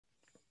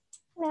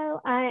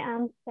Hello, I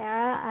am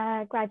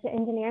Sarah, a graduate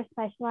engineer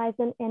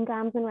specialising in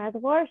dams and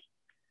reservoirs.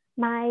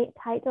 My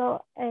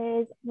title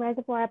is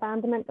Reservoir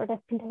Abandonment or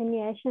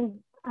Discontinuation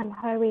and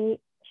how we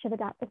should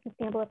adapt a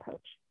sustainable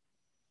approach.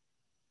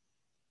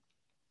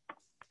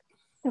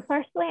 So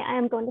firstly, I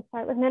am going to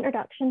start with an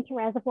introduction to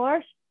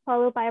reservoirs,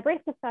 followed by a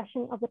brief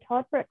discussion of the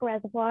Toddbrook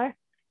Reservoir.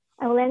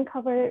 I will then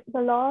cover the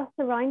law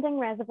surrounding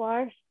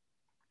reservoirs.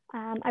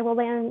 I will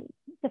then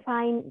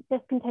define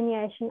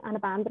discontinuation and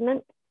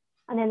abandonment.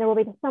 And then there will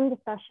be some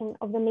discussion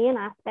of the main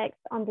aspects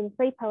under the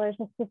 3 pillars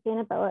of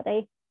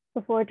sustainability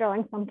before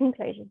drawing some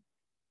conclusions.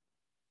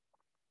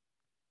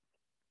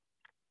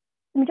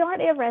 The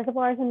majority of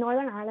reservoirs in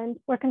Northern Ireland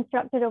were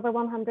constructed over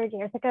 100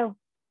 years ago.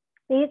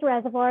 These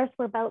reservoirs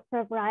were built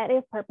for a variety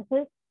of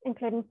purposes,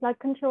 including flood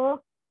control,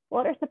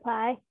 water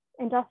supply,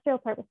 industrial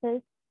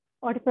purposes,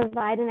 or to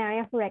provide an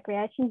area for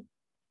recreation.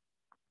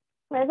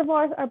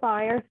 Reservoirs are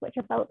barriers which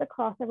are built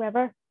across a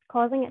river,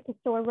 causing it to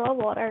store raw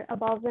water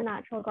above the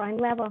natural ground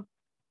level.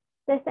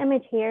 This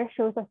image here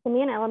shows us the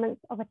main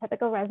elements of a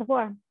typical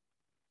reservoir.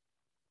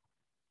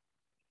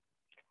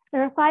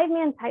 There are 5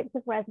 main types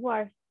of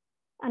reservoirs: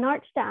 an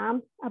arch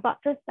dam, a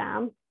buttress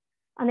dam,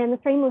 and then the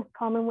 3 most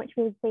common which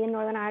we would see in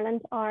Northern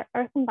Ireland are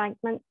earth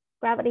embankments,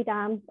 gravity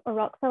dams, or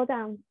rockfill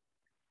dams.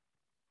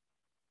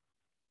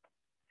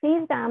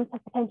 These dams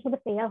have potential to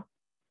fail,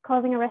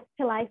 causing a risk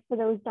to life for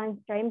those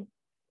downstream.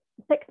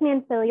 The 6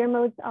 main failure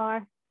modes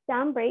are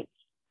dam breach,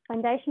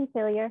 foundation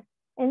failure,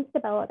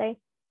 instability,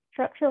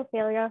 structural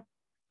failure,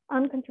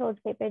 uncontrolled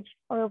seepage,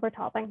 or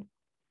overtopping.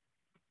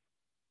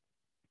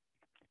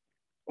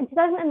 In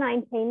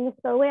 2019, the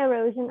spillway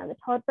erosion at the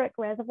Toddbrook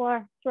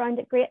Reservoir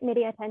surrounded great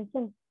media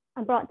attention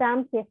and brought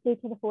dam safety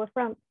to the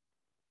forefront.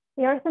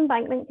 The earth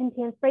embankment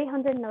contains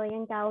 300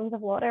 million gallons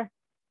of water.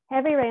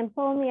 Heavy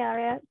rainfall in the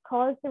area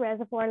caused the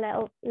reservoir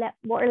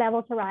water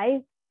level to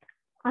rise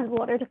and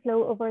water to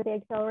flow over the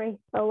auxiliary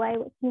spillway,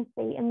 which you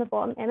can see in the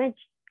bottom image.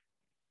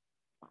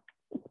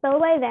 The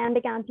spillway then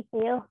began to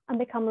fail and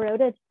become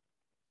eroded.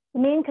 The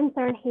main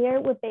concern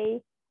here would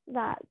be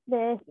that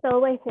the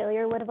spillway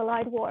failure would have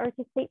allowed water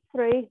to seep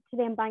through to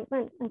the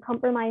embankment and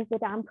compromise the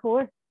dam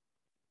core.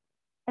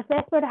 If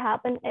this were to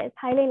happen, it is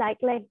highly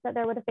likely that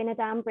there would have been a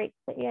dam breach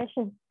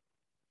situation.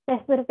 This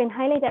would have been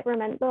highly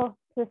detrimental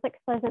to the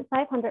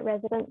 6,500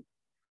 residents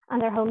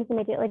and their homes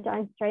immediately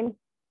downstream.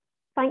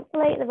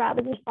 Thankfully, the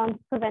rapid response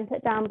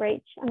prevented dam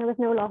breach and there was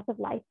no loss of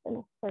life in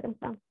this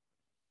circumstance.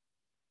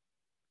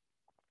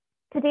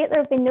 To date, there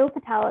have been no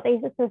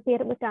fatalities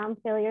associated with dam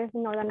failures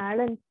in Northern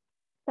Ireland.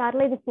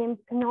 Sadly, the same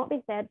cannot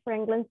be said for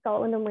England,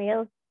 Scotland, and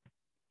Wales.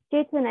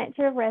 Due to the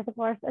nature of risks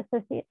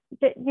associated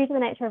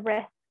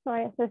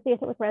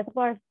with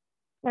reservoirs,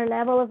 their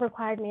level of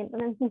required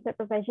maintenance and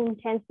supervision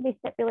tends to be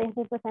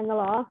stipulated within the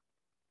law.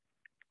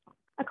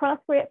 Across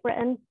Great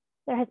Britain,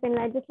 there has been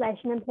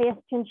legislation in place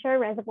to ensure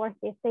reservoir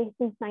safety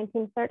since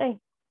 1930.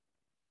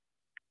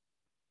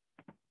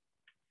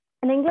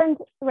 In England,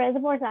 the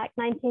Reservoirs Act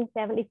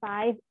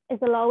 1975 is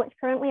a law which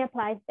currently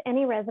applies to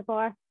any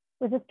reservoir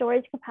with a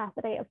storage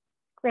capacity of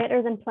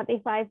greater than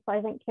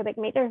 25,000 cubic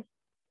metres.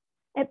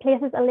 It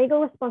places a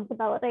legal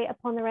responsibility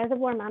upon the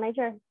reservoir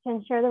manager to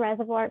ensure the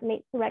reservoir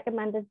meets the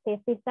recommended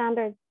safety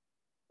standards.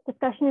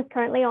 Discussion is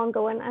currently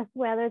ongoing as to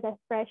whether this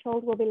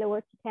threshold will be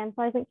lowered to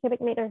 10,000 cubic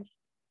metres.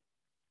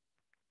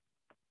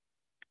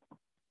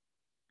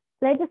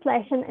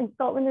 Legislation in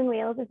Scotland and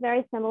Wales is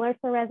very similar to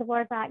the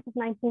Reservoirs Act of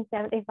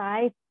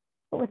 1975,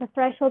 but with a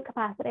threshold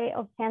capacity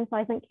of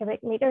 10,000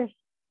 cubic metres.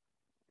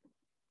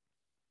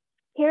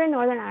 Here in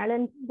Northern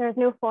Ireland, there is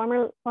no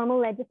formal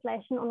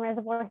legislation on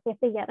reservoir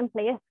safety yet in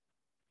place.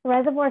 The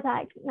Reservoirs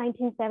Act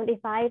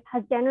 1975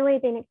 has generally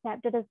been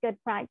accepted as good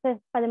practice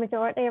by the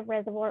majority of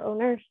reservoir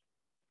owners.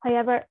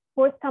 However,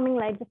 forthcoming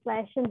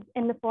legislation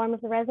in the form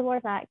of the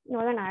Reservoirs Act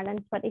Northern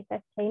Ireland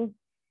 2015,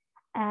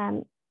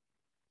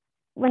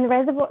 when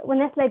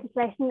this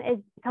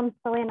legislation becomes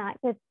fully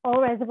enacted, all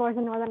reservoirs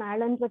in Northern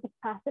Ireland with a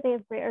capacity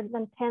of greater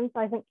than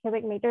 10,000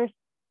 cubic metres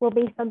will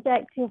be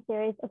subject to a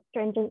series of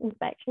stringent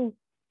inspections.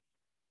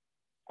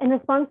 In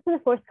response to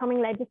the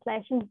forthcoming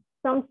legislation,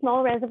 some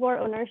small reservoir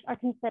owners are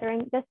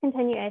considering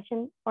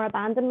discontinuation or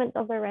abandonment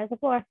of their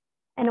reservoir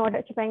in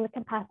order to bring the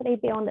capacity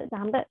beyond its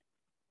ambit.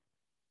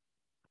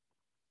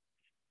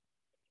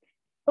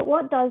 But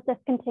what does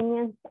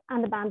discontinuance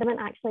and abandonment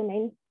actually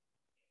mean?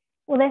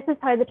 Well, this is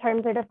how the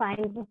terms are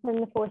defined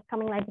within the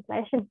forthcoming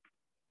legislation.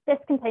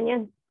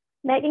 Discontinuance,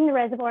 making the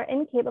reservoir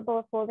incapable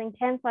of holding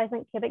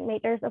 10,000 cubic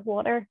metres of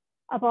water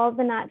above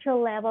the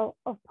natural level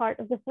of part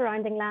of the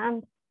surrounding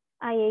land,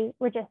 i.e.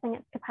 reducing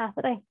its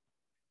capacity.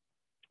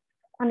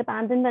 And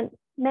abandonment,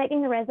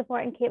 making the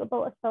reservoir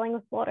incapable of filling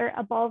with water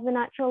above the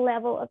natural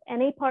level of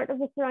any part of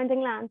the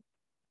surrounding land.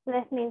 So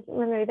this means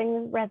removing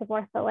the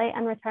reservoir fully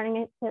and returning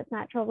it to its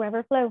natural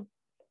river flow.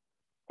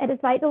 It is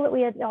vital that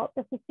we adopt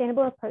a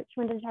sustainable approach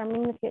when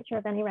determining the future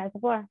of any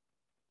reservoir.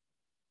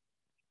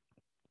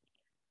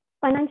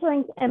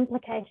 Financial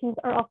implications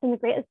are often the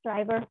greatest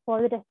driver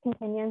for the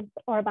discontinuance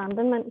or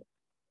abandonment.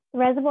 The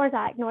Reservoirs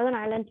Act Northern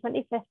Ireland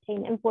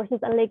 2015 enforces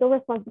a legal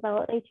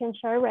responsibility to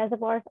ensure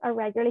reservoirs are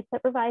regularly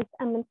supervised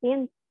and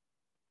maintained.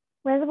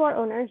 Reservoir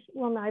owners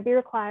will now be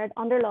required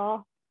under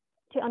law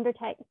to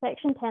undertake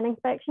Section 10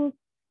 inspections.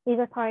 These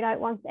are carried out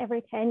once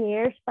every 10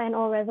 years by an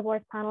all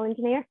reservoirs panel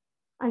engineer,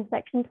 and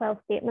Section 12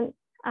 statements,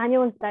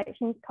 annual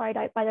inspections carried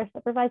out by their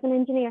supervising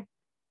engineer.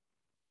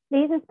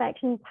 These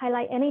inspections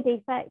highlight any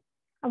defects,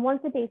 and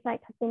once a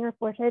defect has been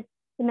reported,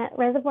 the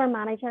reservoir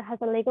manager has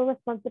a legal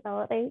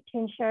responsibility to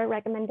ensure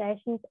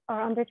recommendations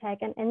are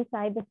undertaken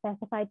inside the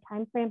specified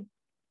timeframe.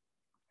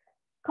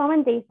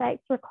 Common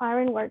defects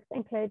requiring works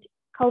include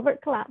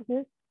culvert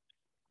collapses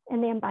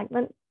in the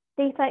embankment,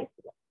 defects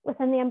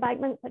within the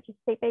embankment such as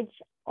seepage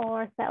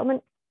or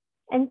settlement,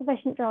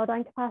 insufficient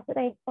drawdown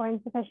capacity or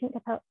insufficient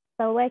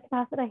spillway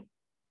capacity.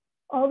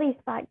 All these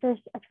factors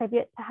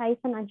attribute to high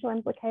financial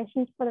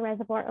implications for the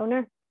reservoir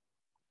owner.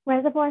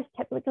 Reservoirs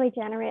typically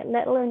generate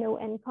little or no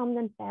income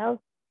themselves,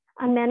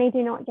 and many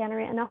do not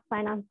generate enough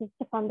finances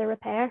to fund the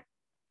repair.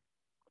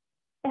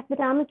 If the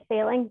dam is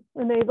failing,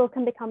 removal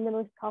can become the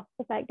most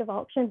cost-effective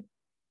option.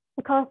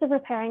 The cost of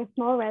repairing a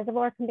small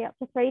reservoir can be up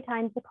to 3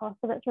 times the cost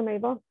of its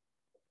removal.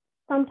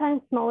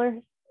 Sometimes smaller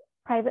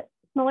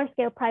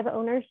scale private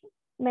owners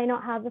may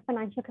not have the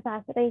financial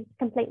capacity to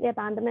complete the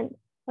abandonment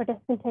or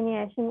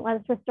discontinuation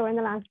whilst restoring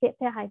the landscape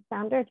to a high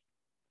standard.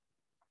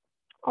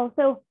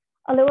 Also,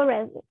 although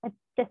a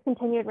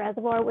discontinued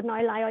reservoir would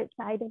now lie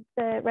outside of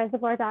the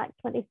Reservoirs Act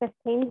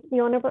 2015, the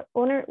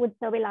owner would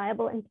still be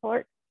liable in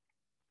tort,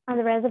 and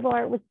the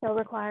reservoir would still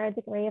require a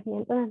degree of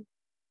maintenance.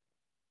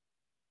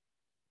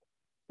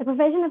 The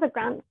provision of a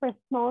grant for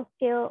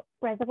small-scale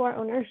reservoir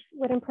owners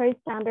would improve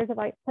standards of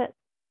output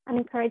and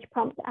encourage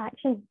prompt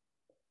action.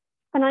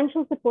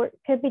 Financial support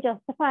could be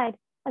justified,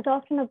 as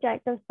often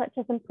objectives such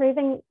as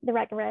improving the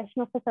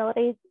recreational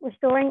facilities,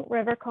 restoring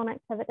river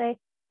connectivity,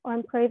 or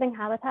improving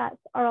habitats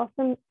are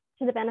often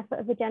to the benefit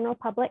of the general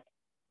public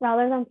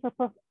rather than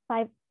for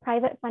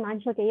private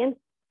financial gain.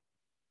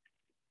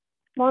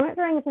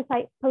 Monitoring of the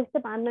site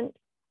post-abandonment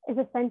is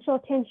essential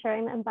to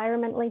ensuring that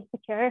environmentally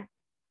secure,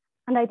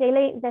 and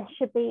ideally this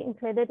should be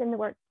included in the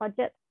work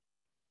budget.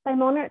 By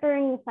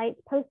monitoring the site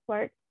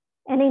post-work,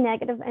 any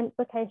negative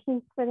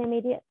implications for the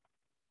immediate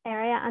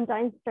area and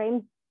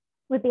downstream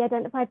would be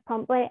identified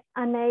promptly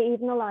and may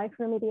even allow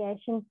for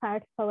remediation prior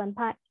to full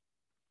impact.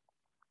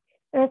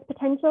 There is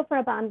potential for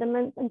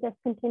abandonments and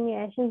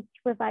discontinuations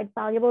to provide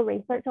valuable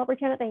research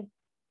opportunities.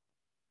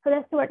 For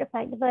this to work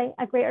effectively,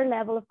 a greater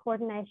level of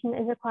coordination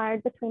is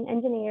required between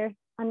engineers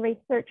and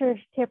researchers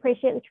to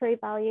appreciate the true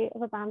value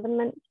of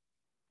abandonment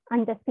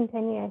and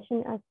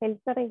discontinuation as field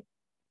studies.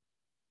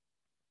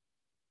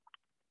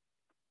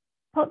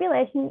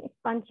 Population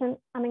expansion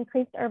and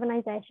increased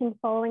urbanisation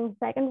following the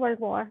Second World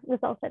War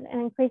resulted in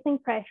increasing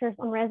pressures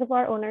on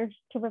reservoir owners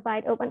to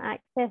provide open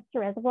access to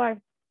reservoirs.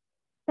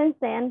 Since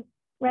then,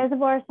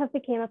 reservoirs have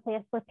become a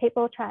place where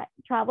people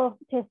travel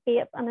to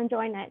escape and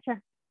enjoy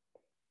nature.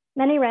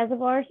 Many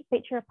reservoirs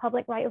feature a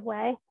public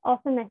right-of-way,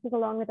 often this is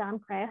along the dam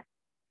crest.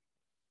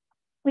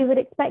 We would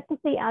expect to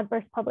see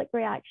adverse public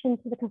reaction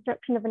to the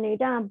construction of a new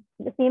dam.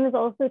 The same is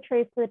also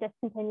true for the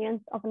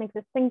discontinuance of an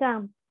existing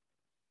dam.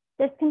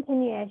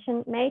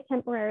 Discontinuation may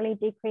temporarily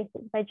decrease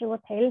its visual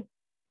appeal,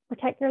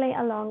 particularly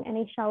along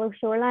any shallow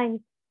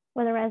shorelines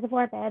where the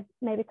reservoir bed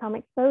may become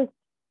exposed.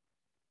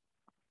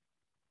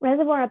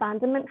 Reservoir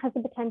abandonment has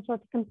the potential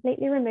to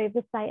completely remove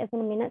the site as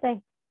an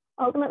amenity.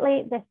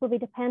 Ultimately, this will be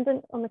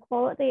dependent on the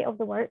quality of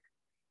the work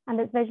and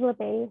its visual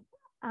appeal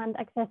and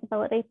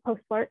accessibility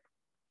post-work.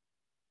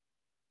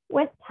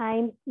 With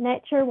time,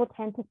 nature will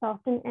tend to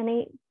soften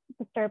any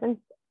disturbance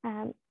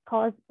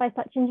caused by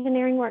such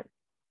engineering work,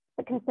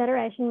 but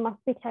consideration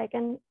must be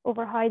taken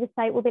over how the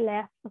site will be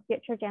left for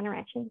future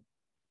generations.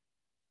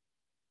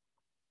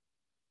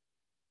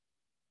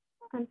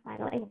 And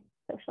finally,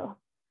 social.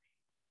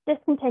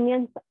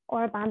 Discontinuance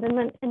or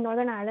abandonment in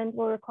Northern Ireland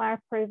will require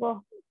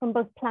approval from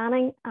both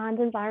planning and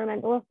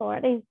environmental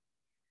authorities.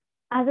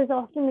 As is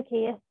often the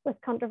case with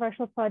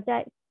controversial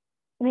projects,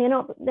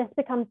 this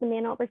becomes the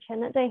main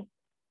opportunity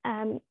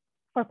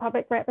for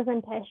public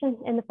representation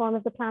in the form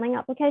of the planning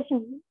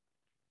application.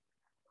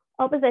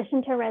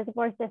 Opposition to a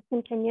reservoir's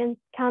discontinuance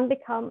can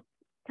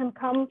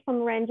come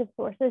from a range of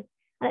sources,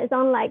 and it is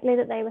unlikely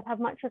that they would have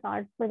much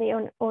regard for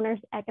the owner's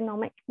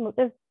economic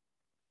motives.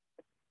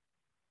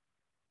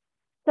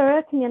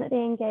 Thorough community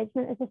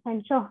engagement is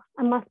essential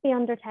and must be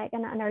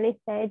undertaken at an early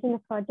stage in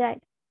the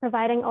project,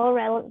 providing all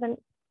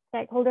relevant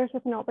stakeholders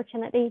with an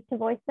opportunity to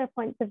voice their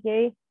points of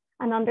view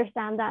and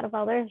understand that of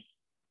others.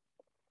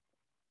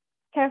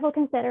 Careful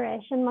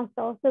consideration must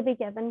also be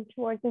given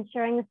towards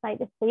ensuring the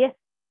site is safe,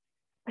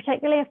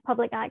 particularly if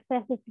public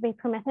access is to be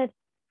permitted.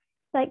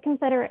 Site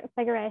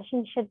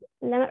configuration should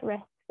limit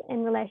risks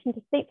in relation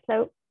to steep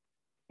slopes,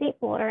 deep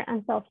water,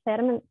 and soft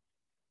sediments.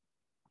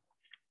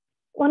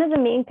 One of the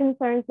main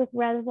concerns with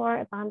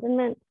reservoir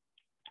abandonment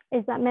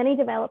is that many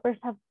developers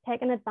have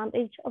taken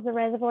advantage of the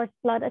reservoir's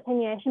flood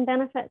attenuation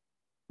benefits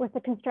with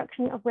the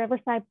construction of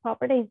riverside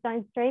properties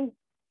downstream.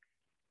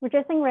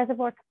 Reducing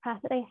reservoir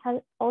capacity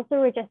also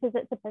reduces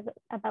its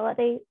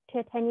ability to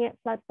attenuate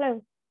flood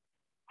flows,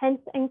 hence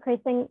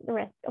increasing the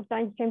risk of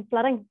downstream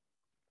flooding.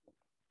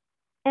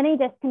 Any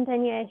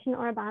discontinuation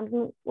or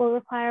abandonment will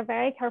require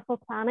very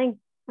careful planning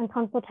and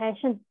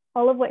consultation,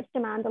 all of which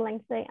demand a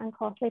lengthy and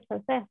costly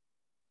process.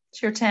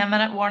 It's your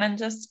 10-minute warning,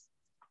 just.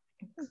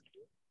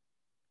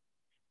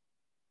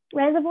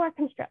 Reservoir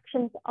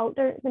constructions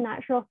alter the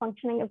natural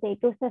functioning of the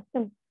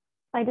ecosystem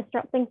by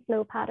disrupting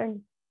flow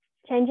patterns,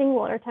 changing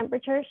water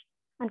temperatures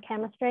and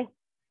chemistry,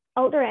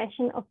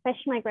 alteration of fish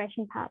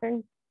migration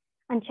patterns,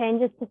 and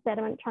changes to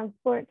sediment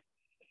transport.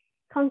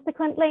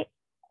 Consequently,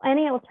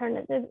 any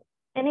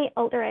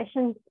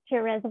alterations to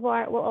a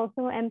reservoir will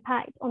also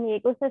impact on the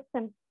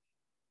ecosystem.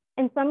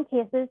 In some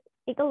cases,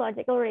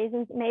 ecological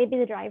reasons may be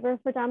the driver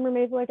for dam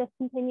removal or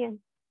discontinuance.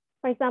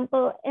 For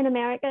example, in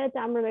America,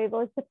 dam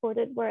removal is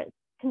supported where its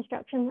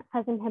construction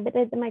has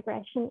inhibited the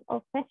migration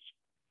of fish.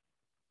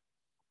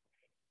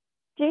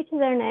 Due to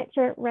their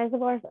nature,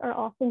 reservoirs are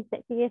often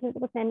situated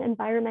within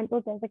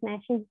environmental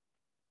designations.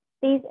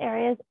 These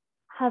areas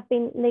have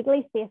been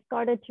legally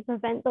safeguarded to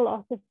prevent the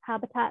loss of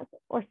habitats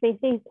or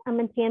species and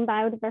maintain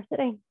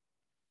biodiversity.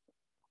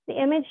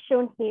 The image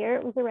shown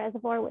here was a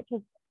reservoir which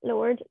was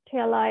lowered to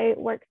allow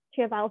works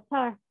to a valve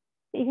tower.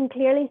 You can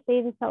clearly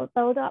see the silt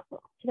buildup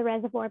to the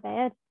reservoir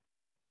bed.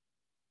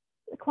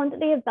 The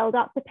quantity of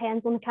buildup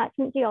depends on the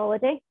catchment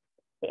geology,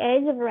 the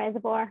age of the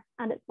reservoir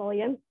and its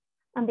volume,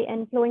 and the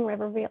inflowing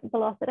river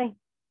velocity.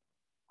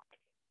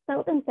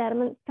 Silt and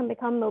sediments can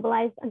become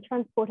mobilized and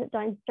transported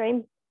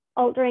downstream,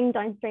 altering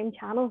downstream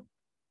channels.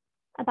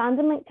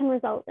 Abandonment can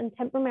result in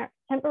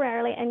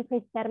temporarily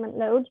increased sediment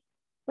load,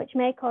 which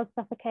may cause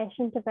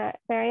suffocation to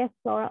various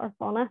flora or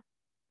fauna.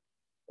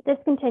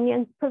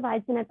 Discontinuance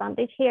provides an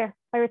advantage here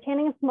by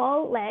retaining a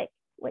small lake,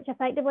 which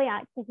effectively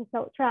acts as a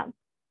silt trap,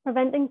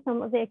 preventing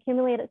some of the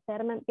accumulated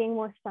sediment being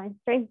washed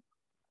downstream.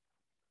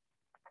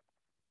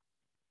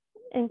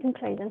 In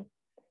conclusion,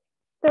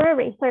 thorough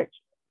research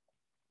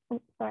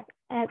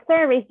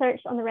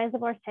on the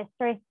reservoir's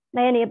history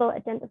may enable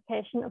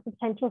identification of the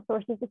potential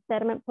sources of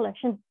sediment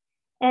pollution.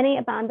 Any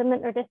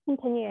abandonment or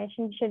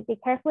discontinuation should be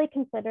carefully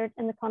considered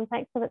in the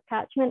context of its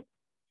catchment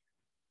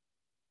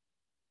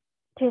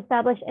to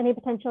establish any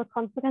potential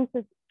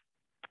consequences.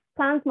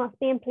 Plans must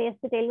be in place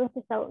to deal with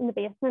the silt in the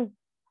basin,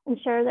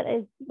 ensure that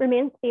it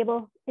remains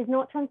stable, is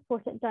not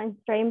transported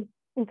downstream,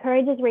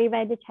 encourages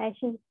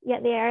revegetation,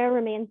 yet the area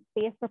remains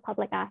safe for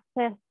public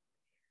access.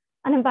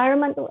 An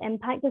environmental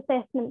impact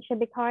assessment should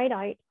be carried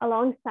out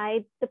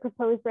alongside the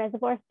proposed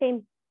reservoir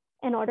scheme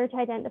in order to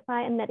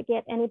identify and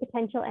mitigate any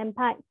potential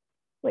impacts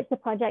which the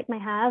project may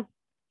have.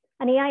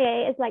 An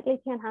EIA is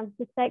likely to enhance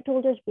the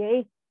stakeholders'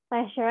 views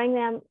by assuring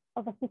them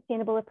of a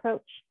sustainable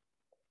approach.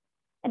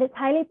 It is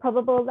highly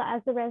probable that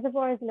as the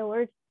reservoir is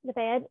lowered, the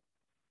bed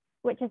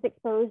which is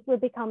exposed will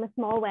become a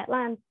small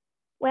wetland.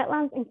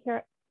 Wetlands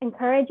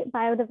encourage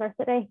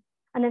biodiversity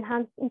and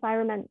enhance the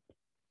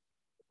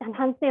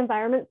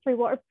environment through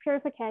water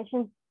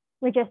purification,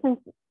 reducing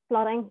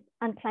flooding,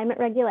 and climate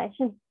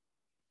regulation.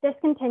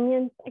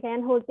 Discontinuance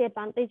again holds the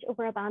advantage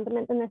over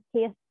abandonment in this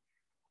case,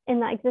 in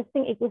that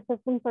existing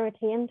ecosystems are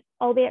retained,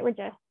 albeit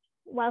reduced,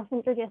 whilst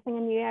introducing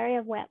a new area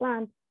of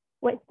wetland,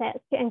 which sets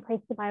to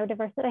increase the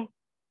biodiversity.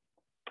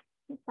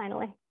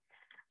 Finally,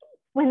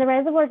 when the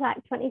Reservoirs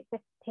Act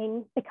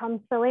 2015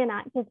 becomes fully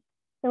enacted,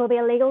 there will be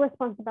a legal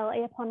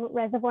responsibility upon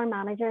reservoir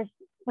managers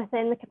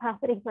within the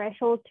capacity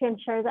threshold to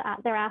ensure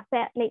that their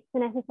asset meets the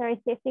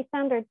necessary safety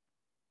standards.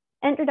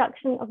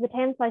 Introduction of the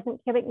 10,000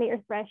 cubic metre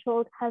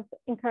threshold has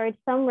encouraged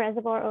some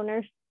reservoir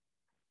owners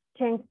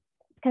to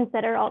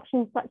consider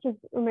options such as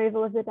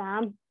removal of the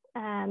dam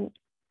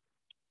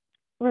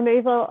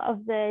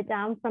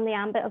from the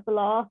ambit of the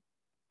law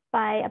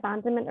by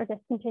abandonment or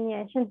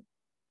discontinuation.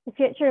 The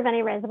future of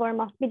any reservoir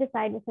must be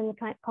decided within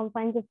the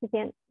confines of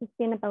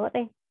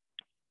sustainability.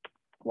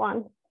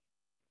 1.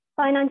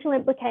 Financial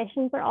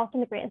implications are often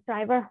the greatest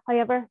driver.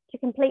 However, to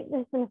complete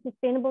this in a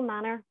sustainable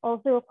manner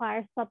also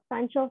requires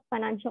substantial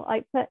financial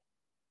output,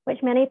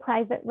 which many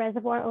private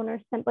reservoir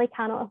owners simply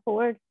cannot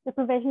afford. The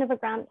provision of a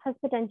grant has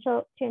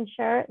potential to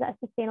ensure that a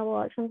sustainable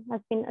option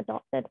has been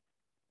adopted.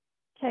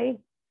 2.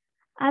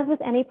 As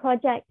with any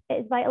project,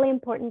 it is vitally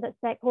important that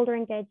stakeholder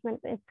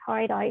engagement is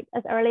carried out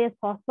as early as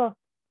possible.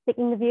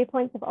 Seeking the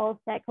viewpoints of all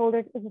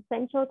stakeholders is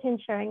essential to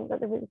ensuring that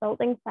the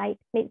resulting site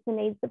meets the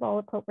needs of all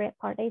appropriate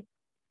parties.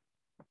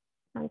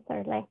 And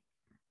thirdly,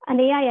 an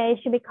EIA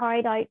should be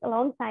carried out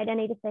alongside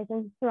any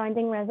decisions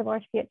surrounding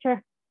reservoirs'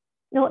 future.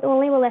 Not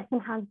only will this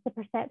enhance the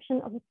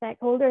perception of the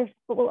stakeholders,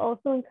 but will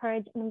also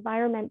encourage an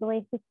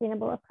environmentally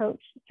sustainable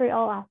approach through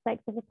all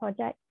aspects of the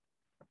project.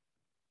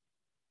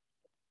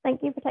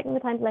 Thank you for taking the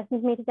time to listen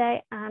to me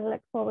today, and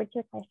look forward to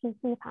your questions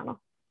from the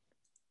panel.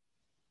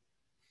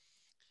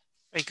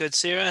 Very good,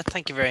 Sarah.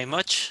 Thank you very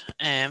much.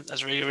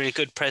 That's a really, really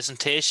good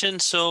presentation.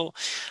 So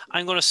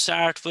I'm going to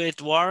start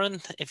with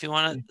Warren, if you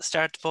want to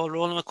start the ball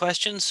rolling with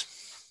questions.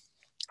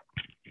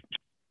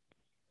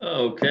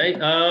 Okay.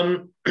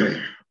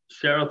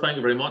 Sarah, thank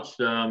you very much.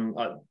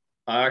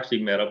 I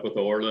actually met up with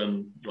Orla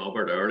and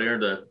Robert earlier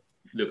to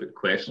look at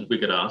questions we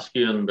could ask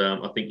you, and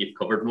I think you've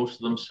covered most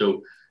of them.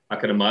 So I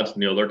can imagine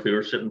the other two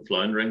are sitting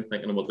floundering,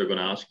 thinking of what they're going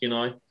to ask you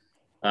now.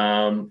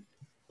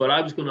 But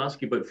I was going to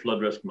ask you about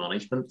flood risk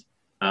management,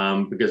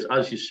 because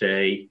as you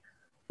say,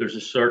 there's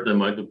a certain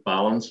amount of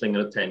balancing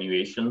and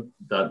attenuation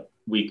that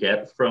we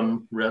get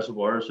from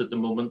reservoirs at the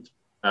moment.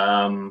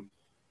 And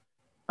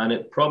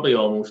it probably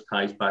almost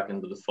ties back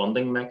into the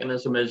funding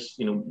mechanism. Is,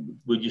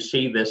 would you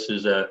see this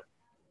as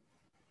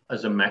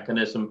a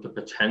mechanism to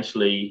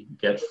potentially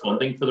get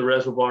funding for the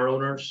reservoir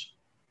owners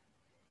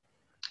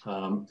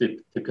to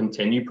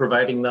continue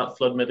providing that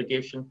flood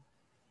mitigation?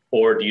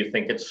 Or do you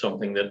think it's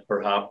something that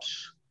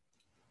perhaps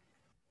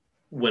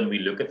when we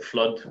look at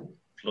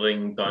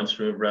flooding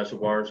downstream of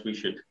reservoirs, we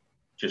should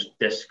just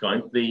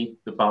discount the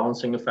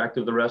balancing effect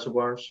of the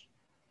reservoirs?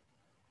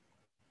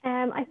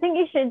 I think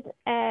you should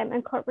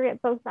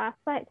incorporate both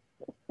aspects.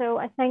 So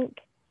I think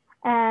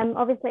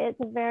obviously it's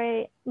a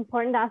very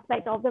important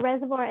aspect of the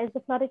reservoir is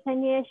the flood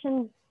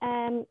attenuation.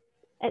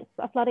 It's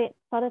a flood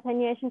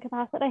attenuation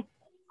capacity.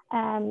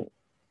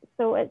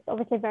 So it's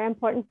obviously very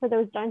important for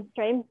those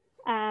downstream.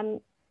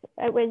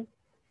 It was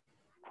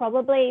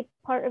probably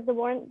part of the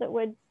warrant that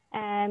would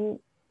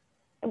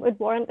it would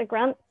warrant a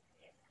grant.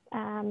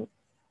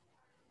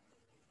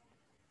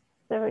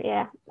 So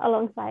yeah,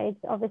 alongside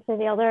obviously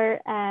the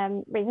other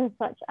reasons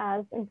such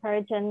as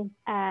encouraging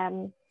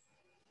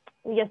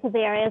use of the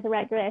area as a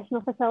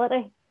recreational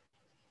facility.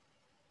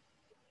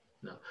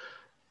 No.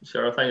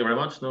 Sarah, thank you very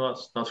much. No,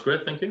 that's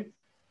great. Thank you.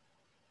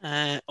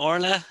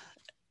 Orla,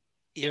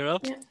 you're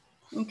up. Yeah.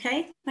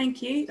 Okay,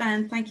 thank you.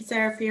 And thank you,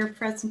 Sarah, for your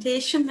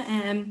presentation.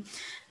 I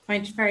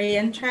find it very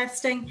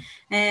interesting.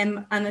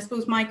 And I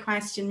suppose my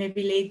question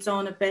maybe leads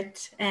on a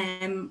bit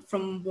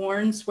from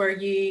Warren's, where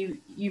you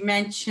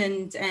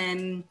mentioned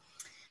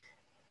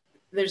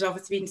there's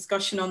obviously been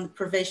discussion on the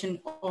provision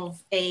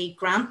of a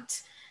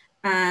grant,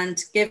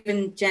 and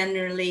given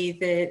generally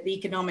the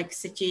economic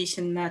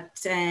situation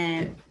that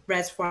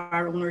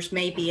reservoir owners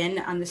may be in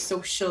and the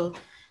social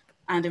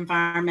and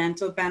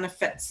environmental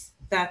benefits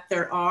that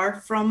there are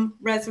from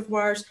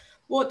reservoirs,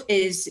 what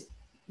is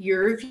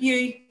your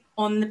view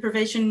on the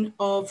provision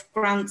of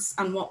grants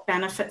and what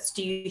benefits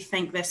do you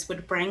think this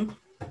would bring?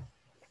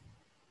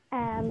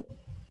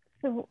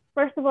 So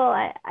first of all,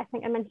 I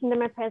think I mentioned in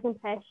my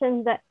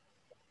presentation that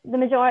the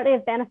majority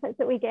of benefits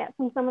that we get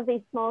from some of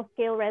these small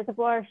scale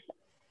reservoirs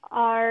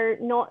are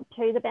not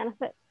to the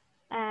benefit,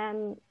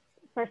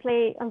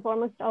 firstly and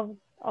foremost of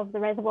the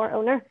reservoir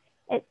owner.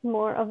 It's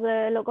more of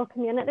the local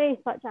community,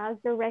 such as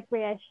their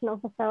recreational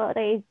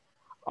facilities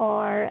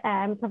or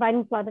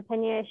providing flood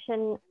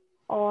attenuation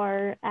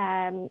or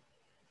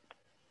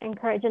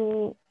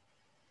encouraging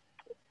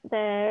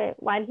the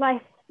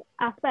wildlife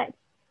aspect.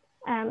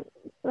 So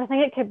I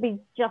think it could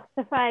be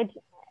justified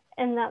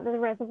in that the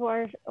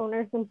reservoir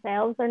owners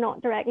themselves are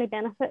not directly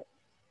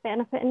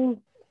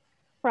benefiting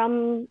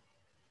from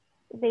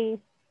either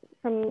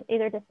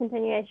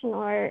discontinuation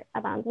or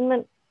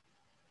abandonment.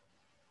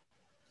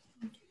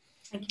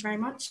 Thank you very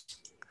much.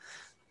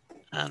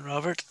 And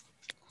Robert.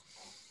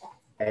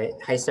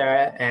 Hi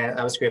Sarah,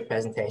 that was a great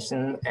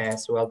presentation,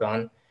 so well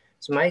done.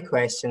 So my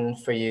question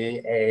for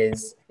you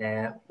is,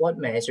 what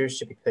measures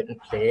should be put in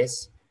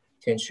place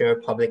to ensure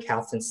public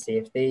health and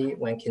safety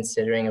when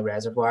considering a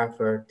reservoir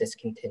for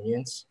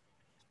discontinuance?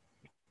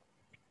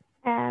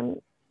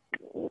 So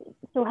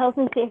health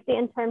and safety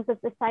in terms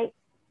of the site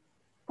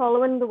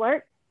following the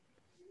work?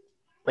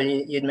 Well,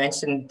 you'd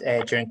mentioned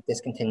during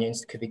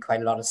discontinuance there could be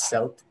quite a lot of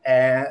silt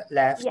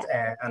left,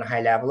 Yeah. And a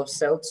high level of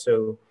silt.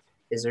 So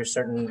is there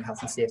certain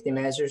health and safety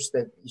measures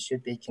that you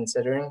should be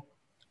considering?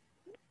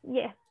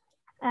 Yeah.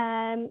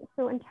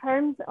 So in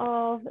terms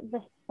of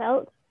the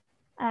silt,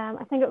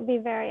 I think it would be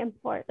very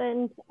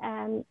important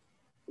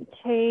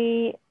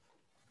to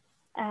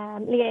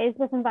liaise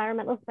with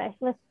environmental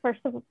specialists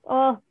first of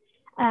all,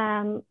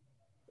 and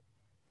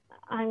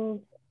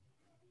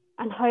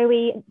how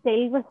we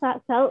deal with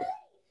that silt.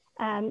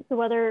 So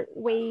whether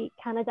we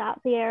can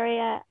adapt the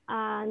area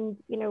and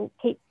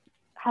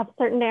have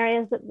certain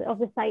areas of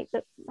the site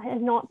that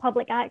is not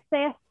public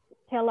access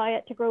to allow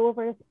it to grow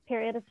over a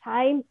period of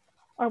time,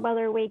 or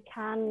whether we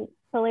can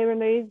fully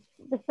remove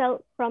the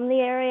silt from the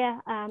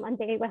area and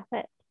deal with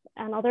it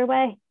another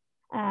way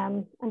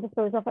and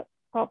dispose of it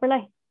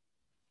properly.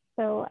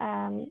 So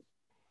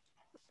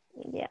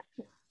yeah.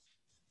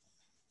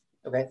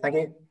 Okay, thank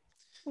you.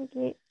 Thank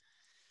you.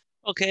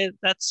 Okay,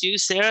 that's you,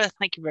 Sarah.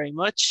 Thank you very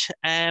much.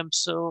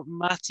 So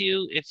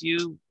Matthew, if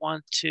you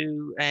want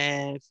to,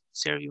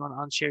 Sarah, if you want to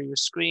unshare your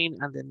screen,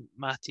 and then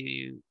Matthew,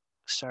 you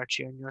start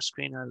sharing your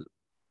screen, I'll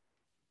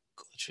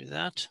go through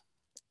that.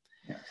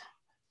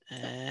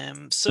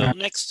 So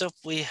next up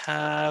we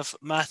have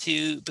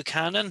Matthew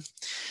Buchanan.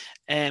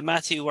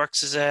 Matthew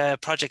works as a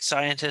project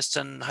scientist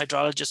and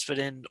hydrologist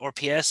within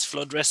RPS,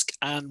 Flood Risk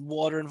and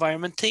Water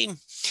Environment team.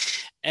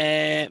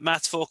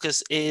 Matt's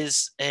focus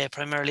is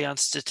primarily on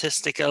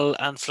statistical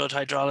and flood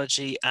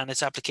hydrology and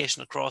its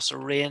application across a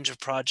range of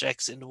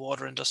projects in the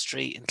water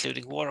industry,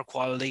 including water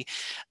quality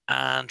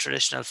and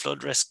traditional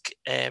flood risk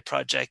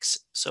projects.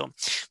 So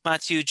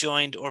Matthew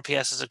joined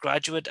RPS as a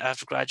graduate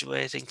after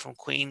graduating from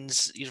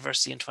Queen's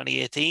University in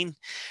 2018.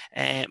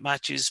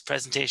 Matthew's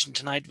presentation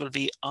tonight will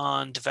be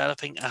on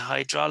developing a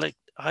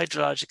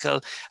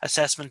hydrological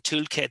assessment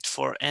toolkit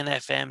for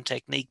NFM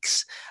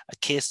techniques, a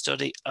case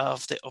study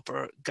of the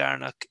Upper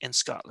Garnock in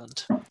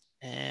Scotland.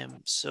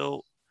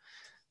 So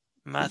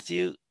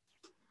Matthew,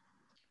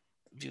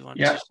 if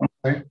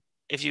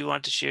you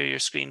want to share your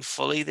screen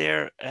fully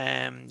there,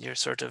 your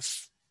sort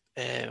of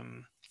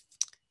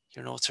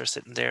your notes are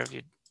sitting there,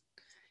 your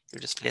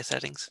display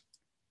settings.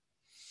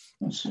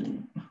 Let's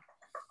see.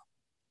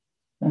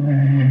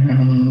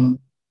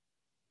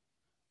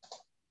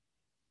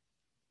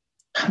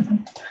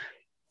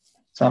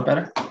 Is that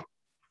better?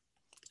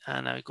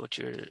 And now we go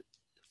to your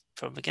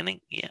from beginning.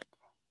 Yeah.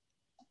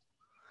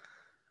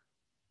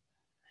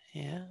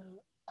 Yeah.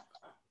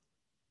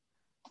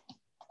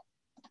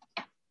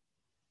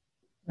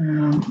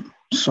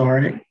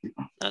 Sorry.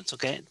 That's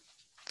okay.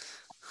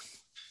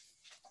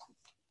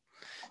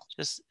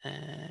 Just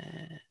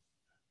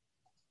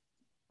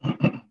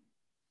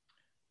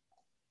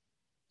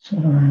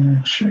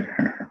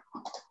share.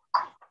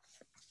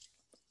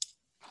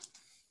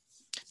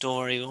 Don't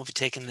worry, we won't be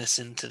taking this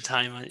into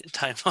time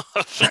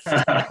off.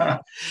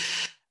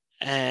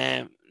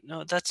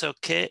 No, that's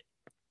okay.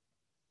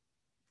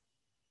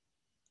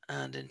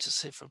 And then just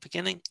say for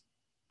beginning.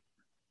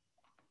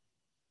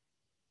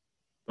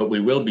 But we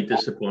will be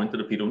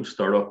disappointed if you don't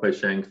start off by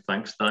saying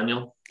thanks,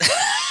 Daniel.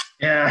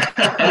 Yeah.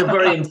 In a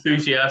very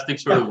enthusiastic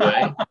sort of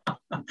way.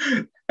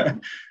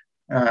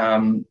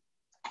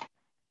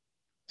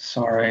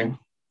 Sorry.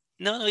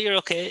 No, you're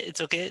okay.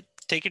 It's okay.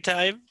 Take your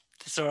time.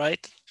 It's all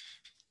right.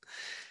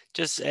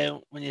 Just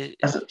when you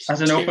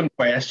as an open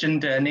question,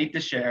 do I need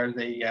to share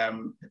the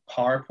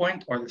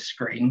PowerPoint or the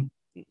screen?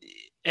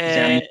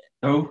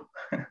 No.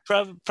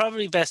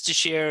 Probably best to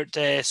share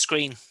the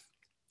screen.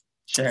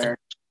 Share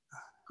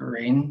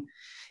screen.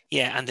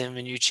 Yeah, and then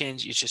when you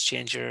change, you just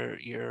change your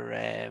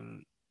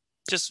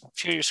just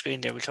share your screen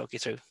there. We'll talk you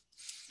through.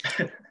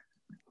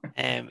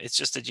 It's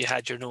just that you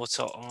had your notes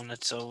on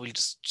it, so we'll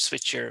just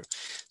switch your.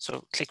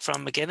 So click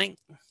from beginning.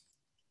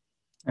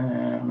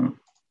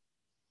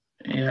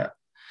 Yeah.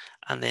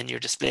 And then your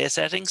display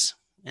settings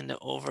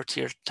over to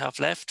your top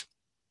left.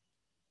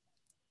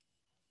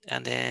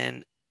 And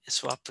then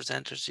swap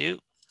presenters to you,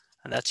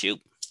 and that's you.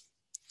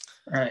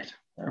 Right.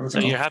 So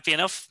you're happy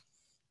enough?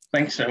 I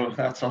think so.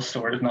 That's all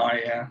sorted now.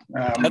 Yeah.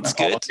 That's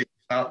good.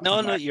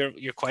 No,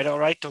 you're quite all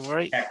right. Don't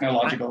worry.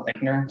 Technological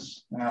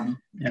ignorance. Yeah.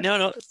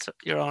 No,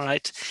 you're all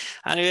right.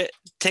 Anyway,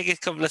 take a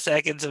couple of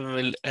seconds, and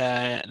we'll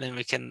then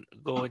we can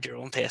go at your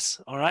own pace.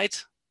 All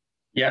right?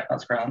 Yeah,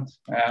 that's grand.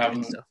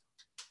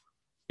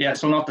 Yeah,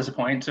 so not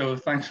disappointed. So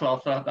thanks a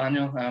lot for that,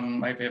 Daniel.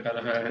 Might be a bit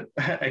of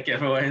a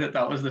giveaway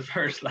that was the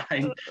first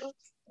line.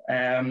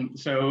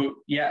 So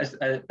yeah,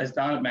 as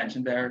Dan had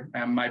mentioned there,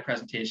 my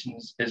presentation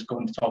is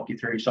going to talk you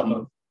through some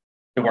of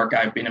the work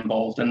I've been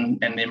involved in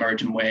the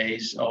emerging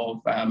ways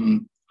of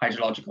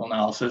hydrological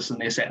analysis and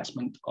the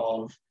assessment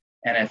of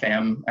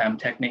NFM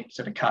techniques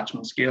at a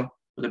catchment scale,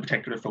 with a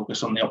particular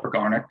focus on the Upper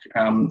Garnock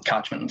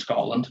catchment in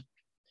Scotland.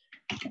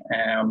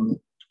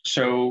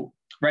 So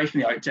right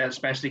from the outset,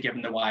 especially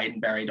given the wide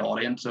and varied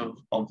audience of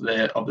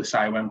the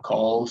CIWEM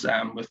calls,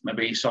 with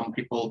maybe some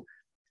people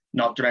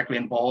not directly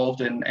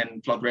involved in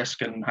flood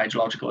risk and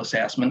hydrological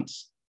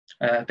assessments,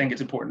 I think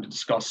it's important to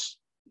discuss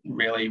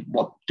really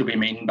what do we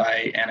mean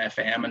by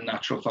NFM and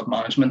natural flood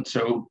management.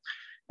 So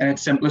in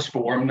its simplest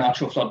form,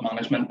 natural flood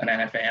management and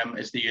NFM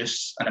is the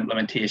use and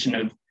implementation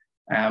of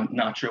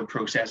natural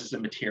processes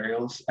and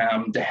materials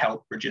to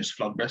help reduce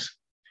flood risk.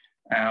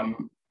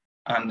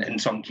 And in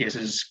some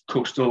cases,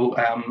 coastal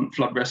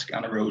flood risk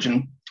and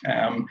erosion.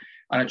 And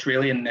it's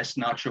really in this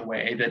natural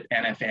way that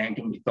NFM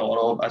can be thought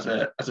of as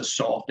a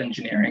soft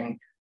engineering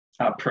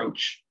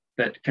approach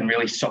that can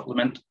really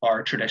supplement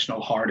our traditional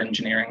hard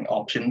engineering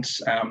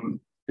options,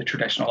 the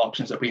traditional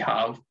options that we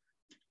have.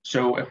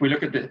 So if we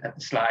look at the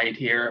slide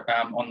here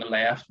on the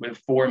left, we have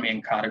four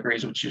main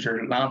categories, which is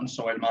your land and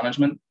soil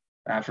management.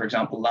 For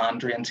example, land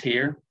drains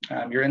here,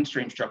 your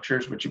in-stream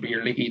structures, which would be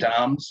your leaky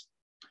dams.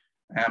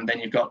 Then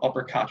you've got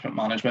upper catchment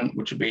management,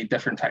 which would be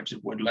different types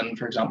of woodland,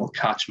 for example,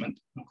 catchment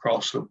and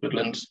cross-slope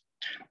woodlands.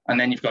 And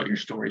then you've got your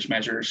storage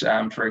measures,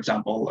 for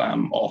example,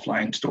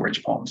 offline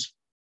storage ponds.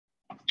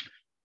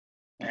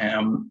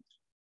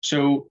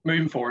 So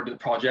moving forward to the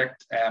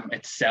project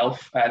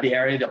itself, the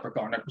area of the Upper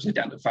Garnock was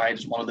identified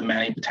as one of the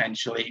many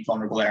potentially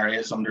vulnerable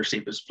areas under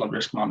SEPA's flood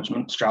risk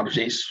management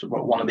strategies,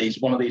 one of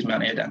these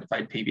many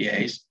identified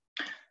PBAs.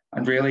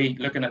 And really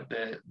looking at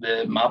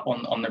the map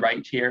on the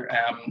right here,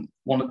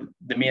 one of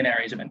the main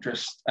areas of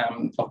interest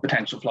of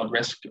potential flood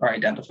risk are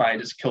identified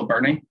as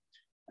Kilbirnie,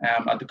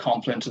 at the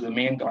confluence of the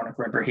main Garnock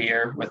River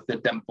here with the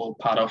Dimple,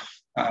 Paddoff,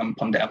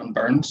 Pundevin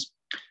Burns.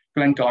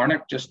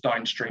 Glengarnock, just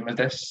downstream of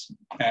this,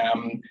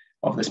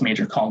 this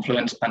major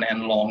confluence, and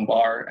then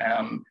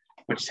Longbar,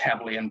 which is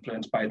heavily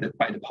influenced by the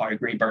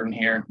Powgray burden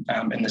here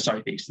in the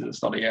southeast of the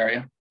study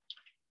area.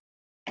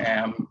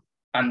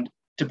 And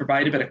to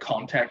provide a bit of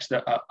context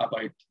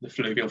about the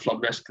fluvial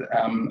flood risk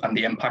and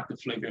the impact of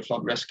fluvial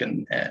flood risk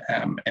in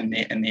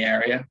the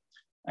area,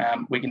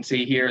 we can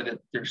see here that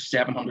there's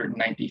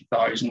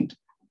 790,000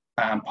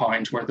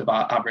 pounds worth of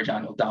average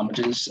annual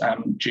damages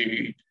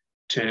due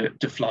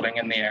to flooding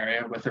in the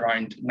area, with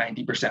around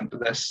 90% of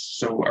this,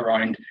 so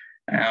around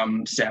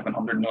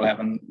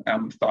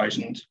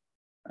 711,000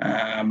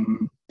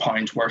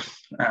 pounds worth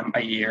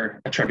a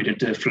year attributed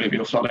to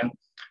fluvial flooding.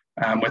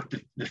 With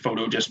the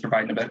photo just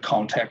providing a bit of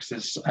context,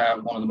 is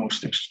one of the more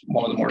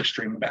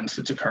extreme events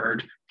that's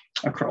occurred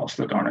across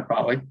the Garnock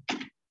Valley.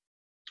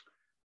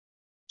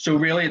 So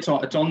really, it's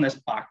on this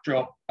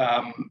backdrop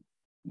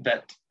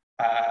that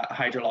a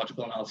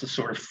hydrological analysis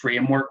sort of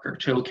framework or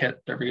toolkit,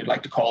 whatever you'd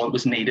like to call it,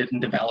 was needed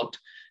and developed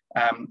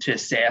to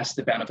assess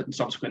the benefit and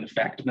subsequent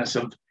effectiveness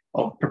of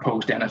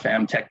proposed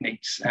NFM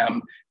techniques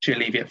to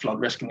alleviate flood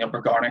risk in the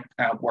Upper Garnock,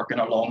 working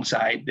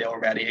alongside the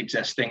already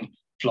existing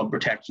flood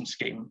protection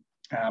scheme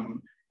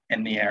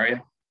in the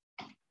area.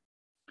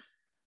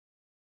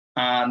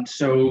 And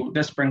so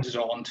this brings us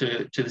on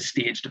to the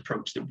staged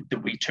approach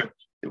that we took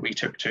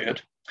to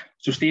it.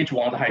 So stage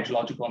one of the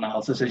hydrological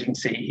analysis, as you can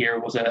see here,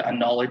 was a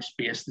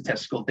knowledge-based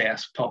statistical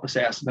desktop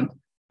assessment.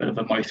 Bit of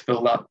a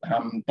mouthful, that,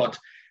 but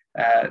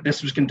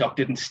this was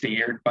conducted and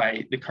steered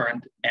by the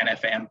current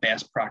NFM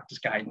best practice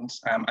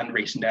guidance and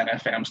recent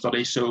NFM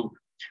studies. So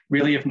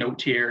really of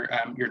note here,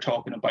 you're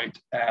talking about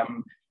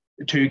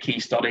the two key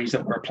studies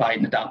that were applied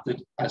and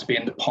adapted as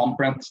being the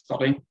Pombrent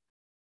study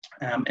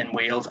in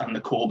Wales and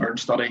the Colburn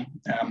study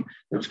that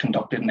was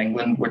conducted in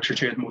England, which are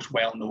two of the most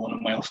well-known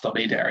and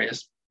well-studied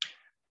areas.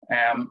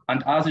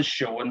 And as is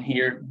shown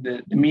here,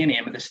 the main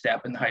aim of this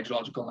step in the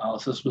hydrological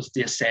analysis was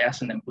to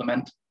assess and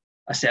implement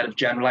a set of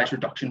generalized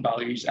reduction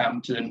values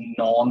to the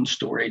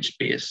non-storage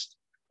based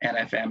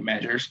NFM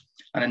measures.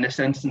 And in this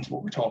instance,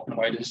 what we're talking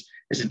about is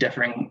the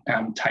differing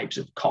types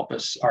of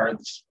coppice, or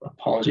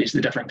apologies,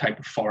 the different type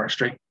of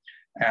forestry.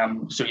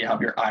 So you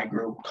have your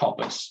agro,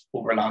 coppice,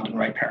 overland and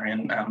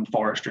riparian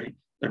forestry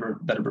that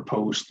are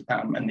proposed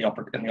in the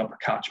upper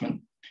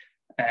catchment.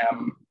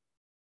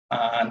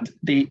 And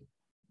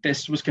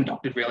this was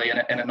conducted really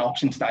in an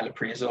option style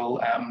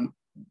appraisal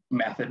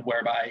method,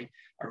 whereby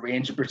a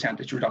range of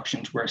percentage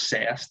reductions were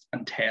assessed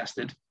and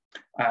tested.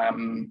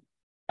 And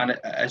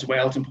as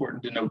well, it's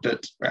important to note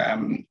that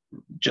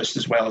just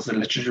as well as the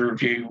literature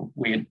review,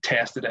 we had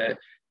tested a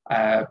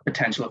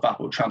potential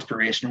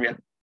evapotranspiration rate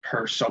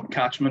per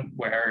subcatchment,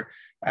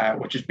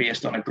 which is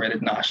based on a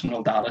gridded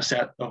national data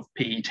set of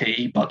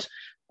PET, but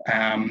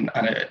and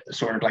a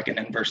sort of like an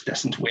inverse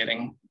distance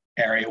weighting,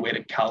 area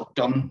weighted calc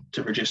done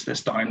to reduce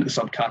this down to the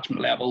subcatchment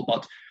level.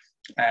 But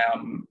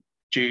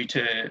due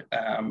to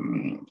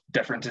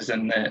differences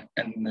in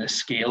the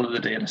scale of the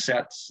data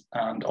sets,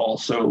 and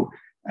also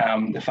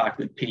the fact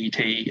that PET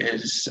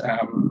is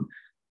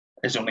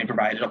only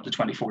provided up to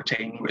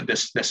 2014,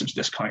 this was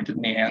discounted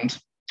in the end.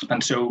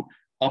 And so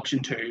option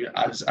two,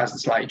 as the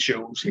slide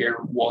shows here,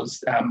 was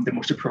the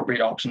most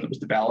appropriate option that was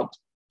developed.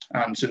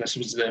 And so this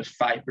was the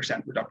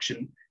 5%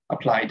 reduction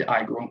applied to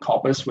agro and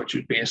coppice, which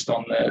was based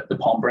on the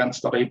Pombrent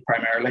study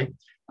primarily,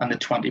 and the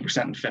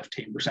 20% and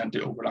 15%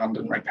 to overland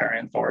and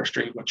riparian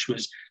forestry, which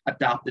was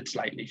adapted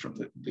slightly from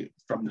the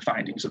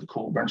findings of the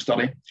Colburn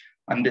study.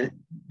 And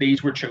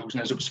these were chosen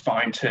as it was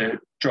found to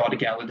draw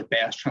together the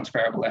best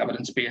transferable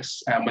evidence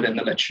base within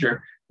the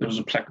literature that was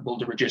applicable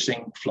to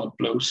reducing flood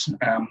flows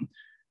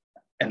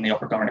in the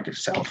Upper Garnock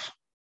itself.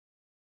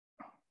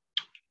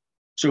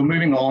 So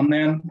moving on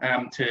then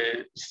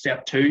to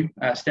step two.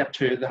 Step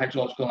two of the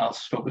hydrological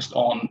analysis focused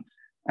on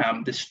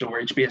the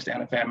storage-based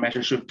NFM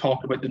measures. So we've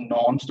talked about the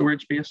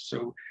non-storage-based.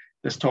 So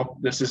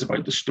this is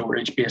about the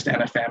storage-based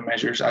NFM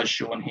measures as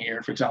shown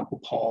here, for example,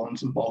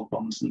 ponds and bog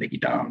bums and leaky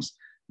dams,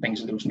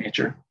 things of those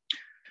nature.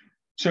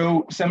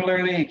 So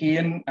similarly,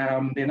 again,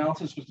 the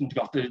analysis was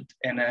conducted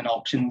in an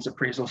options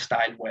appraisal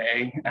style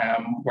way,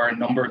 where a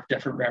number of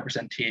different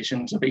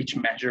representations of each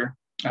measure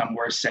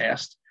were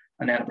assessed,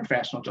 and then a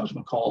professional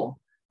judgment call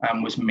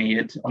was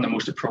made on the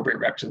most appropriate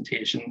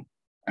representation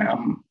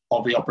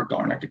of the Upper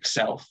Garnock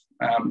itself.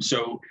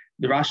 So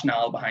the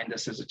rationale behind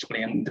this is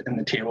explained in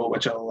the table,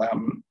 which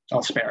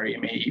I'll spare you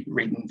me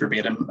reading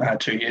verbatim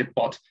to you,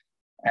 but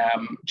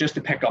just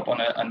to pick up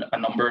on a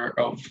number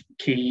of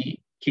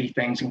key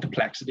things and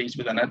complexities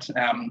within it.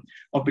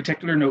 Of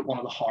particular note, one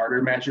of the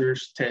harder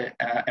measures to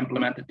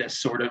implement at this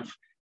sort of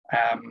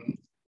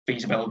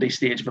feasibility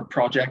stage of a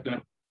project,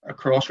 and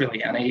across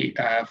really any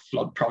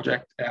flood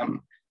project,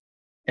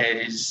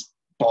 is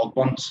bog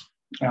bunds.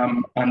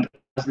 And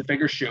as the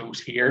figure shows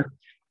here,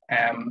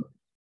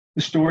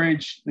 the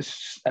storage,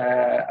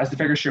 as the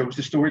figure shows,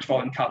 the storage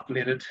volume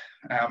calculated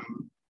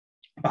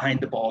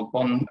behind the bog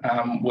bun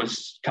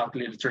was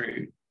calculated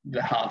through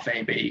the half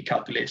AB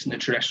calculation, the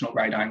traditional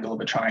right angle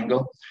of a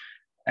triangle.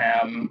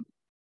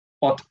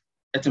 But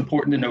it's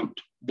important to note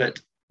that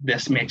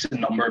this makes a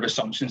number of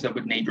assumptions that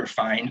would need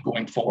refined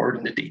going forward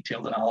in the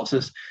detailed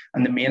analysis.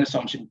 And the main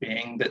assumption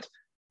being that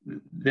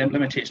the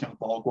implementation of a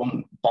bog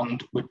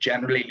bund would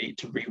generally lead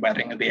to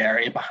re-wetting of the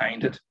area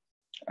behind it,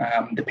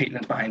 the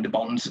peatlands behind the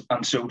bunds.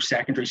 And so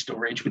secondary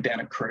storage would then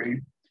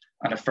accrue,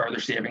 and a further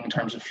saving in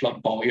terms of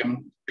flood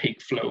volume,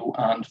 peak flow,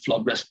 and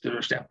flood risk to the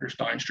receptors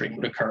downstream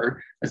would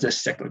occur as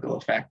this cyclical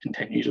effect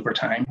continues over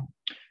time.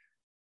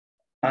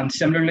 And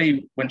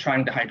similarly, when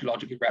trying to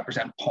hydrologically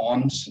represent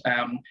ponds,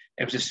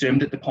 it was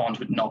assumed that the ponds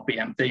would not be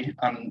empty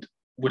and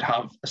would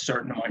have a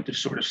certain amount of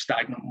sort of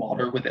stagnant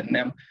water within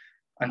them.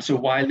 And so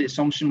while the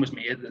assumption was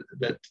made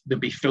that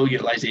there'd be full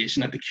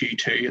utilization at the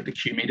Q2 at the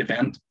QMeet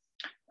event,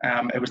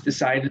 it was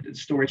decided that the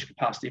storage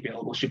capacity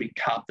available should be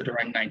capped at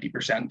around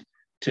 90%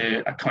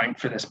 to account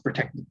for this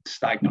protected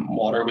stagnant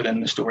water within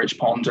the storage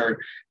ponds, or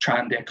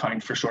trying to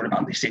account for sort of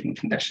antecedent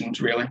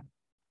conditions really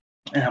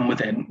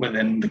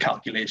within the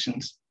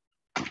calculations.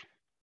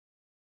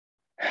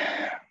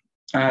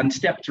 And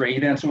step 3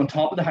 then, so on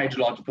top of the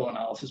hydrological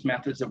analysis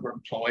methods that were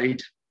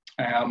employed,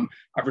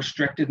 a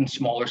restricted and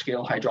smaller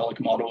scale hydraulic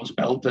model was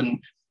built.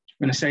 And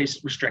when I say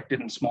restricted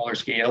and smaller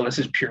scale, this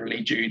is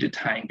purely due to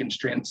time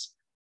constraints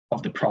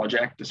of the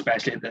project,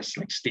 especially at this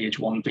like stage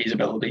 1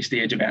 feasibility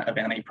stage of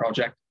any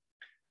project.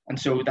 And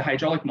so the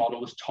hydraulic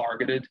model was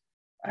targeted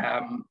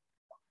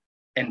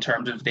in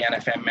terms of the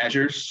NFM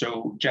measures,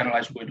 so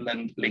generalized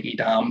woodland, leaky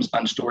dams,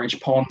 and storage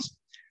ponds.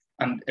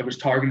 And it was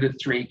targeted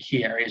at 3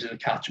 key areas of the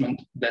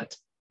catchment that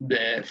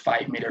the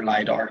 5-meter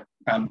LiDAR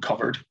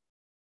covered.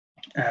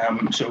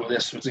 So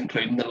this was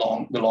including the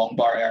long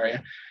bar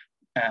area,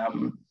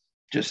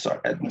 just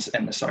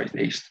in the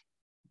southeast.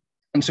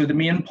 And so the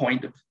main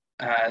point of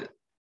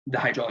the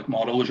hydraulic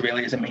model was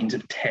really as a means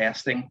of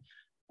testing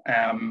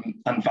and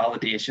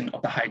validation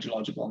of the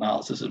hydrological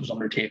analysis that was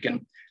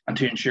undertaken, and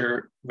to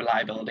ensure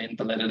reliability and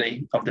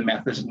validity of the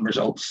methods and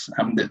results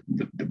that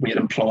we had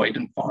employed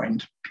and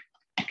found.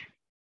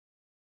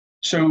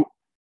 So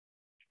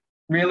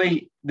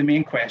really the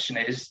main question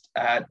is,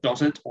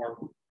 does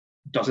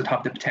it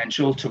have the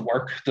potential to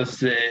work? Does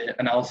the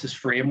analysis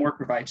framework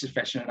provide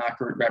sufficient and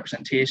accurate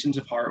representations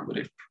of how it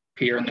would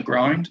appear on the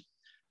ground?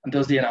 And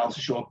does the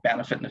analysis show a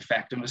benefit and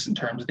effectiveness in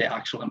terms of the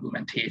actual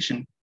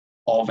implementation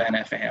of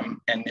NFM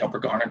in the Upper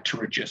Garnock to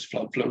reduce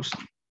flood flows?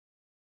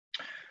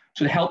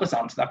 So to help us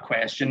answer that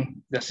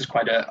question, this is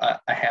quite a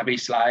heavy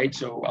slide,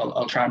 so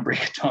I'll try and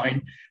break it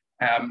down.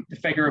 The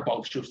figure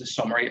above shows the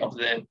summary of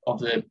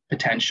the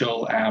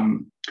potential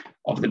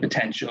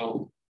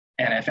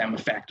NFM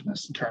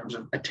effectiveness in terms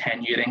of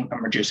attenuating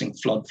and reducing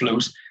flood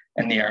flows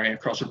in the area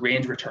across a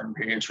range of return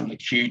periods from the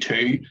Q2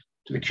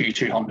 to the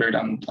Q200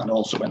 and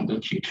also into the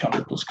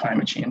Q200 plus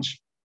climate change.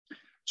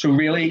 So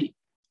really,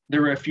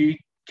 there are a few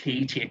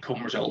key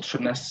take-home results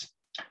from this.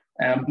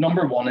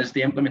 Number 1 is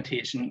the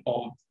implementation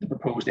of the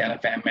proposed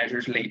NFM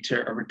measures lead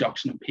to a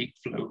reduction in peak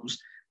flows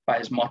by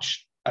as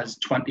much as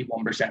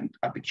 21%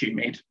 at the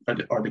QMeet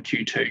or the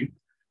Q2.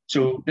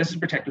 So this is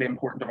particularly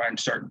important around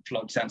certain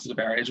flood sensitive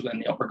areas within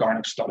the Upper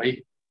Garnock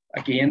study.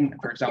 Again,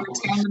 for example,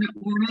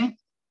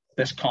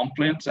 this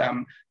confluence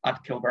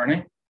at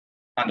Kilburney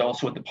and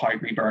also at the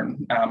Powgry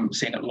Burn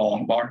seen at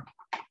Longbar.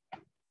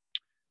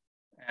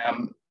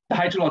 The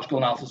hydrological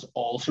analysis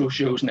also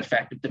shows an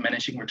effect of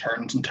diminishing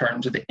returns in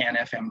terms of the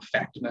NFM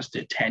effectiveness to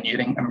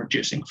attenuating and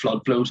reducing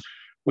flood flows,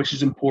 which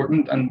is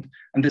important, and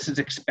this is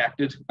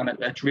expected, and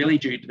it's really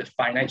due to the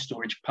finite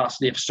storage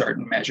capacity of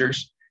certain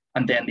measures,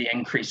 and then the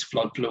increased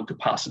flood flow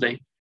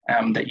capacity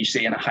that you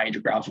see in a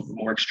hydrograph of a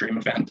more extreme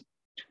event.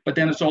 But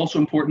then it's also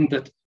important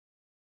that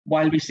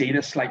while we see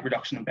this slight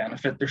reduction in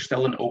benefit, there's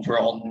still an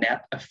overall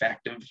net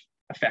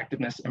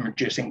effectiveness in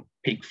reducing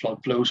peak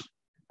flood flows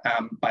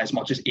by as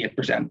much as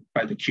 8%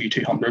 by the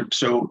Q200.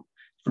 So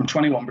from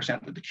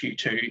 21% at the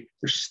Q2,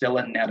 there's still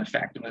a net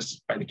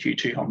effectiveness by the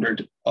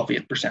Q200 of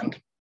 8%. And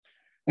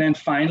then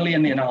finally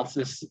in the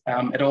analysis,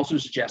 it also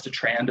suggests a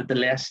trend that the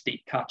less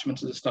steep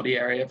catchments of the study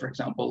area, for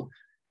example,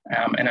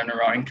 in and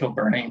around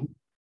Kilburney,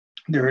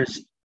 there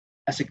is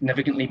a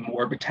significantly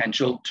more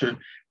potential to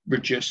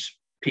reduce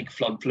peak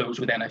flood flows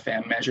with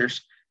NFM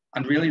measures.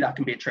 And really that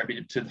can be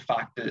attributed to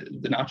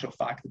the natural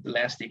fact that the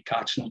less steep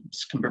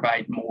catchments can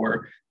provide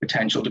more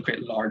potential to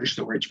create larger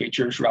storage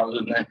features rather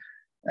than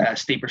the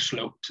steeper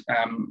sloped,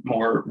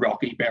 more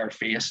rocky,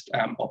 bare-faced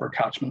upper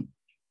catchment.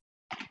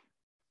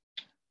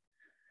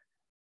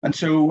 And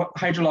so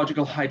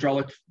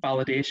hydraulic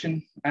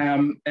validation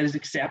is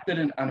accepted,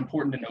 and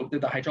important to note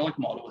that the hydraulic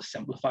model is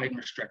simplified and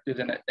restricted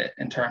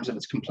in terms of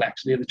its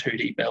complexity of the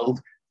 2D build,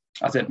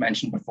 as I'd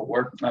mentioned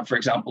before. For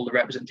example, the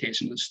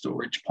representation of the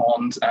storage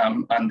ponds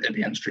and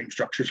the in-stream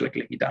structures like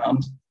leaky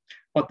dams.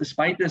 But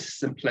despite this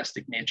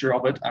simplistic nature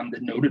of it and the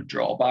noted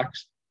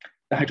drawbacks,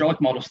 the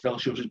hydraulic model still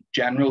shows a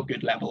general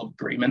good level of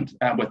agreement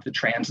with the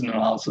trends and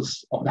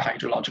analysis of the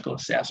hydrological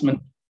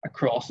assessment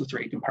across the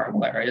 3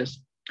 comparable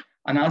areas.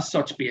 And as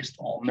such, based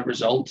on the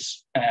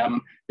results,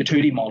 the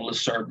 2D model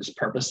has served its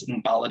purpose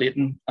in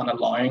validating and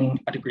allowing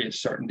a degree of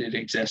certainty to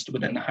exist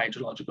within the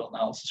hydrological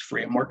analysis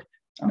framework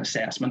and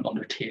assessment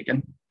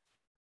undertaken.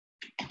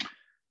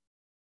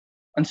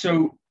 And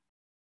so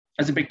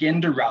as I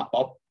begin to wrap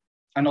up,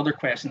 another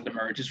question that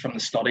emerges from the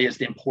study is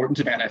the importance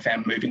of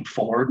NFM moving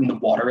forward in the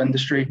water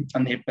industry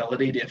and the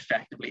ability to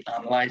effectively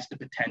analyse the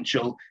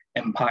potential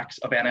impacts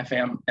of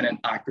NFM in an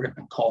accurate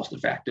and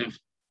cost-effective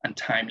and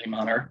timely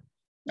manner,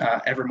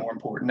 ever more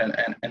important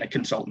in a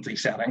consultancy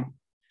setting.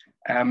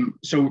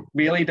 So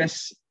really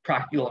this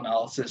practical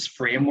analysis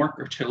framework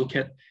or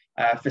toolkit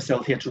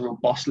facilitates a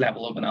robust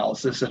level of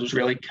analysis that is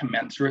really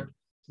commensurate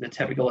to the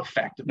typical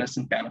effectiveness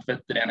and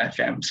benefit that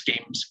NFM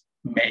schemes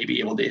may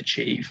be able to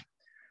achieve.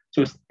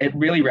 So it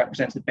really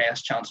represents the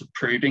best chance of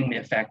proving the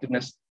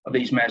effectiveness of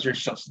these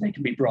measures such that they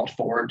can be brought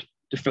forward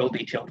to full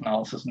detailed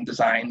analysis and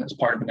design as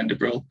part of an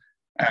integral,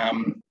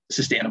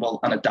 sustainable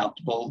and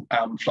adaptable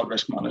flood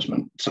risk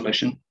management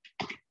solution.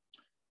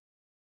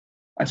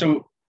 And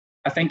so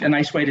I think a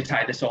nice way to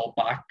tie this all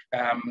back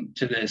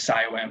to the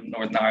CIWEM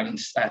Northern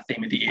Ireland's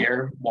theme of the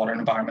year, water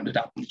and environment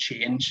adapting to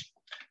change.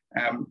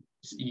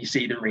 You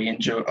see the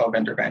range of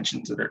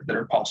interventions that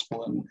are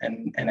possible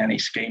in any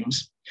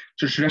schemes.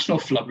 So traditional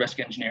flood risk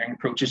engineering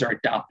approaches are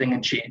adapting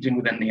and changing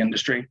within the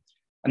industry.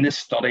 And this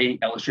study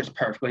illustrates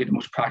perfectly the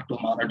most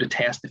practical manner to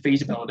test the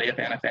feasibility of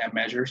NFM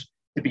measures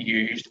to be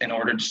used in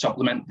order to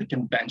supplement the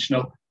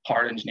conventional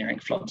hard engineering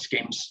flood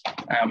schemes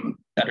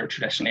that are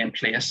traditionally in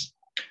place.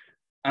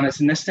 And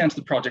it's in this sense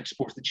the project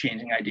supports the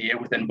changing idea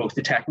within both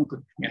the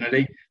technical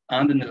community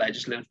and in the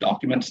legislative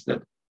documents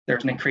that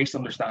there's an increased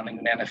understanding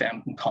that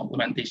NFM can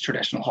complement these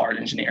traditional hard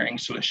engineering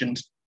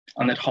solutions,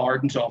 and that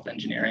hard and soft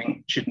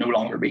engineering should no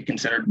longer be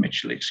considered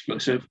mutually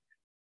exclusive.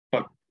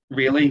 But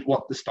really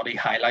what the study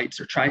highlights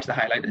or tries to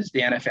highlight is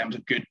the NFM is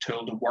a good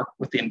tool to work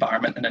with the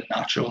environment in a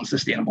natural and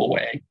sustainable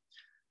way,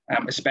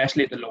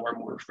 especially at the lower,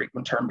 more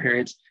frequent term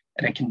periods,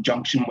 and in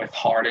conjunction with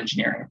hard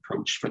engineering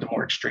approach for the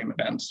more extreme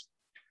events.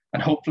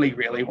 And hopefully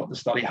really what the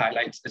study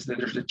highlights is that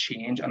there's a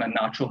change and a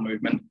natural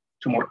movement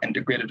to a more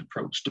integrated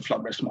approach to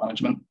flood risk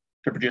management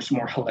to produce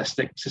more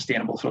holistic,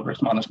 sustainable flood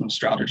risk management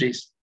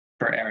strategies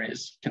for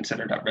areas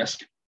considered at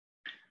risk.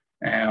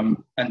 And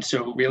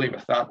so really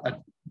with that,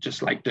 I'd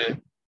just like to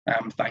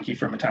thank you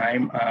for my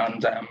time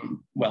and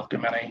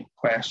welcome any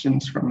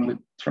questions from the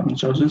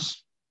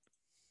judges.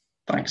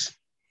 Thanks.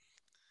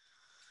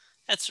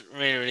 That's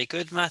really, really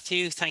good,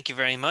 Matthew. Thank you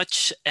very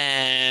much.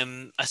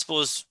 I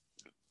suppose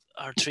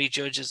our three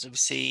judges, we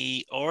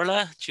see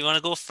Orla. Do you want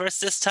to go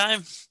first this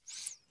time?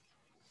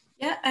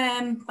 Yeah,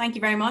 thank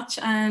you very much,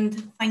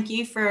 and thank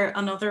you for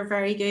another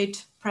very good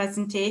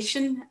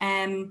presentation.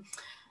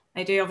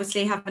 I do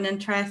obviously have an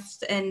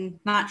interest in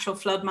natural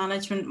flood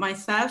management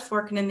myself,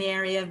 working in the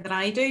area that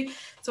I do.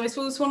 So I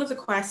suppose one of the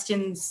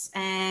questions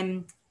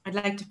I'd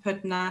like to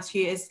put and ask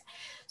you is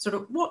sort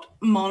of what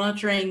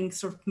monitoring,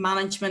 sort of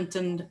management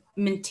and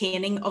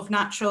maintaining of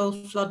natural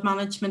flood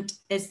management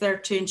is there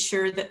to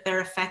ensure that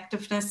their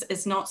effectiveness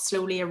is not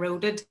slowly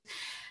eroded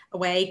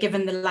away,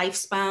 given the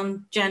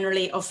lifespan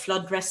generally of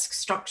flood risk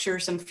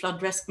structures and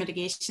flood risk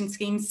mitigation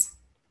schemes?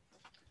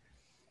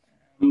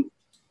 Do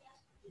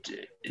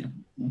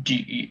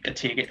you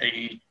take it, are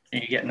you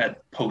getting a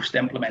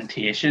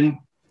post-implementation?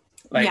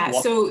 Like yeah,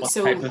 what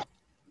type of...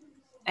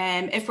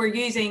 if we're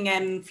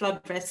using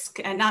flood risk,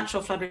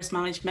 natural flood risk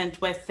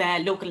management with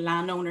local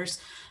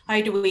landowners,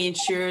 how do we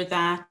ensure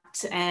that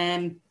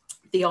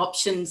the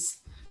options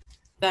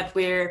that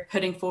we're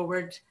putting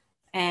forward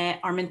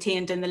are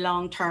maintained in the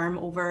long term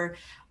over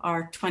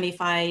our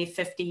 25,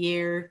 50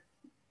 year,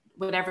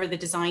 whatever the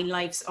design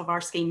lives of our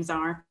schemes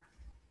are?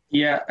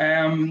 Yeah,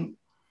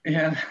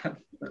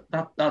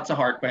 that's a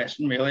hard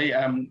question, really.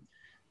 I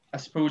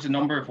suppose a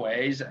number of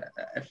ways.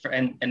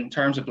 In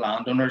terms of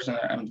landowners, and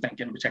I'm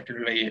thinking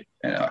particularly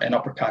in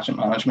upper catchment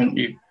management,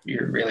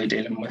 you're really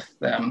dealing with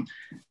the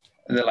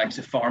likes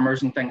of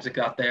farmers and things like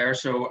that there.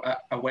 So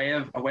a way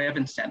of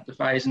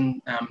incentivizing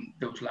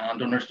those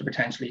landowners to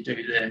potentially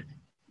do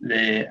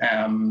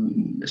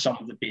some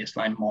of the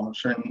baseline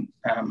monitoring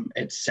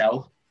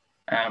itself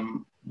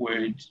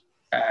would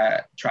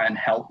try and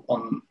help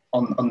on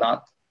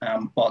that.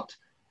 But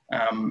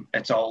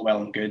it's all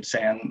well and good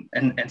saying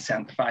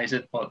incentivize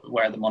it, but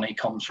where the money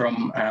comes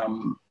from,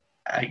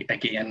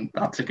 again,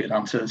 that's a good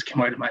answer that's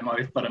come out of my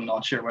mouth, but I'm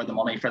not sure where the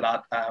money for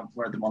that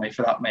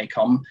may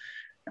come.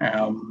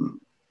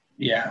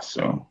 Yeah,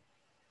 so.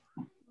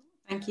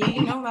 Thank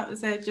you. No, that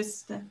was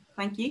just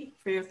thank you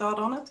for your thought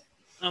on it.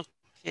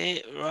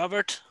 Okay,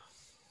 Robert.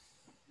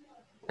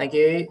 Thank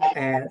you.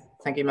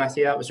 Thank you,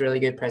 Matthew. That was a really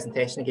good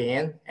presentation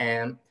again.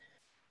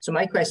 So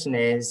my question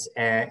is,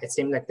 it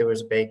seemed like there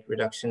was a big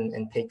reduction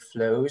in peak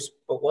flows,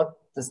 but what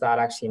does that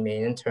actually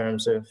mean in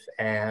terms of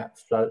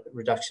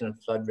reduction in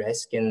flood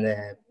risk in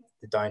the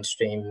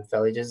downstream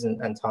villages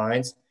and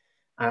towns?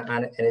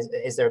 And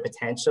is there a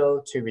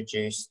potential to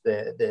reduce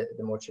the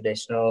more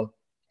traditional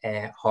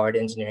hard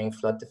engineering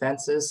flood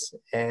defences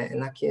in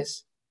that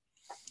case?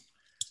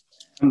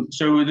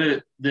 So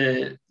the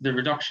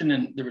reduction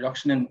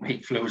in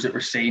peak flows that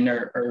we're seeing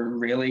are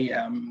really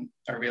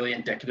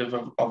indicative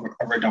of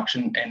a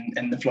reduction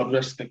in the flood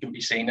risk that can be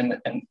seen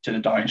to the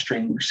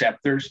downstream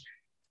receptors.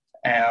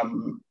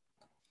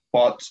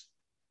 But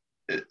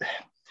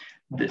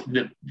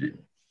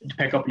to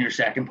pick up on your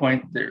second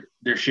point,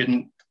 there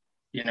shouldn't,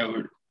 you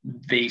know,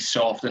 these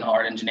soft and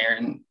hard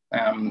engineering,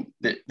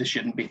 that they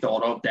shouldn't be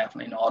thought of,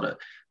 definitely not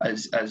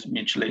as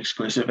mutually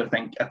exclusive. I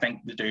think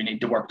they do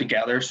need to work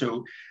together.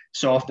 So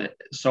soft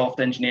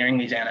engineering,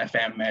 these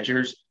NFM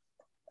measures,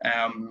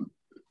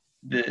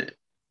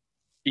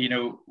 you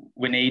know,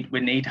 we need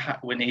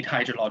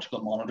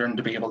hydrological monitoring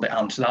to be able to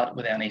answer that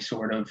with any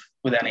sort of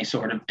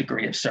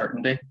degree of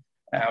certainty.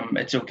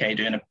 It's okay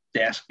doing a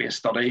desk-based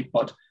study,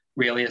 but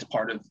really as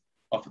part of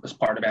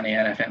any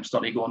NFM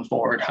study going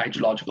forward,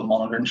 hydrological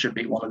monitoring should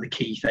be one of the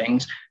key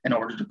things in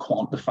order to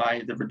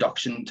quantify the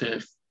reduction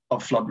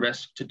of flood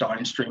risk to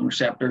downstream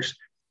receptors.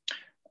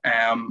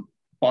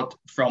 But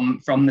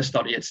from the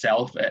study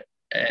itself,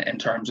 in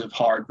terms of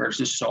hard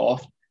versus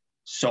soft,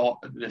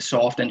 the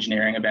soft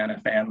engineering of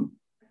NFM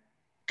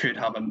could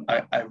have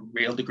a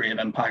real degree of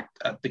impact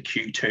at the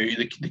Q2,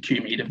 the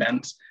QMED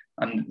events,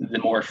 and the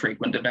more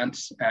frequent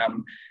events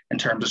in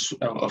terms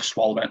of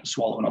swallowing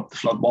up the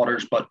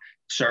floodwaters, but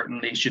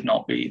certainly should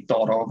not be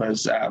thought of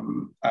as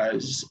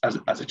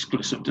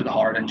exclusive to the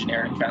hard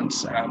engineering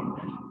fence.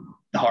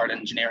 The hard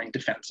engineering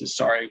defences,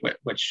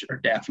 which are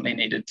definitely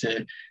needed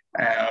to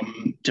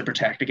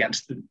protect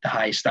against the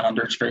high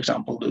standards, for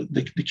example,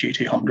 the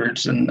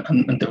Q200s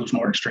and those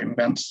more extreme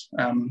events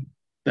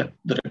that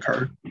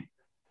occur.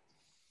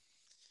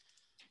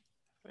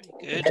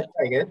 Very good.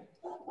 Very good.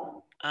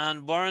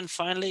 And Warren,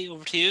 finally,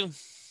 over to you.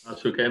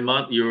 That's okay,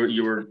 Matt.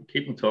 You were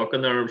keeping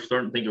talking there. I was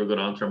starting to think you were going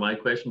to answer my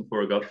question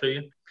before I got to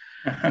you.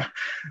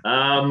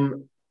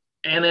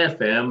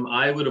 NFM,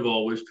 I would have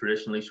always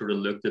traditionally sort of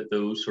looked at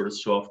those sort of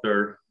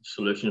softer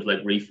solutions like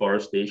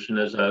reforestation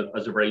as a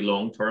very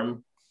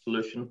long-term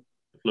solution,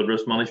 flood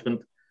risk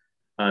management.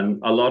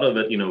 And a lot of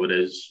it, you know, it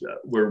is,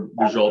 we're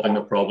resolving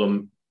a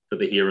problem for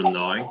the here and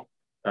now.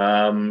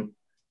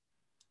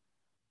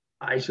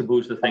 I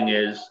suppose the thing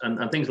is,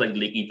 and things like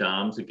leaky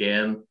dams,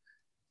 again,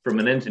 from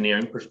an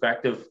engineering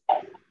perspective,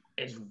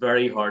 it's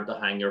very hard to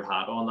hang your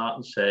hat on that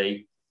and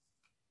say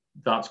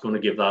that's going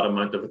to give that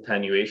amount of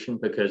attenuation,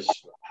 because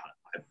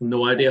I have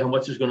no idea how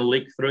much is going to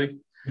leak through.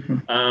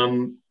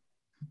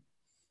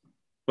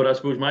 But I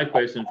suppose my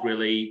question is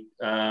really,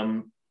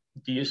 do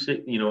you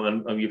see, you know,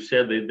 and you've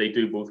said they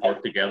do both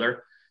work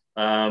together.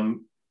 Do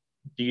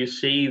you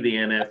see the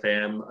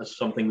NFM as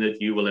something that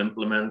you will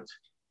implement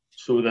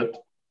so that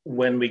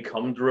when we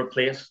come to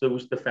replace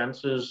those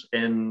defences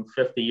in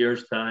 50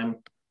 years' time,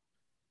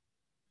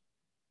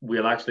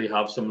 we'll actually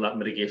have some of that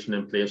mitigation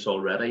in place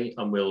already,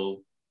 and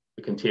we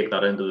can take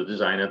that into the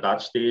design at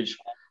that stage?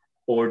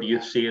 Or do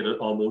you see it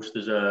almost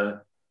as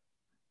an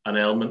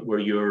element where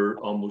you're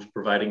almost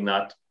providing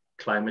that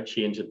climate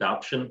change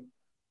adaptation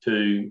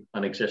to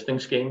an existing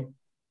scheme?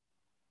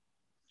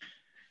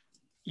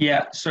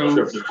 Yeah, so I'm not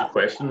sure if there's a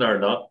question there or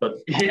not, but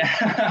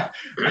yeah,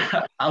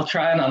 I'll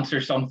try and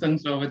answer something.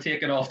 So if I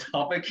take it off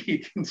topic, you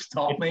can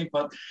stop me.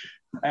 But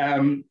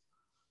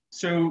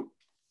so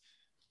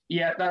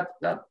yeah,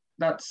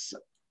 that's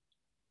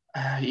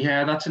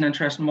an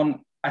interesting one.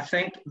 I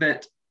think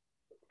that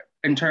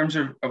in terms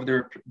of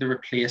the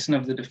replacing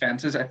of the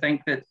defences, I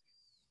think that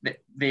the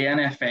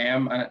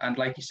NFM and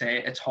like you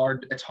say, it's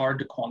hard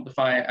to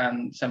quantify,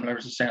 and similar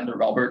as saying to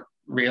Robert,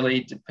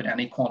 really to put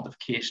any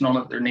quantification on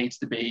it, there needs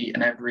to be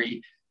in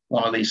every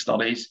one of these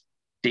studies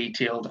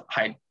detailed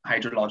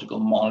hydrological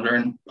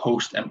monitoring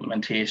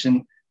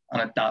post-implementation.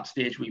 And at that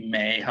stage, we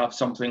may have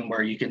something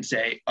where you can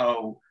say,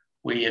 oh,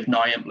 we have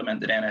now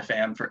implemented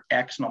NFM for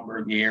X number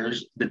of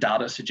years. The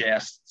data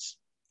suggests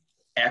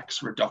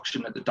X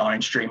reduction at the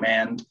downstream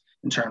end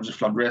in terms of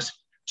flood risk.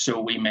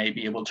 So we may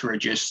be able to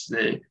reduce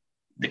the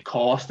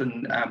cost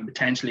and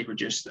potentially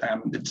reduce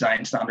the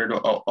design standard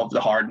of the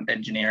hard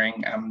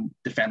engineering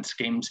defence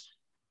schemes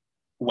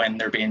when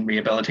they're being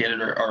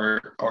rehabilitated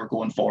or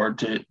going forward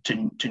to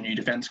new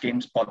defence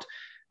schemes. But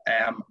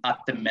at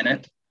the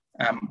minute,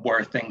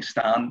 where things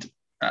stand,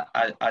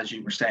 as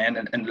you were saying,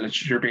 in the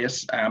literature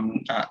base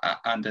and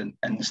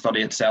in the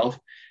study itself,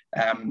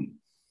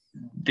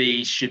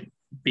 they should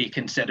be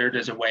considered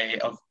as a way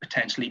of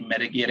potentially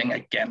mitigating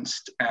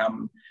against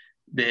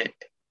the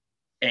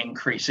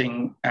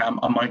increasing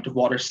amount of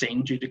water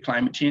seen due to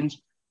climate change.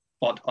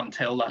 But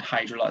until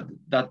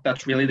that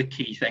that's really the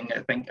key thing I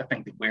think that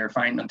we're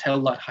finding,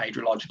 until that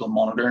hydrological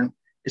monitoring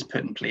is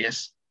put in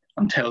place,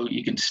 until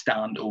you can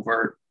stand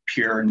over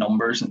pure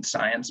numbers and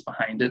science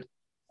behind it,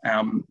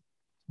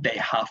 they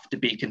have to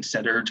be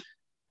considered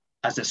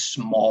as a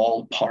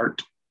small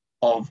part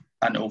of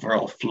an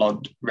overall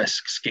flood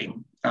risk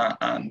scheme,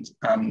 and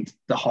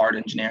the hard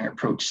engineering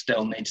approach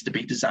still needs to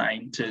be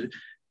designed to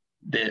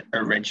the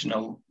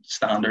original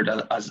standard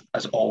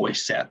as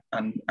always set,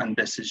 and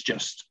this is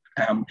just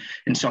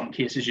in some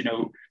cases, you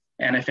know,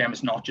 NFM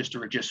is not just to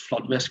reduce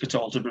flood risk, it's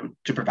also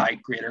to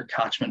provide greater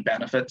catchment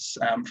benefits,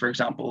 for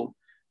example,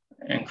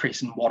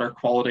 increasing water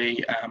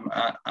quality,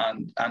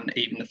 and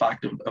even the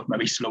fact of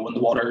maybe slowing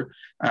the water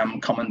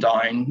coming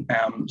down.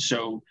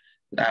 So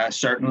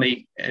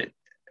certainly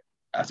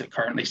as it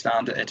currently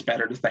stands, it's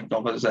better to think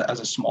of it as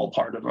a small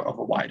part of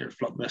a wider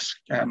flood risk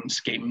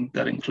scheme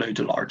that includes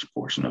a large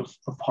portion of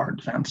hard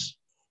defence.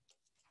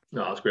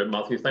 No, that's great,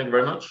 Matthew. Thank you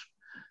very much.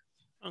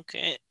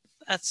 Okay,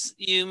 that's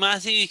you,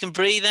 Matthew. You can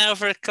breathe now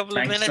for a couple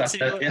of minutes.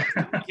 If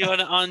you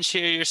want to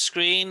unshare your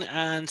screen,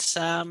 and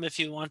Sam, if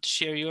you want to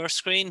share your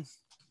screen.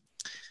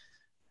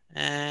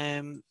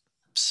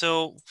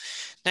 So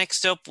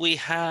next up we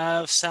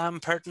have Sam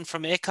Purdon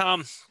from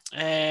AECOM.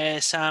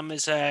 Sam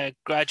is a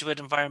graduate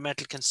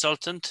environmental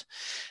consultant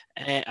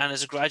and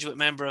is a graduate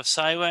member of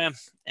CIWEM.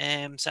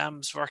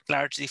 Sam's work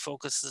largely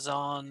focuses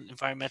on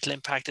environmental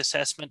impact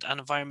assessment and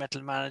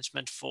environmental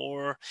management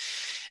for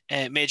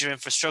major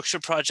infrastructure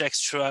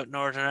projects throughout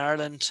Northern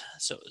Ireland.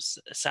 So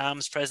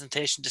Sam's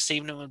presentation this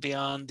evening will be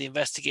on the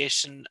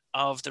investigation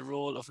of the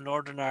role of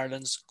Northern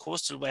Ireland's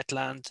coastal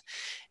wetlands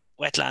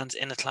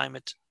in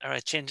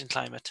a changing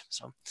climate.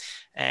 So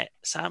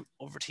Sam,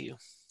 over to you.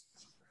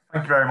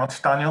 Thank you very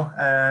much, Daniel.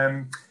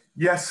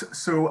 Yes,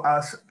 so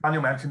as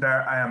Daniel mentioned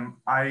there,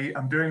 I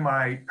am doing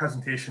my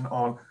presentation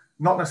on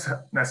not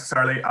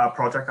necessarily a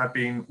project I've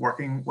been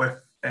working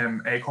with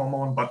AECOM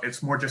on, but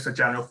it's more just a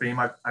general theme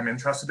I'm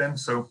interested in.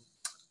 So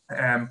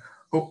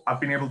I've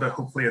been able to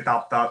hopefully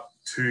adapt that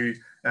to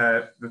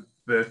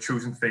the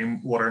chosen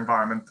theme, water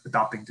environment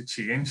adapting to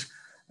change.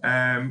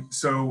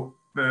 So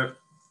the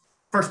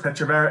first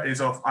picture there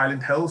is of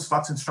Island Hills.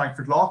 That's in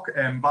Strangford Lough,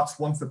 and that's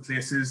one of the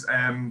places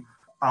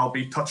I'll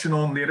be touching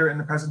on later in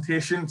the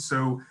presentation.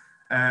 So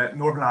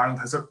Northern Ireland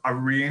has a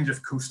range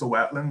of coastal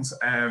wetlands.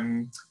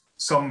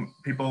 Some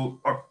people,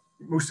 or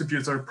most of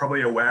you are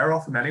probably aware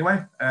of them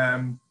anyway,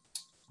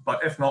 but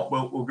if not,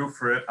 we'll go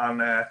through it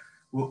and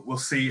we'll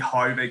see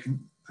how they can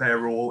play a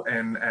role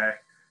in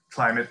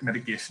climate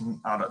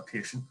mitigation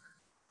adaptation.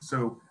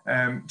 So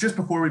just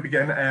before we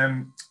begin,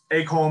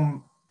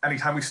 AECOM,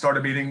 anytime we start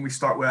a meeting, we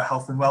start with a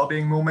health and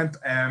well-being moment.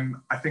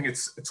 I think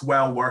it's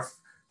well worth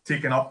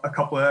taking up a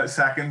couple of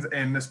seconds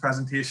in this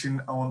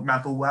presentation on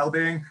mental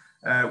well-being.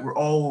 We're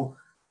all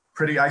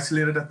pretty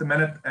isolated at the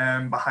minute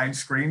behind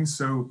screens,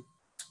 so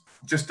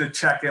just to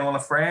check in on a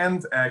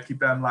friend, keep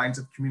them lines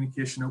of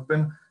communication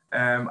open,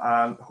 and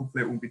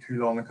hopefully it won't be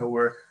too long until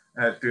we're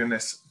doing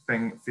this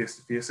thing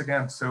face-to-face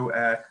again. So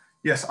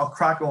yes, I'll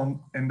crack on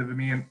into the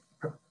main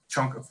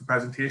chunk of the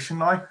presentation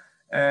now.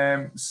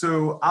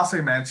 So as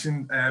I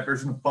mentioned,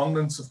 there's an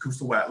abundance of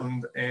coastal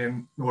wetland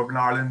in Northern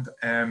Ireland,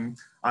 and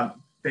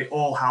they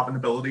all have an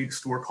ability to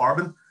store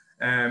carbon.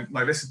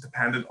 Now this is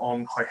dependent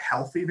on how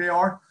healthy they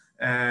are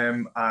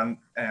and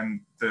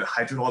the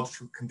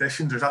hydrological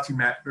conditions. There's actually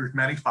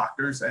many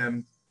factors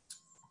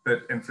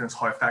that influence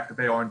how effective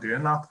they are in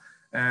doing that.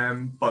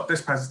 But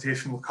this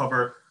presentation will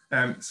cover,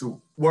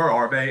 so where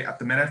are they at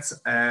the minute,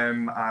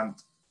 and how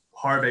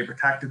are they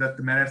protected at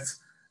the minute,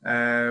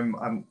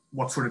 and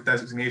what sort of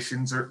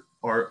designations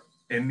are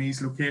in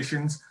these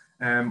locations,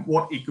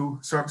 what eco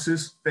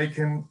services they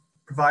can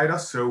provide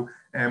us. So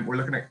we're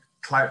looking at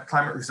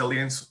climate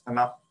resilience, and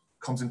that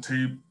comes in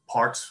two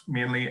parts,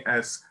 mainly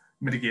as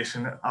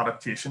mitigation and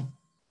adaptation.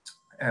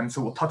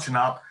 So we'll touch on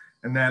that,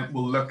 and then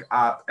we'll look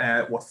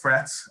at what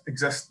threats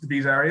exist to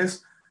these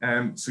areas.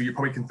 So you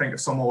probably can think of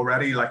some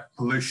already, like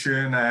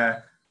pollution,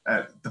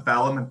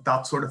 development,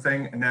 that sort of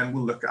thing. And then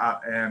we'll look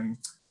at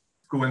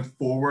going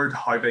forward,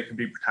 how they can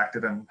be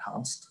protected and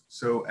enhanced.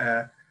 So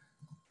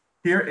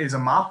here is a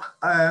map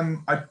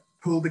I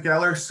pulled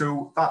together.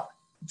 So that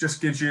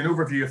just gives you an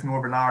overview of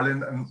Northern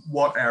Ireland and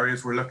what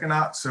areas we're looking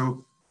at.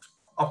 So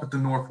up at the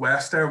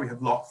northwest there, we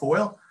have Lough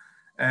Foyle.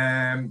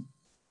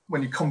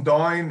 When you come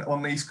down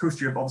on the east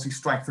coast, you have obviously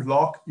Strangford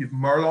Lough, you have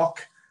Murlough,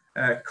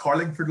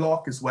 Carlingford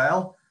Lough as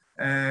well.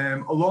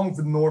 Along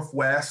the north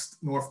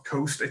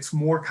coast, it's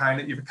more kind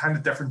of, you have a kind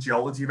of different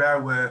geology there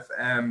with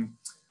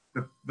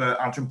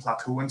the Antrim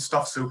Plateau and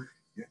stuff. So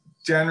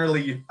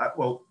generally,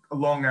 well,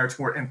 along there, it's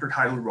more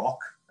intertidal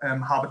rock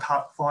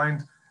habitat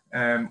found.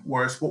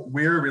 Whereas what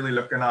we're really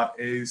looking at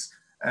is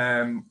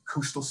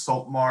coastal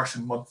salt marsh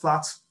and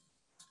mudflats.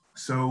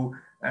 So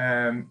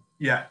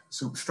yeah,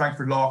 so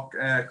Strangford Lough,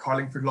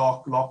 Carlingford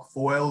Lough, Lough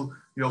Foyle.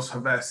 We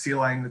also have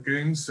saline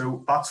lagoons.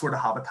 So that sort of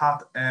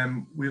habitat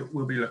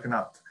we'll be looking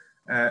at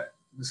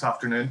this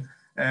afternoon.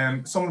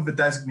 Some of the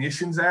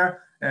designations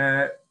there,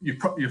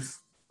 you've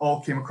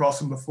all came across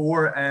them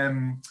before.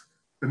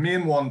 The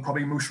main one,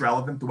 probably most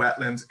relevant to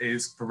wetlands,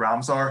 is the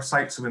Ramsar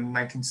site. So in the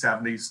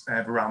 1970s,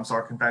 the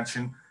Ramsar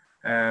Convention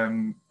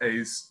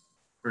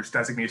there's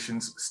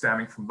designations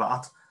stemming from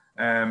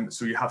that.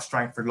 So you have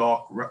Strangford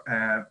Lough,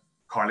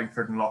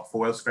 Carlingford and Lough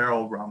Foyle, so they're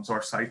all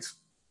Ramsar sites,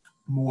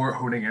 more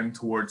honing in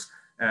towards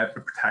the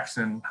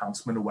protection and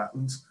enhancement of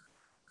wetlands.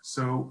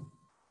 So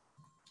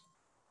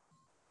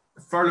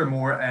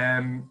furthermore,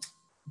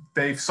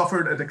 they've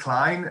suffered a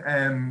decline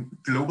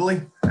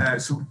globally.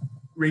 So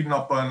reading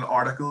up on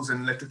articles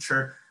in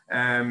literature,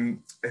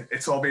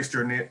 it's obvious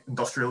during the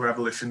Industrial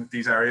Revolution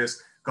these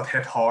areas got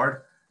hit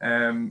hard.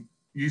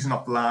 Using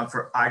up the land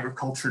for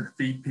agriculture to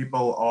feed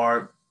people,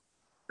 or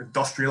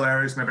industrial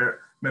areas,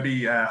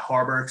 maybe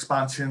harbour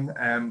expansion,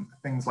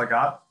 things like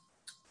that.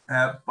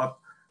 But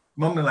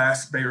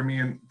nonetheless, they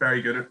remain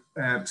very good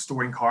at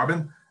storing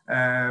carbon.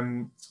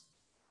 And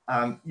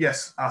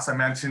yes, as I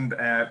mentioned,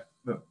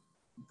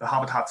 the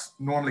habitats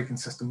normally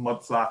consist of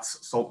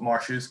mudflats, salt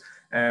marshes.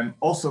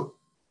 Also,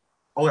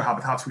 other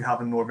habitats we have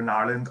in Northern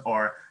Ireland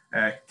are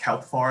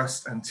kelp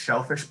forest and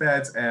shellfish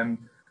beds.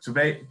 So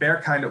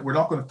they're kind of, we're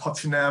not going to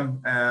touch on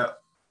them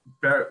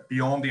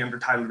beyond the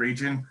intertidal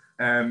region.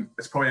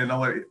 It's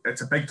probably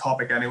it's a big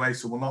topic anyway,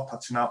 so we'll not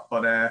touch on that,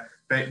 but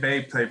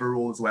they play a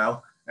role as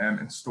well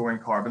in storing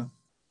carbon.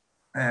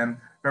 They're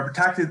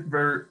protected,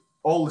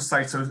 all the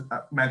sites I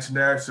mentioned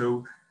there,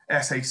 so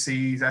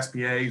SACs,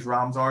 SPAs,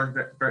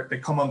 Ramsars, they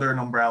come under an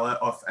umbrella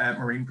of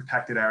marine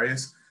protected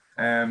areas.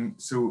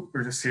 So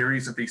there's a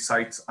series of these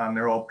sites and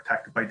they're all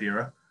protected by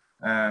DERA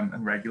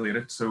and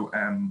regulated. So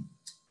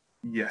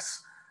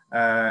yes,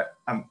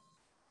 and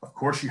of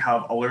course you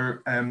have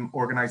other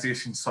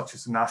organisations such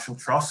as the National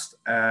Trust,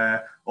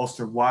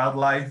 Ulster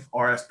Wildlife,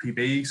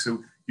 RSPB.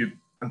 So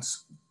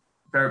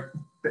they're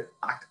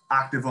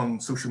active on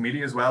social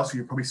media as well. So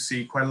you probably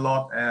see quite a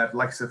lot,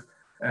 likes of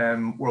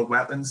World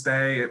Wetlands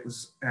Day. It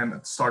was at the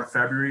start of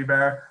February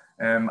there.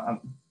 And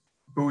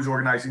those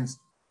organisations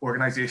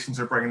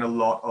are bringing a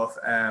lot of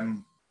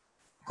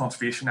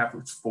conservation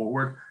efforts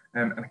forward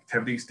and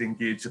activities to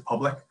engage the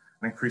public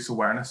and increase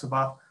awareness of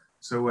that.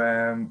 So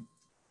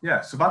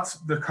yeah, so that's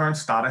the current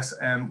status.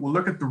 We'll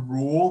look at the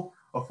role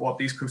of what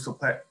these coastal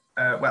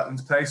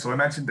wetlands play. So I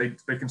mentioned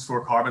they can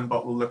store carbon,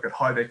 but we'll look at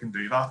how they can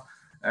do that.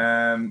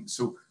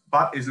 So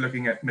that is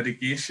looking at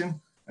mitigation.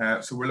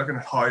 So we're looking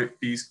at how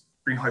these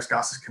greenhouse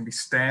gases can be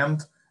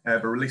stemmed,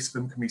 the release of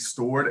them can be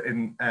stored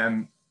in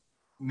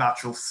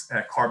natural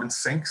carbon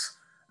sinks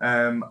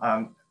and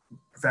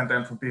prevent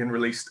them from being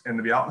released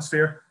into the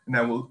atmosphere. And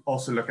then we'll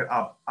also look at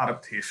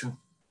adaptation.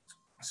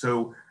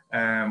 So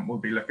we'll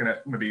be looking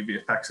at maybe the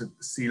effects of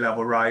sea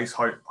level rise,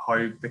 how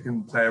they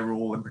can play a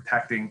role in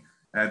protecting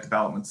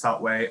developments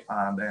that way,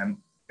 and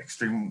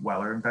extreme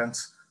weather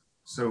events.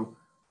 So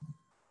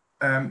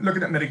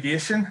looking at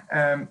mitigation,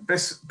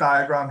 this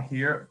diagram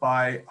here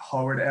by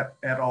Howard et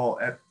al.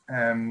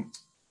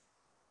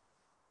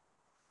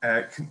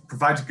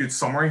 Provides a good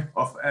summary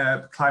of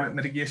climate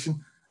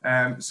mitigation.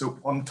 So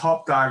on the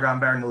top diagram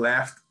there on the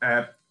left,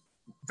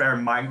 they're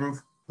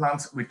mangrove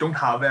plants. We don't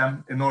have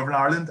them in Northern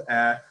Ireland,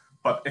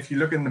 but if you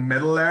look in the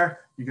middle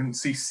there, you can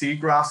see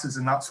seagrasses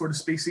and that sort of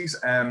species.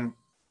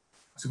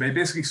 So they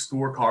basically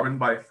store carbon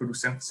by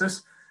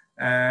photosynthesis.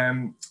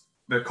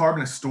 The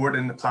carbon is stored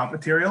in the plant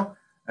material.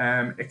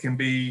 It can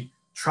be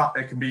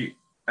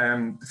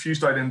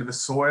diffused out into the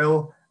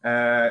soil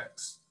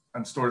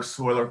and stored as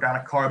soil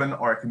organic carbon,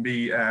 or it can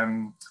be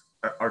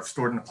or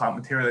stored in the plant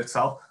material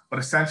itself. But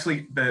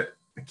essentially, the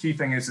key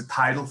thing is the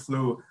tidal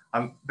flow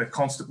and the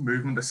constant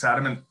movement of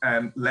sediment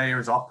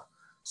layers up.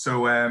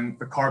 So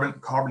the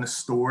carbon is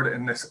stored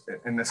in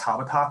this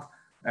habitat,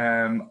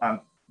 and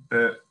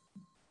the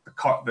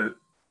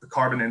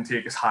carbon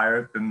intake is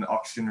higher than the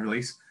oxygen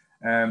release.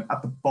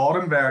 At the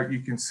bottom there,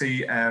 you can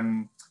see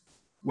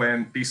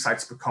when these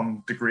sites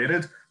become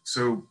degraded,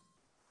 so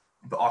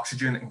the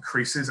oxygen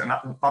increases, and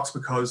that's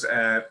because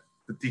the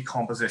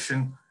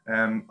decomposition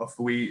of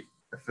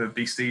the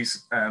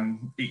beasties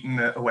eating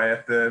away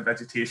at the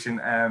vegetation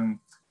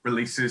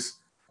releases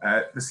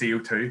the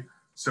CO2.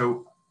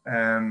 So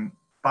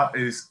that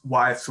is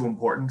why it's so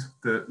important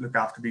to look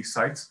after these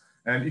sites.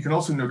 And you can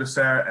also notice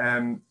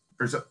there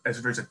there's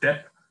a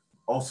dip,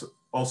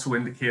 also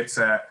indicates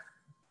the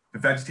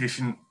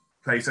vegetation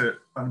plays an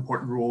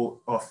important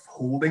role of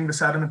holding the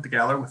sediment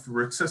together with the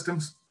root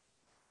systems.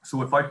 So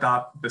without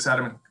that, the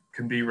sediment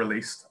can be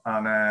released.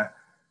 And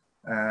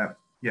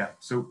yeah,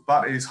 so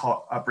that is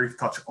a brief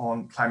touch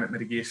on climate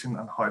mitigation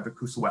and how the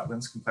coastal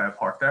wetlands can play a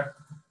part there.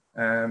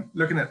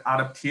 Looking at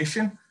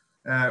adaptation,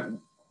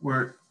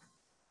 we're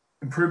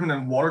improvement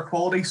in water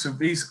quality. So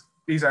these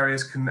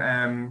areas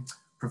can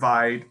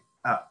provide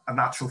a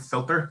natural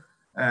filter.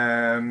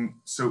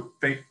 So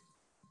they've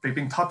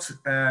been touched.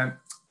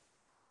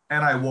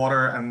 NI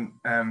Water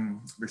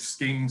and there's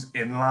schemes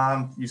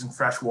inland using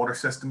fresh water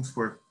systems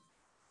for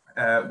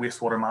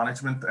wastewater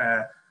management,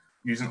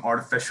 using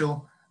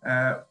artificial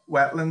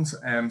wetlands.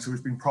 So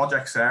there's been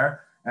projects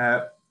there,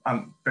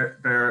 and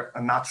they're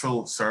a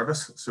natural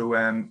service. So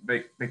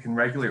they can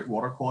regulate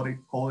water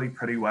quality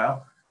pretty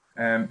well.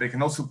 They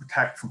can also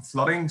protect from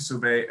flooding. So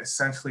they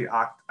essentially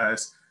act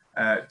as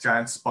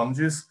giant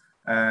sponges.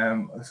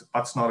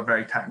 That's not a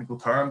very technical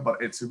term, but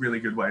it's a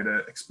really good way to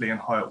explain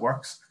how it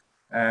works.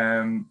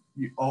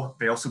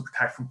 They also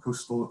protect from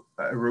coastal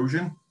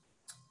erosion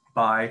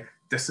by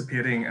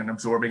dissipating and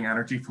absorbing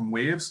energy from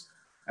waves.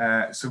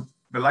 So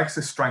the likes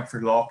of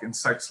Strangford Lough and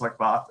sites like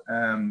that,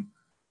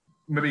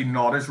 maybe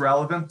not as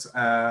relevant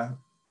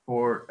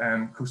for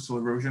coastal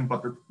erosion,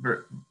 but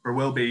there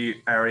will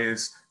be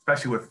areas,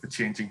 especially with the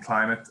changing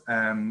climate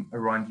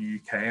around the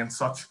UK and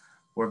such,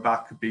 where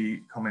that could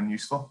become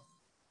useful.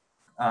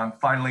 And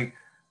finally,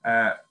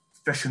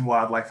 fish and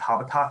wildlife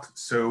habitat.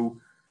 So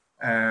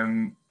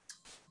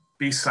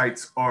these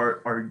sites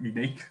are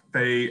unique.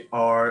 They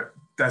are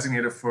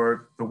designated for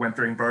the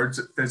wintering birds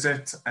that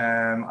visit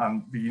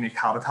and the unique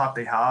habitat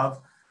they have.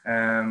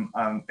 And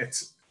it's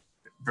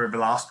the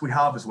last we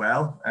have as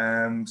well.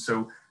 So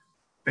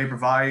they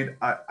provide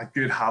a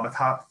good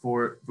habitat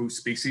for those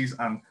species,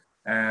 and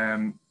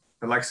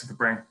the likes of the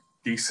brink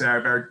geese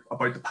there, they're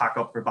about to pack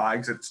up their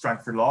bags at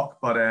Strangford Lough,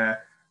 but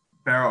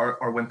there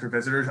are winter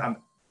visitors, and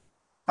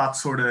that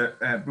sort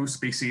of those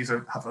species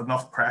have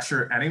enough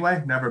pressure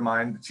anyway, never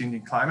mind the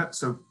changing climate.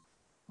 So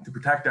to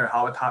protect their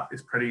habitat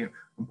is pretty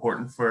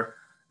important for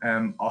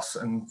us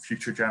and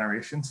future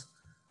generations.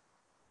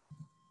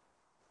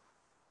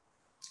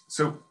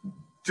 So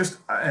just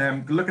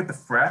to look at the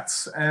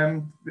threats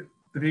to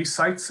these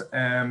sites.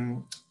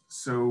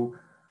 So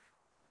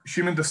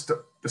human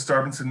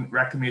disturbance and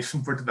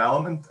reclamation for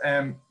development.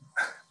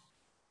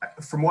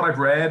 From what I've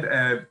read,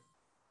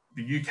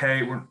 the UK,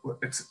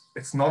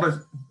 it's not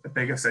a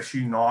biggest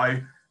issue now.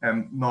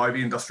 Now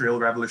the Industrial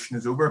Revolution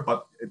is over,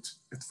 but it's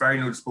very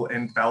noticeable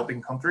in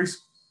developing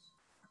countries.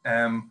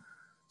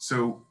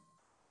 So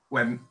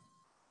when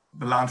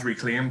the land's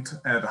reclaimed,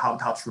 the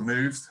habitat's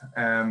removed,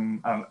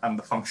 and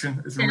the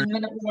function is removed.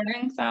 10-minute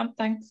warning, Sam,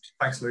 thanks.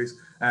 Thanks, Louise.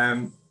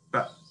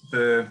 But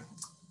the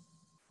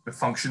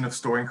function of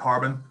storing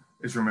carbon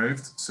is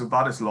removed, so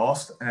that is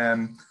lost.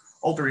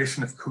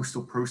 Alteration of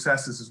coastal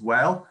processes as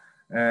well,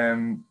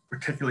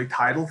 particularly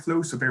tidal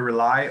flow. So they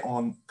rely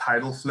on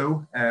tidal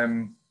flow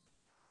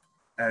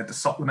to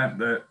supplement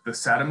the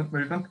sediment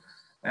movement.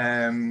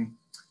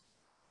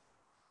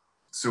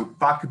 So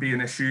that could be an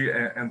issue,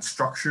 and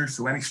structures.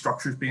 So any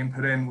structures being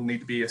put in will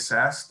need to be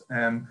assessed.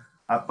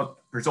 But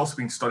there's also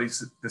been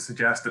studies that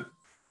suggest that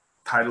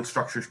tidal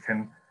structures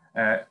can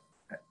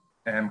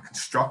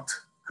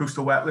construct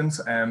coastal wetlands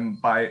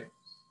by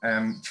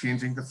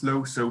changing the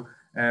flow. So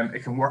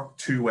it can work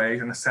two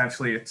ways, and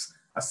essentially it's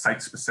a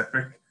site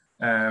specific.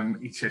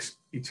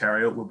 Each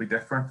area will be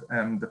different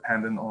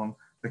depending on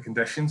the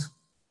conditions.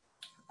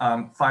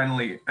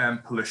 Finally,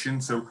 pollution.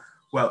 So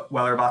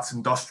whether that's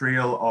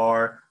industrial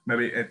or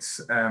maybe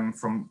it's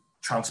from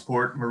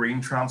transport,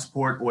 marine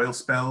transport, oil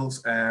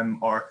spills,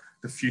 or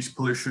diffuse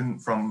pollution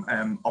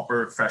from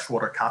upper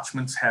freshwater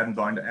catchments heading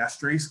down to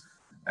estuaries.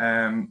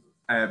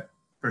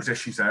 There's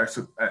issues there.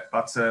 So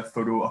that's a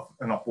photo of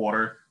an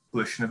upwater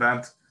pollution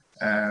event,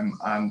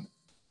 and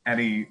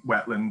any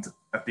wetland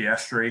at the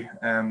estuary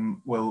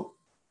will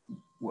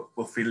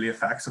feel the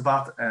effects of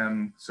that.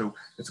 So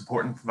it's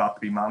important for that to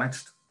be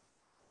managed.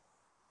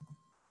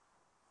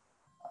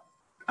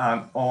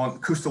 And on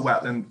coastal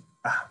wetland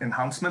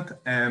enhancement,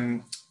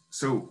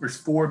 so there's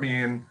four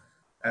main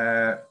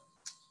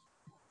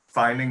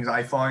findings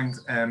I found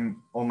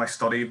on my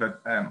study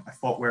that I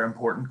thought were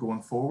important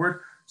going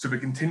forward. So the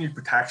continued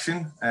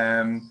protection,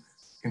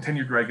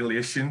 continued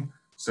regulation.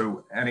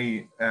 So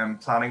any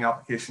planning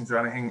applications or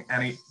anything,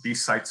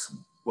 these sites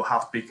will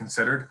have to be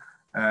considered,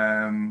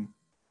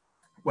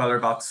 whether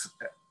that's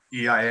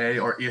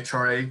EIA or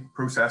HRA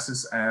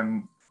processes,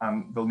 and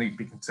they'll need to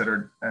be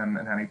considered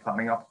in any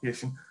planning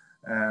application.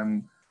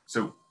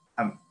 So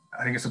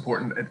I think it's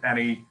important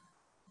that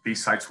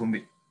these sites will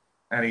need,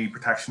 any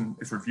protection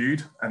is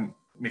reviewed and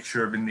make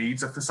sure the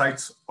needs of the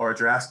sites are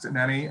addressed in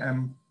any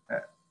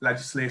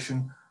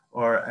legislation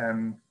or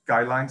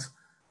guidelines.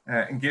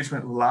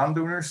 Engagement with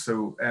landowners.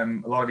 So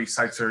a lot of these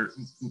sites are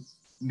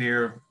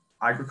near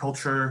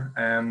agriculture,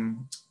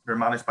 they're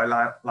managed by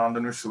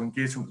landowners, so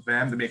engagement with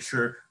them to make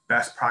sure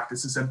best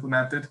practices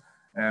implemented,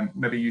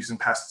 maybe using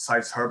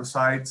pesticides,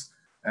 herbicides,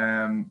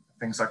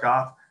 things like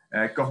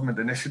that. Government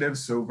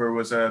initiatives. So there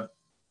was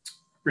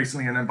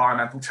recently an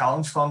environmental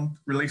challenge fund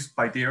released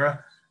by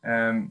DERA,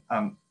 and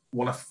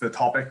one of the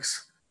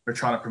topics they're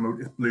trying to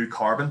promote is blue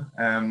carbon.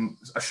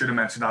 I should have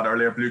mentioned that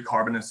earlier. Blue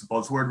carbon is the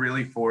buzzword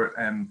really for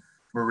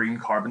marine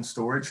carbon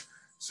storage.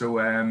 So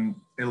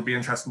it'll be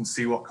interesting to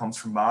see what comes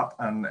from that,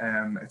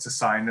 and it's a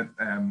sign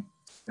that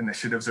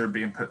initiatives are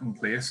being put in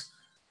place.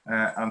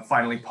 And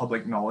finally,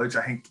 public knowledge.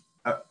 I think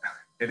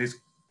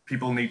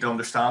people need to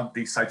understand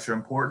these sites are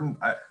important.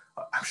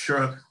 I'm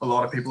sure a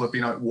lot of people have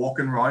been out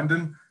walking around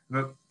them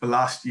the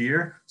last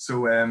year.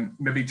 So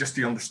maybe just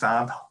to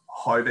understand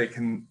how they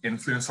can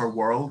influence our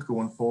world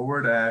going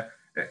forward,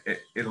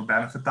 it'll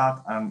benefit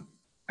that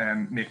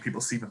and make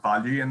people see the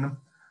value in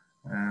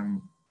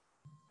them.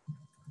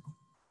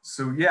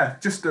 So yeah,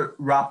 just to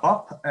wrap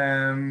up,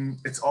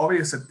 it's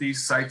obvious that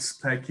these sites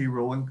play a key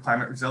role in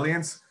climate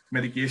resilience,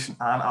 mitigation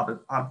and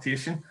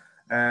adaptation.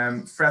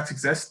 Threats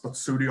exist, but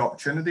so do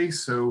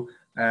opportunities. So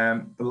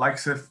the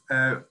likes of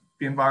the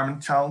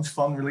Environment Challenge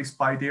Fund released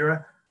by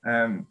DERA,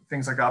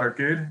 things like that are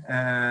good.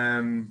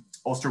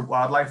 Ulster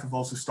Wildlife have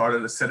also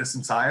started a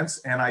citizen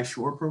science NI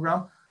Shore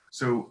program.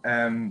 So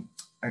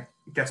it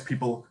gets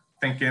people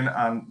thinking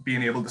and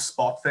being able to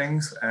spot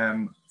things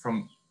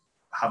from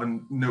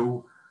having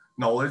no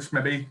knowledge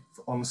maybe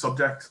on the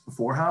subject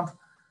beforehand.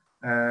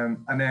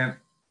 And then,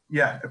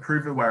 yeah,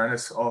 improve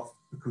awareness of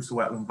the coastal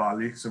wetland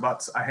value. So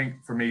that's, I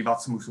think for me,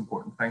 that's the most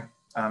important thing.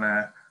 And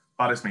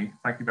that is me.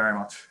 Thank you very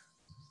much.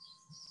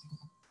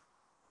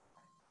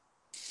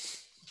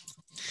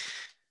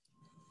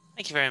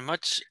 Thank you very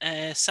much,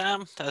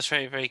 Sam. That was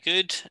very, very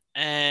good.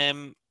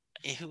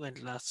 Who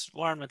went last?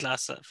 Warren went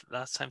last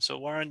time. So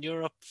Warren,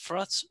 you're up for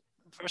us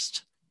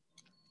first.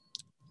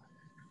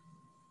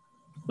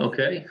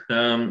 Okay.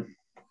 Sam,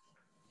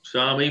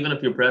 even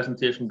if your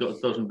presentation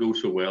doesn't go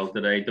so well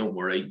today, don't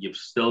worry. You've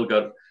still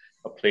got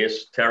a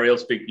place. Terry will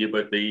speak to you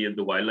about the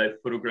wildlife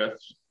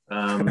photographs.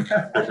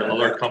 There's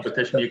another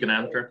competition you can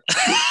enter,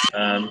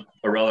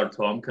 or rather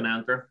Tom can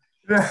enter.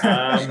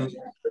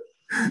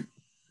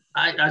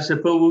 I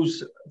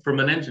suppose from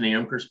an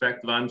engineering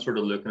perspective, I'm sort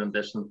of looking at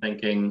this and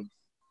thinking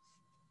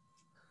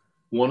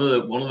one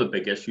of the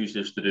big issues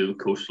is to do with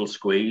coastal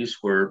squeeze,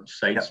 where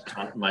sites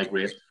can't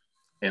migrate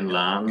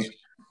inland.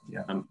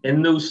 Yeah.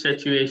 In those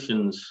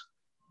situations,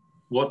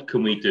 what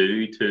can we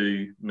do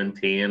to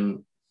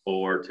maintain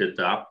or to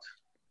adapt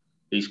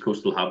these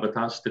coastal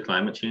habitats to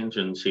climate change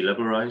and sea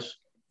level rise?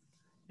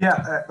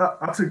 Yeah,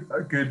 that's a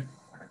good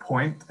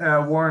point,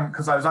 Warren,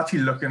 because I was actually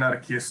looking at a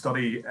case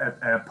study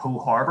at Poole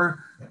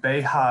Harbour.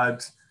 They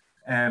had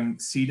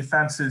sea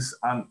defences,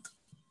 and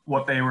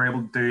what they were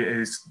able to do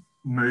is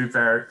move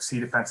their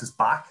sea defences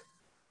back.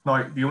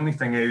 Now, the only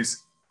thing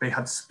is they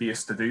had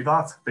space to do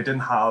that. They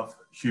didn't have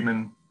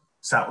human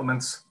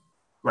settlements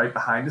right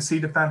behind the sea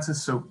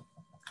defences. So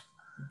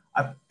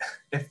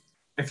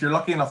if you're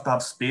lucky enough to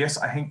have space,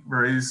 I think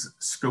there is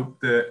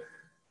scope to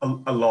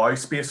allow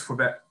space for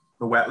the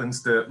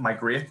wetlands to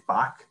migrate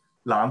back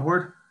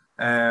landward.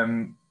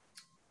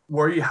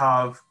 Where you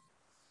have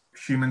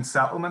human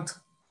settlement,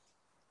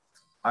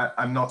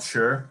 I'm not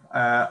sure.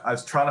 I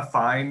was trying to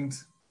find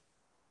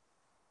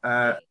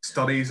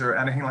studies or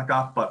anything like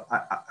that, but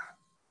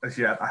as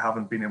yet I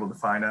haven't been able to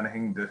find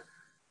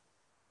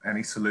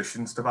any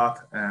solutions to that,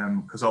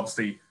 because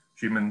obviously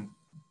human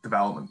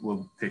development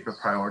will take the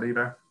priority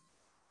there.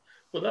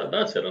 Well,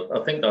 that's it. I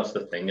think that's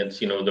the thing. It's,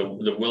 there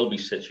will be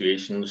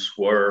situations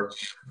where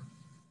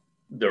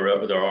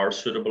there are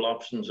suitable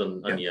options,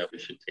 and yeah, we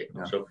should take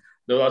them. Yeah. So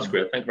no, that's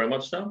great. Thank you very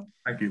much, Sam.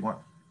 Thank you,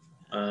 Mark.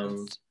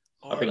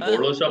 I think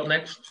Orla's up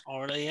next.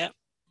 Orla, yeah.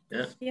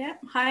 Yeah.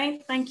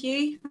 Hi, thank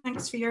you.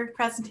 Thanks for your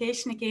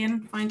presentation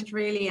again. Find it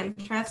really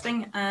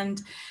interesting.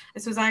 And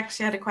this was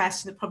actually had a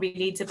question that probably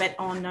leads a bit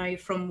on now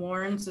from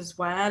Warren's as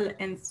well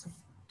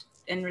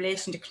in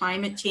relation to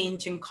climate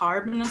change and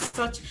carbon and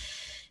such.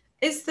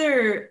 Is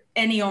there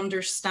any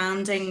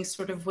understanding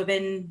sort of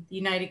within the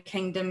United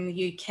Kingdom,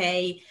 the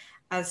UK,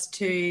 as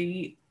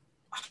to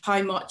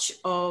how much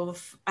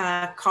of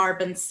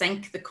carbon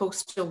sink the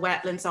coastal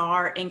wetlands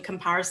are in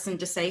comparison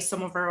to, say,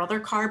 some of our other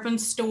carbon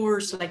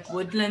stores like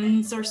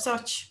woodlands or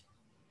such?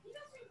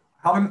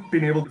 I haven't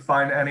been able to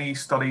find any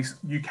studies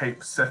UK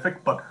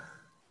Pacific, but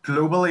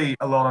globally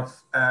a lot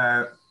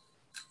of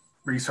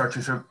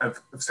researchers have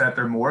said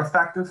they're more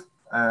effective.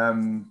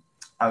 I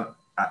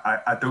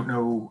don't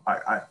know.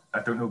 I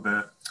don't know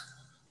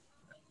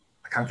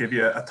I can't give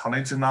you a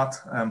tonnage in that,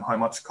 how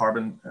much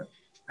carbon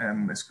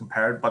is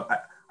compared,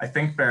 but I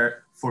think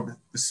for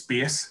the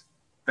space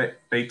that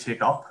they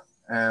take up,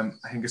 I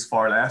think is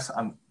far less,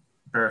 and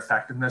their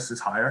effectiveness is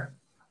higher.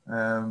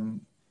 I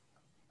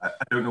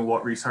don't know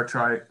what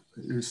researcher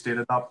who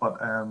stated that,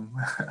 but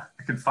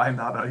I can find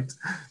that out.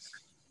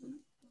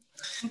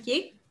 Thank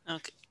you.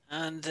 Okay,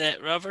 and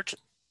Robert,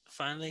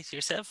 finally to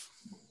yourself.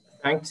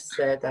 Thanks,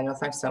 Daniel.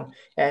 Thanks, Sam.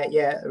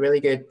 Yeah, really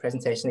good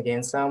presentation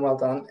again, Sam. Well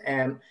done.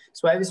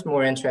 So I was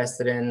more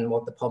interested in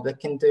what the public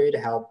can do to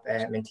help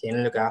maintain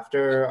and look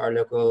after our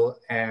local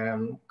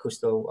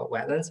coastal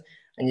wetlands.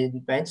 And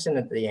you mentioned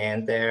at the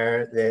end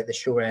there the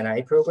Shore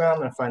NI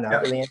program, and I found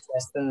that really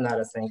interesting. That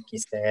I think you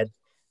said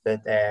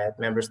that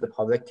members of the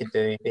public could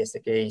do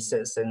basically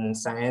citizen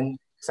science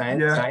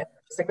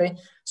basically.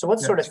 So what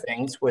sort of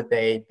things would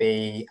they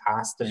be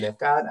asked to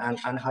look at,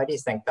 and how do you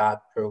think that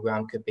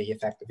program could be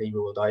effectively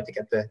rolled out to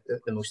get the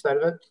most out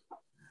of it?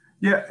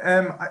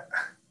 Yeah,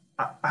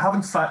 I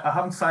haven't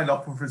signed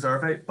up with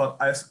Reservoir, but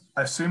I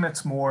assume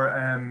it's more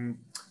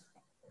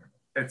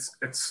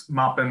it's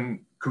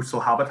mapping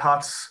coastal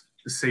habitats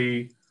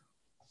to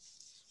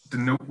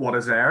note what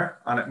is there,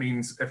 and it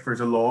means if there's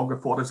a log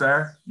of what is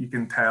there, you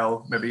can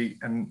tell maybe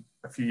in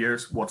a few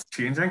years what's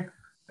changing.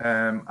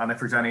 And if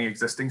there's any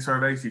existing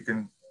surveys, you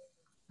can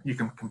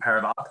compare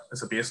that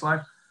as a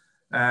baseline.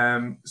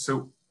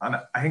 So, and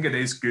I think it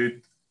is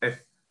good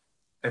if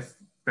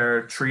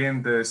they're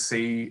trained to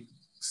see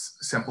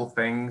simple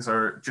things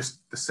or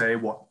just to say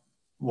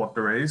what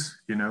there is.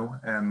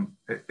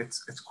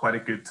 It's quite a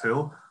good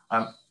tool.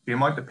 And the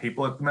amount of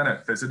people at the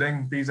minute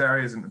visiting these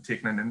areas and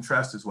taking an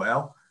interest as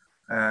well,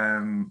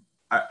 I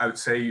would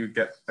say you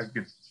get a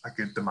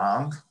good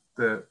demand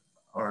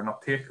or an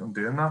uptake on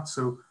doing that.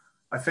 So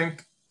I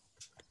think.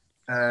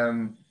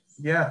 I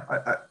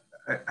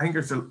think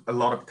there's a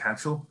lot of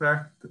potential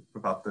there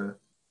about the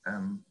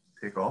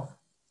take off.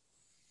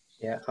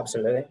 Yeah,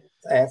 absolutely.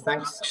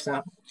 Thanks,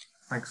 Sam.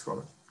 Thanks,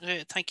 Robert.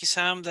 Thank you,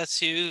 Sam.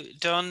 That's you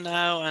done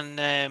now, and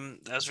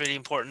that was a really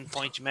important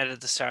point you made at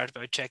the start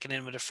about checking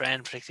in with a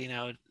friend, particularly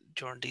now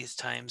during these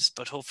times.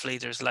 But hopefully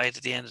there's light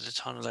at the end of the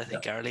tunnel. I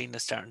think Arlene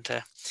is starting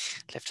to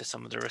lift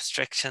some of the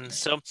restrictions.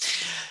 So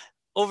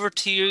Over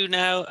to you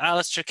now,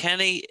 Alistair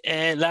Kenny.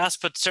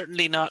 Last but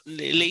certainly not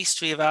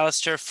least, we have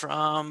Alistair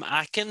from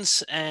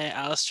Atkins.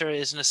 Alistair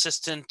is an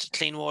assistant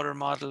clean water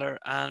modeller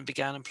and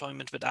began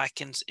employment with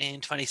Atkins in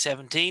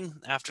 2017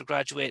 after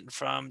graduating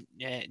from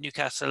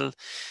Newcastle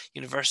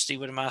University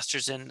with a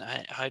master's in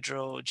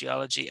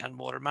hydrogeology and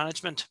water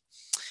management.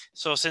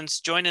 So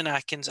since joining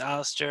Atkins,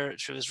 Alistair,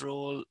 through his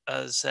role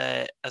as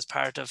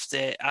part of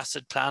the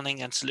asset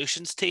planning and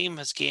solutions team,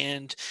 has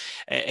gained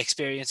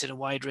experience in a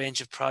wide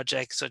range of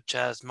projects such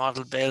as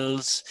model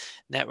builds,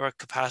 network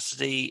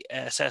capacity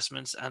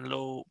assessments, and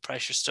low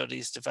pressure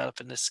studies,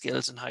 developing the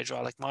skills in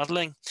hydraulic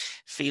modeling,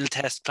 field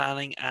test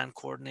planning, and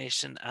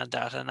coordination and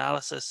data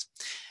analysis.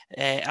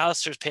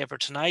 Alistair's paper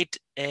tonight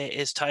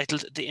is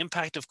titled "The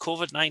Impact of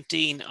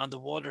COVID-19 on the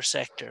Water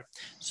Sector."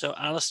 So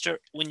Alistair,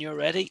 when you're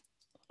ready,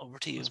 over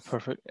to you. That's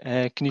perfect.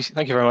 Can you?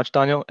 Thank you very much,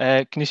 Daniel.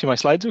 Can you see my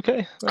slides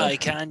okay? I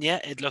can,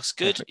 yeah. It looks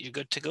good. Perfect. You're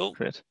good to go.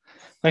 Great.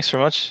 Thanks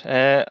very much.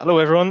 Hello,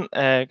 everyone.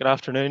 Good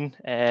afternoon.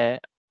 I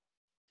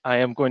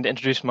am going to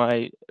introduce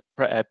my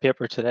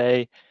paper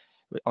today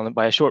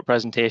by a short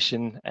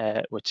presentation,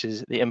 which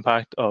is the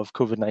impact of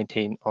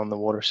COVID-19 on the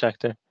water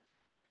sector.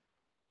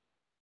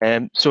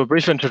 So a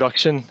brief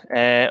introduction.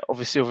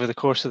 Obviously, over the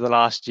course of the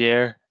last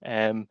year,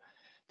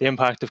 the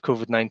impact of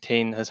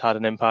COVID-19 has had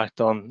an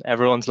impact on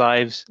everyone's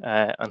lives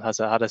and has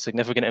had a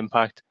significant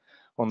impact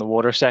on the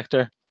water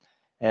sector.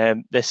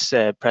 This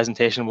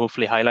presentation will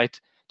hopefully highlight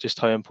just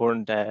how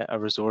important a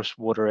resource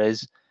water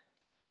is.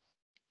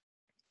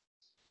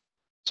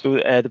 So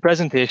the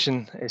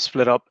presentation is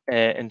split up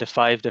into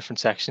 5 different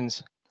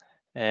sections.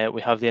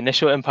 We have the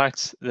initial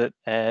impacts that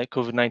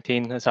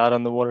COVID-19 has had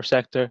on the water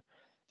sector,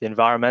 the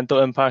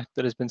environmental impact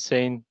that has been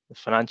seen, the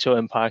financial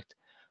impact,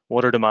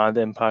 water demand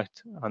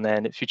impact, and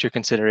then future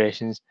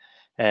considerations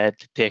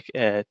to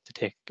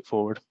take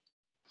forward.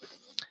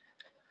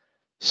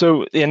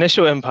 So the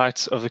initial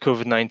impacts of the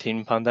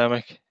COVID-19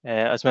 pandemic,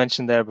 as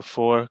mentioned there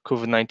before,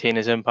 COVID-19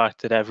 has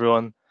impacted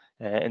everyone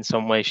in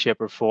some way,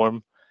 shape or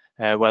form,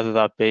 whether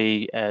that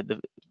be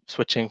the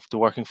switching to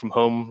working from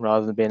home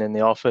rather than being in the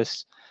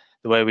office,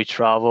 the way we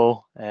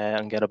travel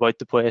and get about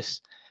the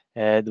place,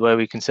 the way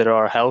we consider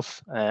our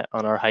health and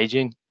our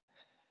hygiene.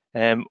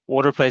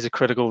 Water plays a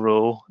critical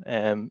role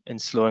in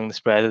slowing the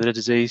spread of the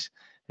disease.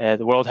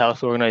 The World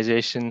Health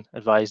Organization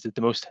advised that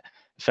the most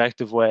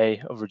effective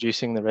way of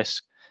reducing the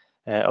risk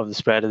of the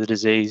spread of the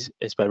disease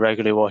is by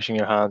regularly washing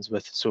your hands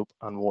with soap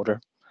and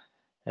water.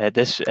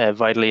 This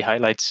vitally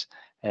highlights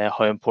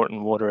how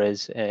important water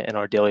is in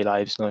our daily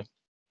lives now.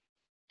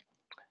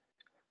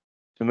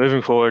 So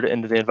moving forward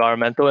into the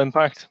environmental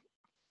impact.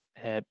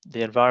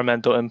 The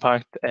environmental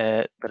impact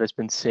that has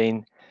been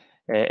seen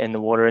in the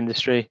water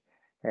industry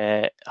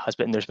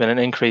there's been an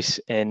increase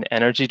in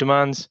energy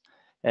demands,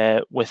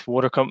 with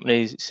water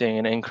companies seeing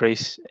an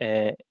increase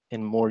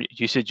in more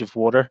usage of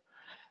water.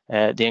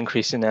 The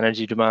increase in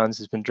energy demands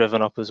has been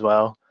driven up as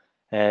well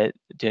to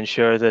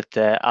ensure that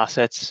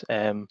assets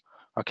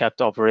are kept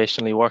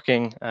operationally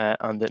working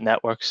and that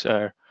networks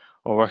are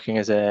working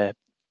as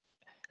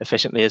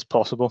efficiently as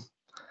possible.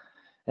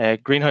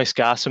 Greenhouse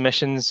gas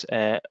emissions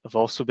have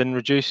also been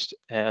reduced,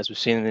 as we've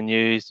seen in the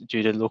news,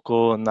 due to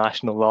local and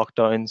national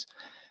lockdowns.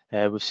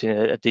 We've seen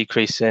a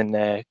decrease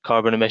in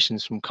carbon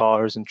emissions from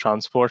cars and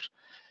transport.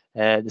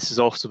 This has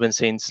also been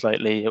seen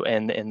slightly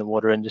in the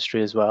water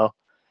industry as well,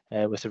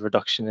 with a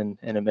reduction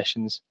in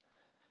emissions.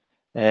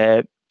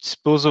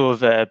 Disposal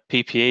of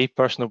PPE,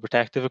 personal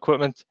protective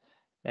equipment,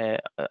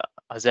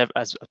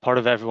 as part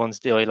of everyone's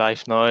daily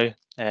life now.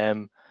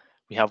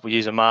 We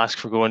use a mask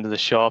for going to the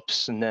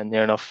shops and then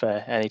near enough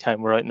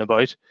anytime we're out and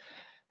about.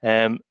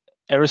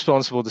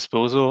 Irresponsible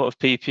disposal of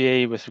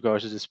PPE with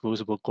regards to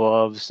disposable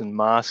gloves and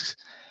masks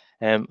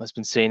has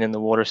been seen in the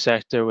water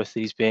sector, with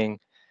these being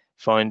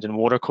found in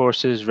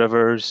watercourses,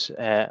 rivers,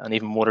 and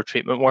even water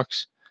treatment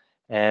works,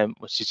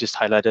 which has just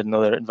highlighted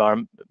another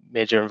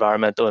major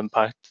environmental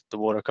impact the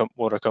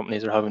water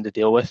companies are having to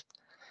deal with.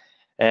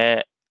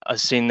 As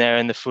seen there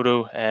in the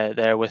photo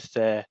there with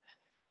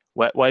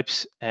wet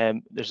wipes,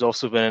 there's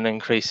also been an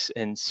increase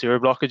in sewer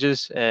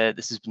blockages.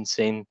 This has been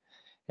seen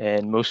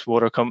in most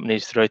water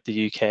companies throughout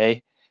the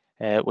UK,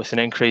 with an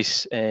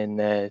increase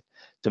in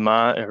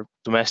demand or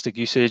domestic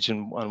usage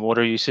and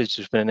water usage.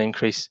 There's been an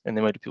increase in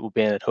the amount of people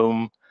being at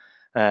home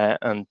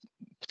and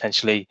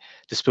potentially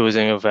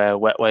disposing of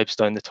wet wipes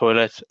down the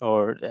toilet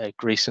or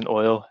grease and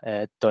oil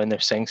down their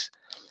sinks,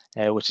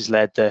 which has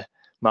led to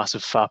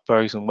massive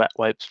fatbergs and wet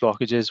wipes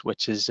blockages,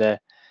 which has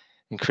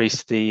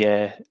increased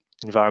the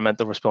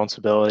environmental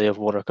responsibility of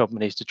water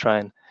companies to try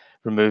and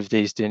remove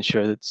these to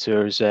ensure that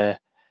sewers are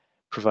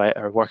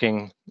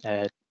working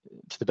to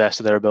the best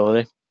of their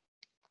ability.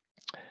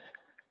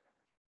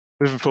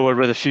 Moving forward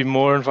with a few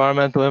more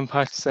environmental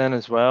impacts then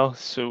as well.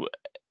 So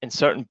in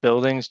certain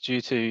buildings, due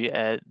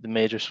to the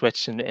major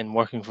switch in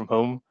working from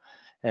home,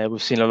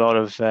 we've seen a lot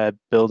of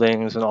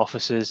buildings and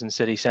offices and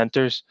city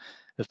centres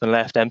have been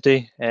left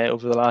empty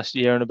over the last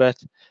year and a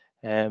bit.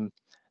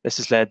 This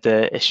has led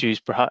to issues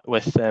perhaps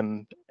with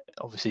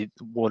obviously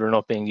water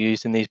not being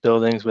used in these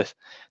buildings, with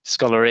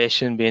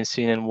discoloration being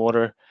seen in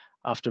water,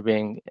 after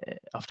when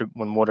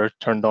water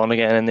turned on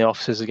again in the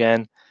offices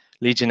again,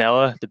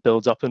 Legionella that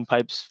builds up in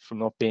pipes from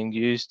not being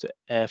used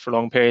for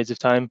long periods of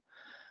time,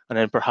 and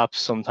then perhaps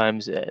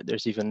sometimes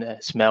there's even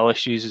smell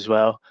issues as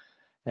well,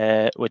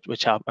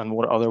 which happen,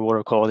 and other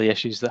water quality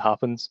issues that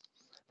happens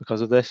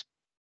because of this.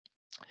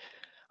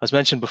 As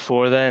mentioned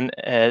before, then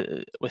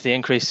with the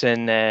increase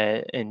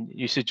in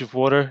usage of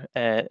water,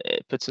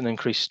 it puts an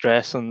increased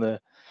stress on the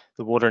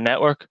water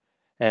network,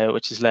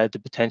 which has led to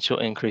potential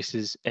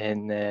increases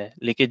in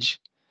leakage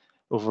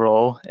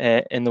overall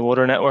in the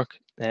water network.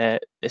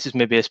 This is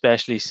maybe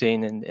especially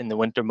seen in the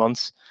winter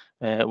months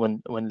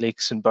when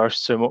leaks and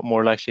bursts are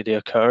more likely to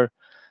occur.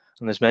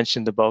 And as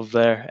mentioned above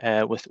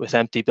there, with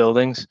empty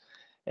buildings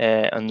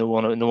and no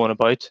one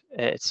about,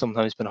 it's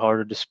sometimes been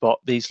harder to spot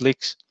these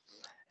leaks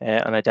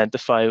and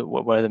identify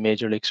where the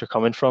major leaks are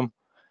coming from.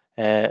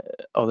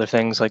 Other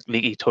things like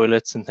leaky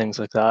toilets and things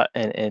like that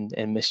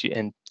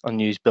in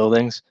unused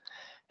buildings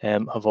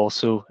have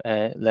also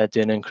led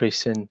to an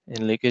increase in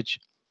leakage.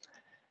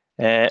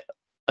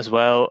 As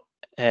well,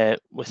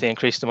 with the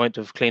increased amount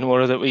of clean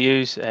water that we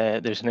use,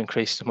 there's an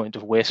increased amount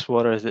of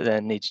wastewater that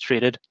then needs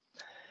treated.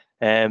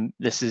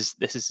 This is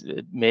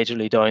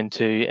majorly down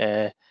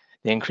to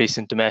the increase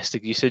in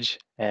domestic usage,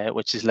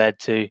 which has led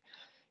to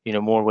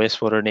more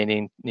wastewater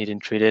needing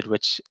treated,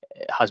 which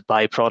has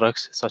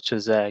byproducts such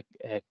as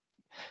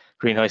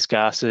greenhouse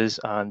gases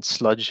and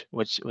sludge,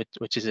 which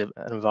is an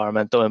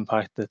environmental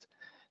impact that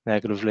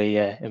negatively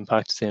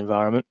impacts the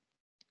environment.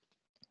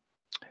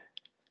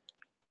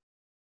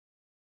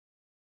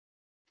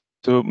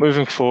 So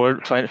moving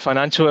forward,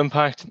 financial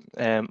impact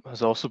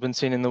has also been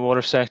seen in the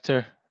water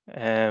sector.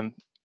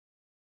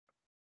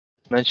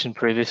 Mentioned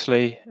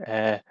previously,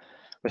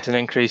 with an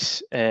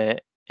increase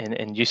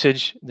in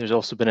usage, there's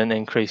also been an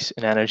increase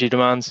in energy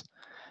demands.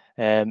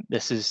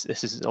 This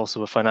is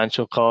also a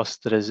financial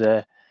cost that is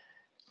the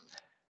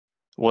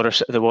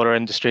water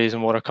industries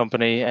and water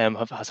company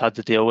has had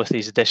to deal with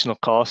these additional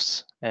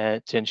costs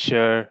to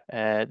ensure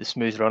the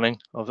smooth running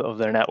of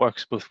their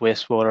networks, both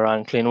wastewater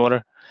and clean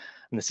water.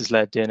 And this has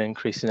led to an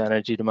increase in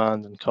energy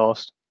demand and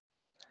cost.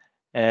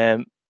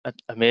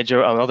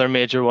 Another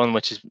major one,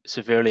 which has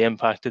severely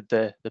impacted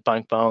the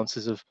bank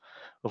balances of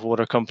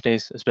water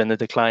companies, has been the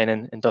decline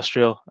in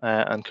industrial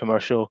and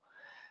commercial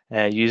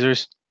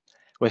users,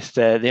 with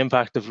the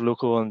impact of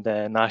local and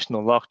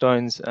national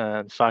lockdowns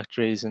and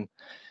factories and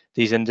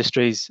these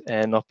industries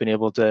not being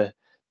able to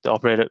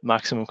operate at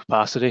maximum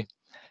capacity.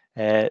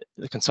 The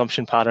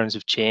consumption patterns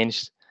have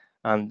changed,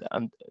 and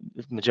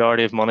the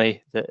majority of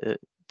money that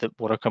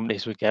water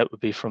companies would get would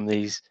be from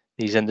these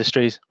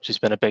industries, which has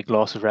been a big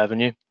loss of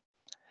revenue.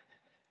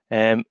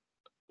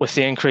 With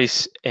the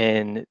increase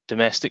in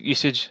domestic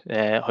usage,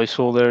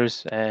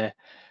 householders,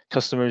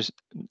 customers,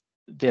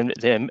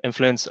 the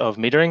influence of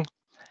metering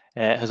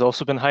has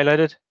also been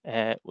highlighted,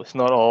 with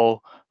not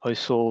all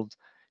household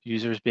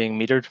users being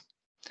metered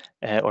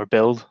or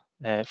billed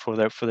for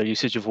their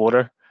usage of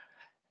water.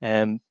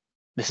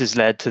 This has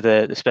led to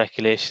the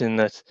speculation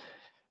that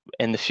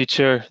in the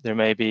future there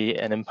may be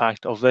an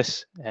impact of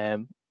this.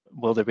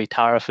 Will there be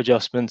tariff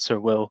adjustments, or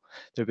will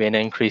there be an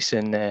increase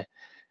in the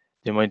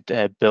amount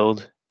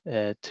billed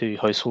to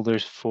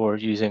householders for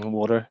using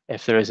water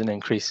if there is an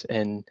increase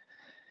in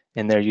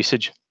their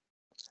usage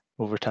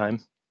over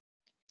time?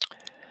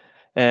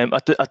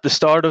 At the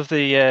start of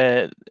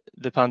the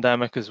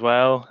pandemic as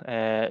well,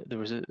 there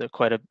was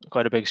quite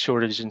a big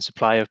shortage in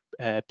supply of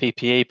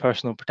PPE,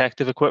 personal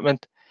protective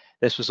equipment.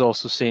 This was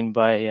also seen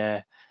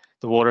by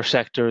the water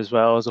sector as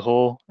well as a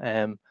whole,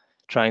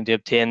 trying to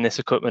obtain this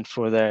equipment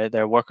for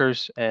their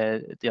workers.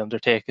 They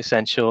undertake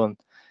essential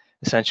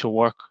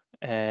work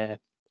in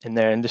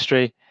their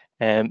industry.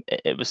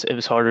 It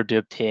was harder to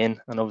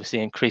obtain, and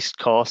obviously increased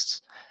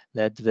costs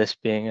led to this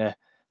being a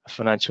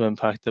financial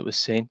impact that was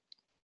seen.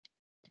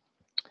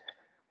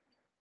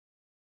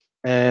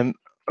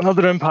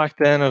 Another impact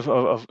then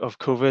of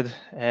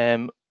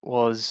COVID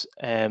was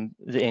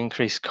the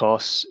increased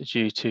costs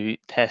due to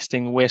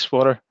testing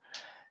wastewater.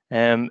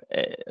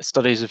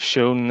 Studies have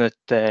shown that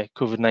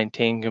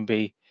COVID-19 can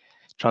be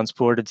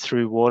transported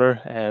through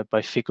water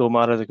by fecal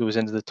matter that goes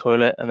into the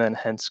toilet and then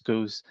hence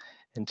goes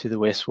into the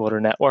wastewater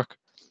network.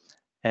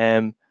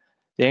 The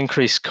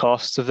increased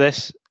costs of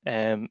this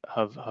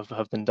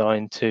have been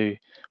down to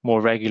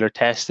more regular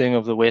testing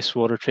of the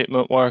wastewater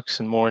treatment works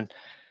and more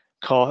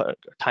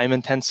time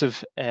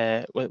intensive,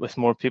 with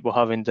more people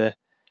having to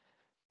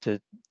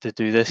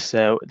do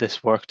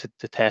this work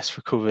to test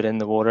for COVID in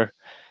the water.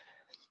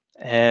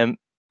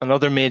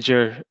 Another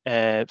major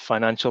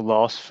financial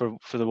loss for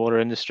the water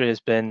industry has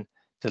been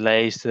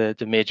delays to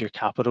major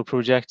capital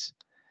projects.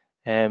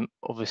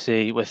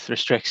 Obviously, with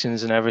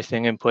restrictions and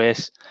everything in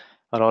place,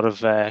 a lot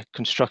of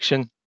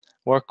construction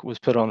work was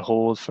put on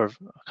hold for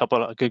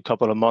a good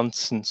couple of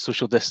months, and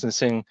social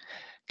distancing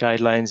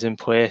guidelines in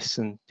place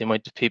and the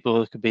amount of people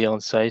that could be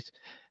on site,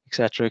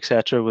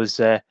 etc., was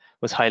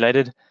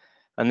highlighted,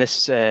 and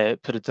this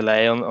put a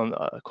delay on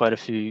quite a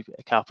few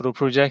capital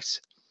projects.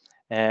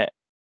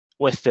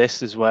 With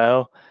this as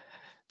well,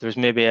 there's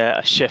maybe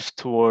a shift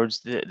towards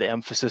the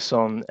emphasis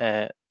on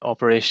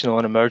operational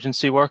and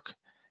emergency work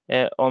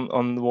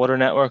on the water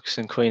networks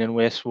and clean and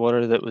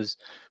wastewater that was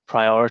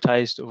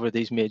prioritised over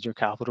these major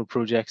capital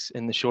projects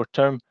in the short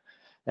term,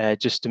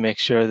 just to make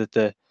sure that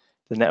the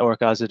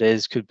network as it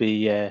is could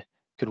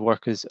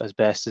work as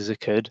best as it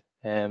could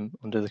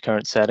under the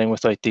current setting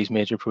without these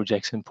major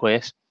projects in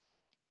place.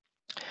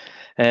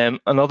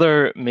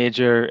 Another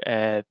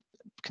major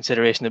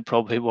consideration that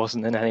probably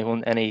wasn't in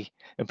any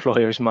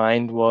employer's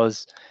mind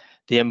was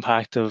the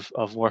impact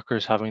of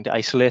workers having to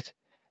isolate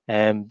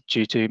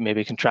due to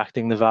maybe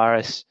contracting the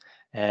virus,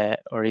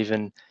 or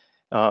even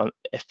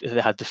if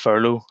they had to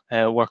furlough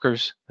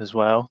workers as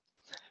well,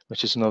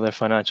 which is another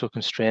financial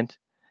constraint.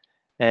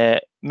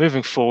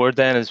 Moving forward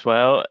then as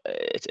well,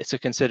 it's a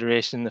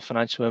consideration, the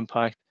financial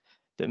impact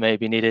that may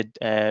be needed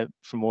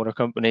from water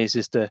companies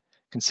is to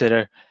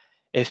consider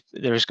if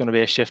there's going to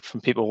be a shift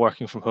from people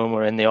working from home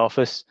or in the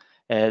office,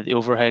 the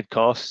overhead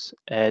costs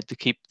to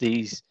keep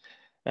these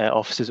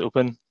offices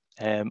open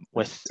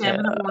with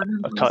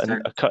a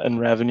cut in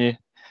revenue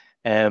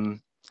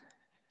that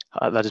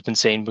has been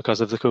seen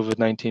because of the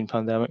COVID-19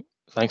 pandemic.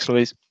 Thanks,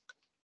 Louise.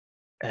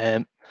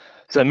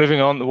 So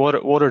moving on, the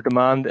water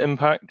demand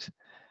impact.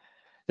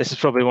 This is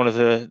probably one of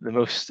the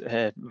most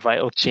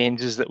vital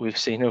changes that we've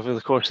seen over the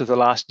course of the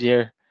last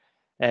year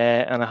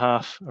and a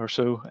half or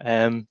so.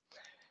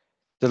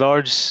 The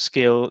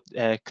large-scale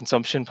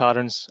consumption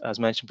patterns, as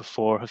mentioned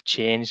before, have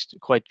changed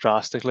quite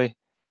drastically,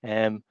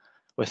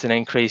 with an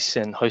increase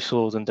in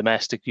household and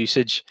domestic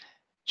usage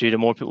due to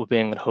more people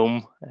being at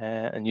home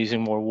and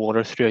using more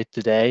water throughout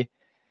the day.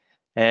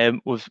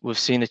 We've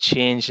seen a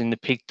change in the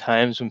peak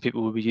times when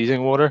people will be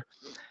using water.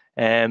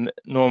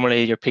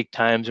 Normally, your peak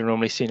times are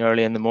normally seen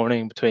early in the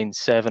morning between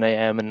 7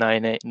 a.m. and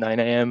 9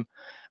 a.m.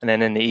 and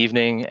then in the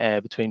evening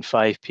between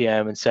 5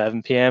 p.m. and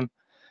 7 p.m.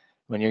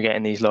 when you're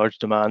getting these large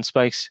demand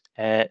spikes.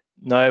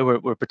 Now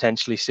we're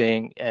potentially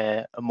seeing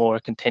a more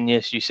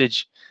continuous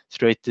usage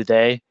throughout the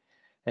day,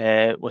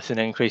 with an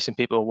increase in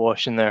people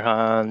washing their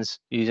hands,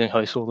 using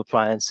household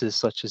appliances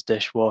such as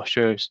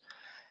dishwashers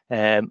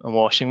and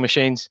washing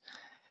machines.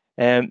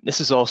 This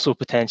is also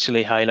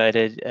potentially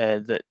highlighted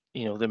that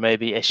there may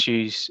be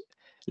issues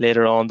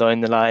later on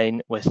down the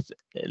line with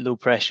low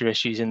pressure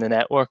issues in the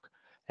network,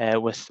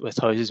 with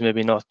houses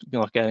maybe not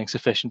getting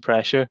sufficient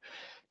pressure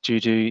due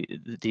to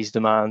these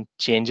demand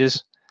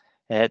changes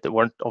that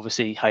weren't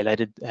obviously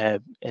highlighted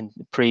in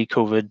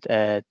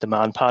pre-COVID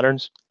demand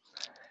patterns.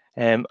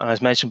 And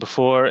as mentioned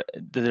before,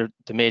 the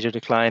major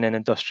decline in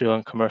industrial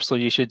and commercial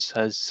usage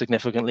has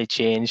significantly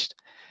changed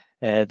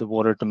the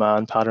water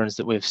demand patterns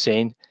that we've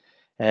seen.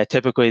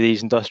 Typically,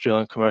 these industrial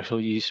and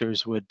commercial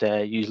users would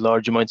use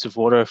large amounts of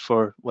water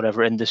for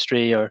whatever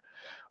industry or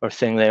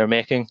thing they are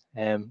making,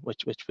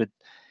 which would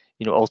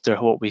alter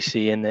what we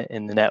see in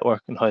the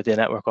network and how the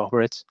network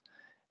operates.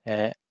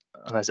 And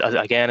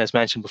as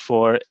mentioned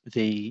before,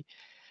 the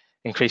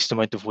increased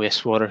amount of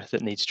wastewater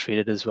that needs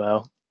treated as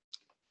well.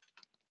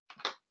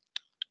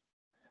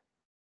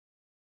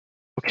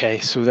 Okay,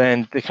 so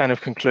then to kind of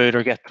conclude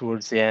or get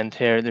towards the end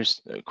here,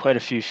 there's quite a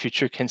few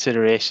future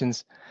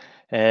considerations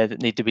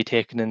that need to be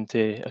taken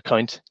into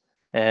account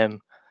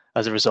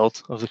as a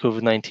result of the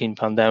COVID-19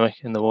 pandemic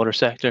in the water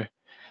sector.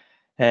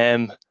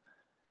 We've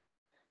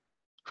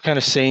kind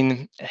of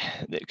seen,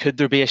 could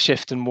there be a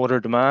shift in water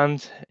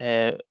demand?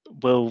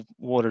 Will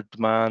water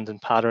demand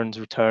and patterns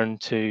return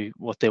to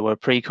what they were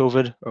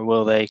pre-COVID, or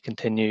will they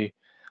continue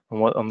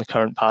on the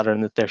current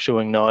pattern that they're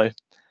showing now,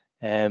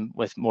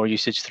 with more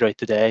usage throughout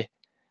the day?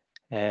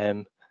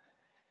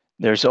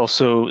 There's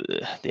also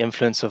the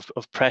influence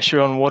of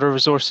pressure on water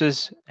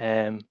resources.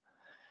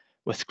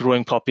 With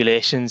growing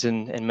populations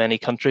in many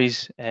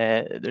countries,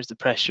 there's the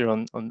pressure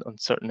on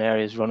certain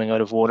areas running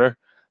out of water,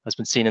 has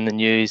been seen in the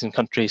news in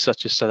countries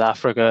such as South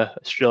Africa,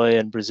 Australia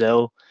and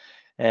Brazil.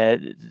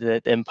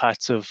 The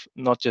impacts of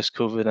not just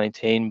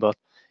COVID-19, but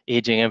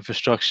aging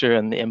infrastructure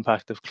and the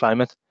impact of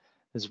climate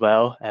as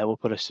well will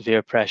put a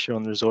severe pressure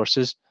on the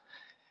resources.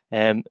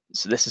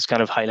 So this has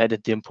kind of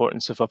highlighted the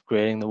importance of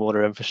upgrading the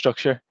water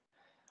infrastructure,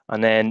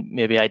 and then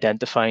maybe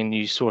identifying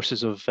new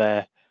sources of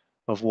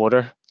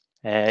water.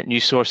 New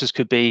sources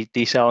could be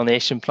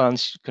desalination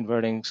plants,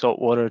 converting salt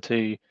water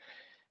to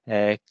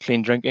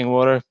clean drinking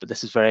water, but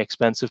this is a very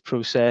expensive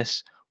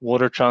process.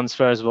 Water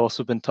transfers have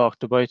also been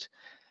talked about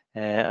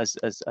as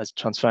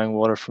transferring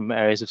water from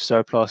areas of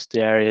surplus to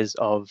areas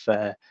of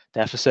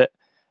deficit.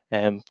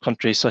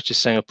 Countries such as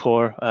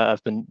Singapore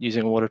have been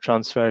using water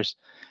transfers.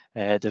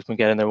 They've been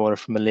getting their water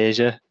from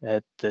Malaysia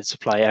that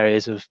supply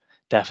areas of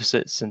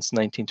deficit since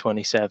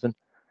 1927.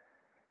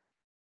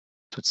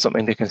 So it's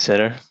something to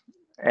consider.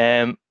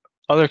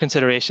 Other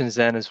considerations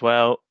then as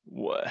well,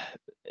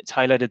 it's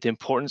highlighted the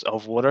importance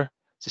of water.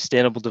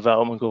 Sustainable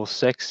Development Goal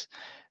 6,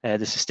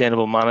 the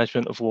sustainable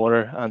management of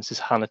water and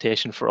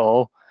sanitation for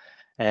all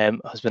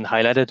has been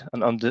highlighted,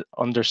 and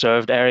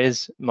underserved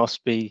areas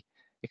must be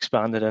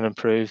expanded and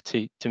improved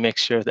to make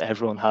sure that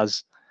everyone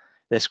has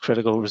this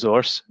critical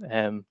resource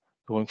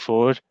going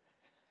forward.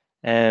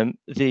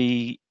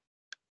 The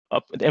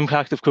the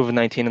impact of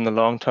COVID-19 in the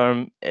long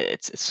term,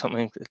 it's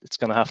something that's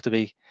going to have to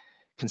be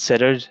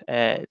considered.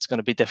 It's going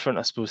to be different,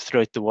 I suppose,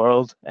 throughout the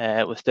world,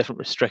 with different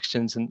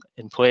restrictions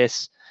in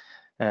place,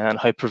 and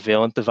how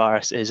prevalent the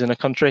virus is in a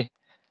country.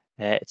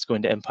 It's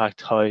going to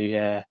impact how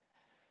the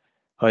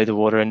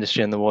water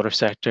industry and the water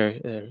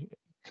sector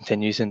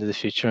continues into the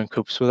future and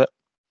copes with it.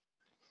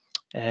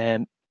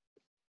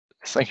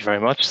 Thank you very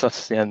much.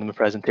 That's the end of my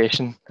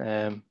presentation.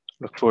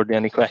 Look forward to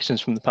any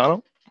questions from the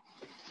panel.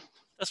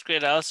 That's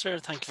great, Alistair.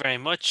 Thank you very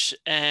much.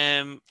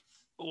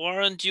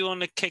 Warren, do you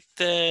want to kick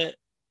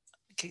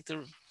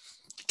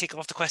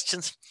off the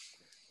questions?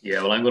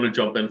 Yeah, well, I'm going to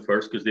jump in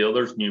first because the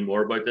others knew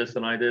more about this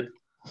than I did.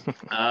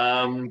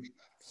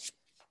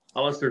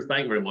 Alistair,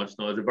 thank you very much.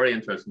 No, it was a very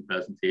interesting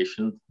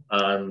presentation,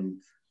 and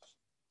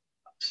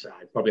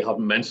I probably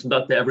haven't mentioned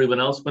that to everyone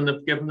else when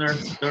they've given their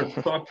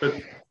talk, but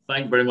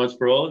thank you very much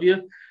for all of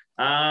you.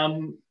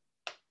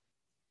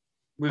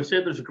 We've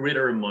said there's a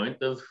greater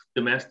amount of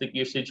domestic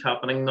usage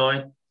happening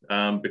now,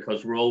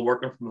 because we're all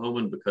working from home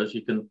and because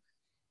you can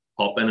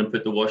pop in and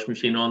put the washing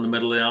machine on in the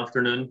middle of the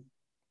afternoon.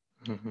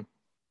 Mm-hmm.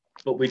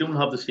 But we don't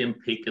have the same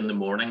peak in the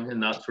morning, in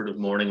that sort of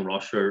morning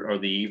rush or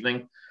the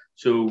evening.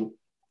 So it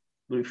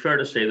would be fair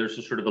to say there's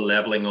a sort of a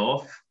leveling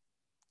off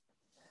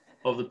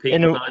of the peak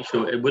now.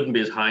 So it wouldn't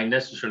be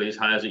necessarily as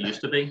high as it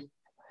used to be.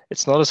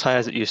 It's not as high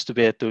as it used to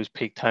be at those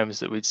peak times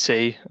that we'd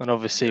see. And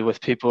obviously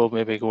with people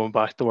maybe going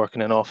back to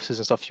working in offices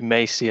and stuff, you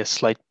may see a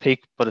slight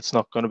peak, but it's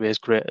not going to be as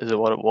great as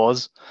what it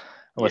was.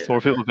 And with more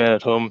people being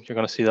at home, you're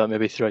going to see that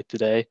maybe throughout the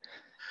day.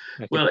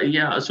 Well,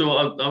 yeah, so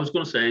I was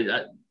going to say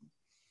that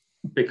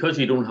because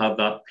you don't have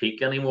that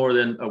peak anymore,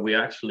 then are we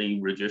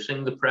actually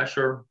reducing the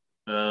pressure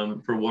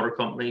for water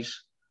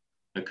companies?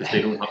 Because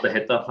they don't have to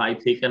hit that high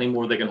peak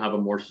anymore. They can have a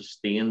more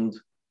sustained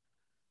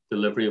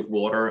delivery of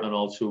water and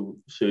also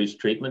sewage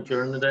treatment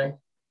during the day?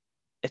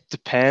 It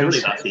depends.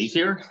 Surely that's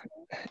easier.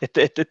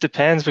 It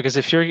depends, because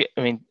if you're,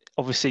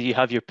 obviously you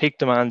have your peak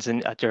demands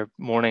at your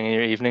morning and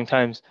your evening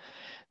times.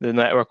 The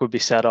network would be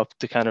set up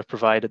to kind of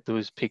provide at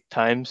those peak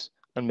times,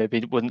 and maybe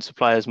it wouldn't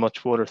supply as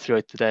much water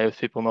throughout the day with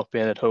people not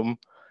being at home.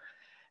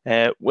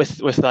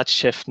 With that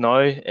shift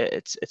now,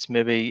 it's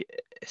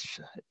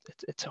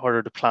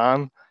harder to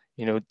plan,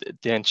 to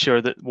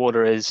ensure that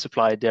water is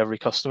supplied to every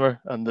customer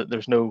and that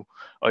there's no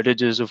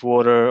outages of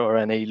water or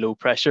any low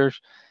pressure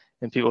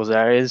in people's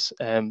areas,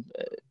 to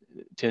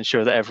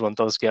ensure that everyone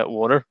does get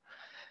water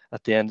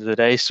at the end of the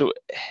day. So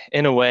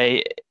in a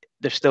way,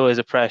 there still is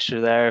a pressure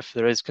there. If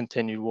there is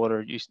continued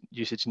water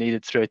usage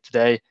needed throughout the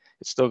day,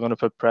 it's still going to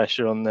put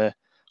pressure on the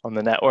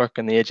network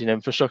and the aging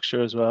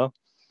infrastructure as well.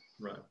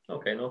 Right.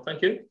 Okay. No,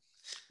 thank you.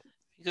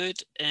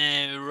 Good.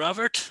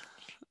 Robert?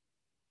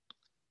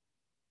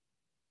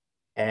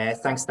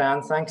 Thanks,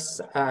 Dan. Thanks,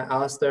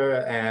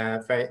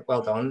 Alistair. Very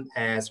well done.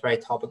 It's a very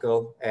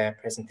topical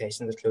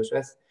presentation to close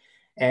with.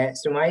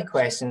 So my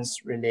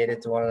question's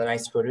related to one of the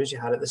nice photos you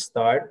had at the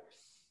start,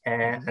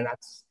 and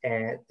that's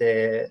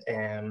the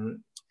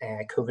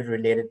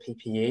COVID-related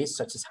PPEs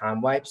such as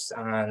hand wipes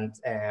and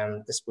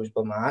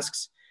disposable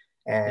masks,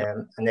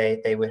 and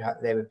they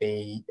would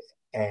be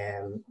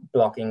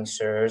blocking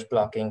sewers,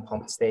 blocking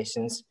pump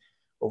stations,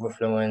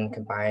 overflowing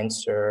combined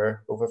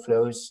sewer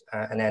overflows,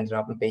 and ending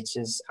up in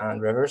beaches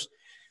and rivers.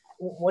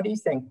 What do you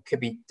think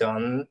could be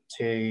done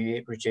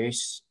to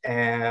reduce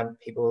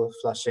people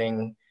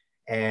flushing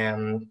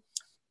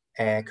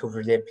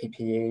COVID-related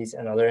PPEs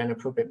and other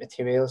inappropriate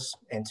materials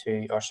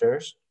into our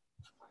sewers?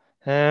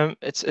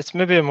 It's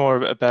maybe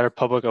a better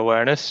public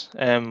awareness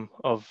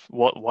of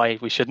why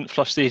we shouldn't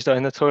flush these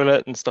down the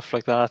toilet and stuff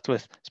like that.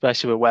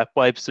 Especially with wet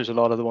wipes, there's a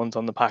lot of the ones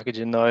on the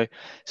packaging now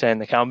saying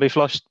they can be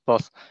flushed,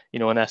 but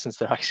in essence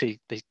they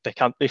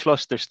can't be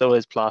flushed. There still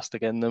is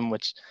plastic in them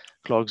which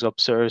clogs up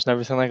sewers and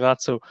everything like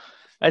that. So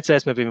I'd say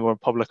it's maybe more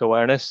public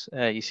awareness.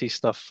 You see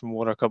stuff from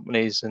water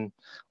companies and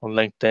on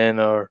LinkedIn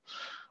or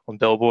on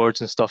billboards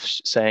and stuff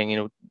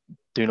saying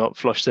do not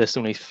flush this,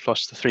 only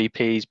flush the 3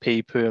 Ps,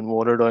 pee, poo and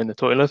water down the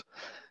toilet.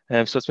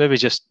 So it's maybe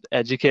just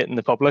educating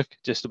the public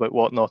just about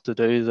what not to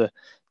do to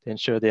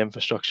ensure the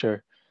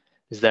infrastructure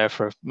is there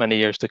for many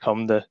years to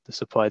come to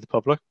supply the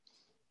public.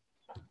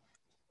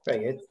 Very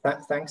good.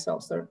 Thanks,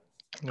 Alistair.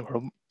 No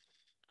problem.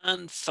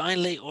 And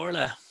finally,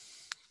 Orla.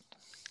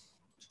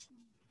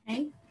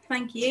 Okay,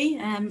 thank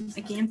you.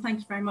 Again, thank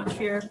you very much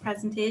for your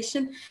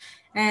presentation.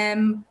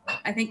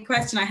 I think the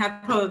question I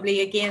had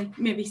probably, again,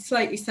 maybe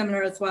slightly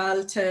similar as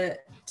well to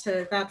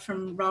that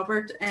from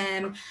Robert.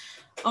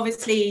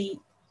 Obviously,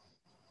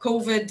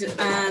 COVID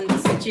and the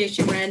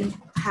situation we're in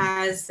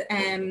has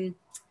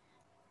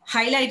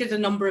highlighted a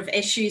number of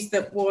issues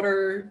that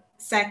water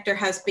sector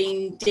has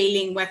been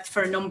dealing with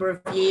for a number of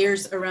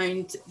years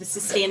around the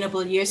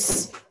sustainable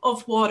use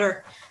of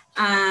water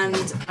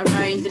and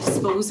around the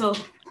disposal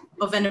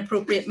of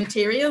inappropriate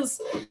materials.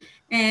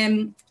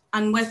 And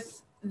with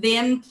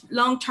then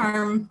long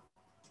term,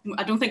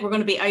 I don't think we're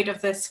going to be out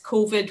of this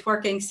COVID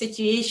working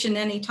situation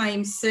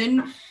anytime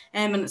soon,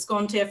 and it's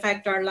going to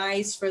affect our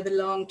lives for the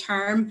long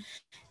term.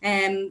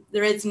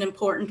 There is an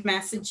important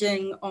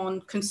messaging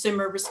on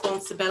consumer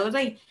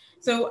responsibility.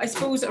 So I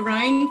suppose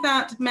around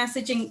that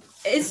messaging,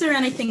 is there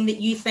anything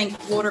that you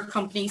think water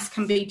companies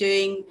can be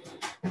doing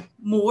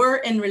more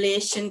in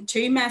relation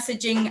to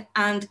messaging?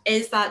 And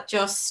is that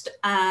just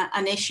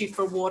an issue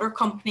for water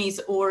companies,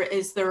 or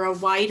is there a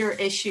wider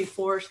issue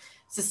for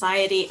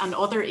society and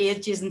other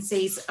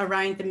agencies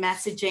around the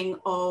messaging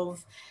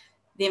of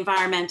the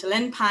environmental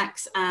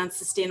impacts and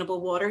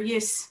sustainable water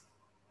use?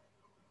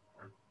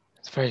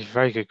 It's a very,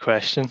 very good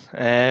question.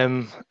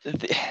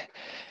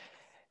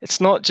 It's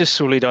not just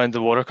solely down to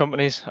the water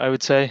companies, I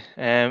would say.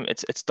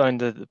 It's down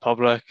to the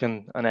public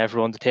and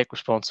everyone to take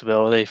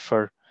responsibility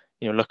for,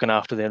 looking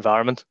after the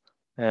environment.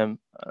 I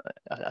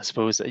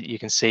suppose that you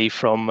can see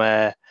from,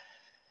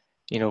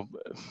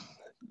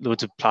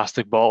 loads of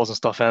plastic bottles and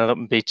stuff ended up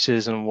in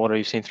beaches and water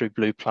you've seen through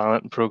Blue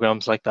Planet and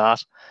programs like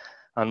that.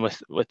 And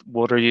with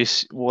water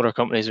use, water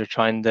companies are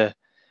trying to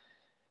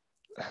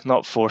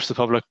not force the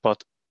public,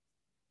 but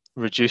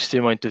reduce the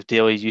amount of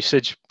daily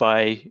usage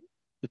by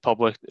the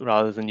public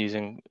rather than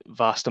using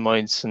vast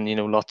amounts and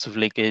lots of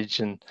leakage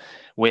and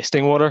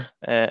wasting water,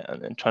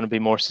 and trying to be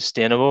more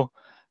sustainable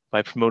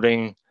by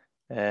promoting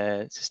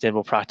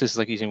sustainable practices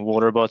like using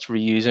water bots,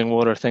 reusing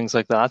water, things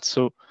like that.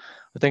 So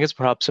I think it's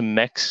perhaps a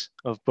mix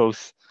of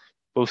both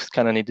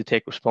kind of need to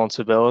take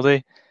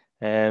responsibility,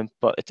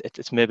 but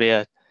it's maybe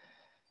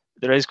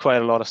there is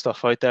quite a lot of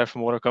stuff out there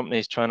from water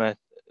companies trying to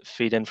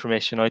feed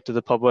information out to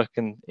the public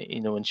and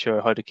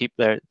ensure how to keep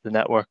the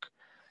network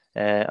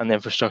and the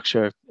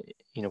infrastructure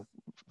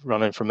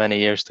running for many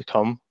years to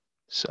come,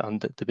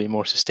 and to be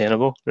more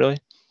sustainable, really.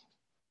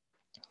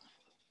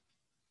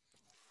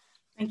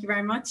 Thank you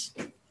very much.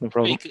 No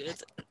problem. Very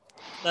good.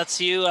 That's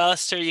you,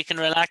 Alistair. You can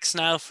relax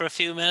now for a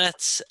few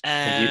minutes.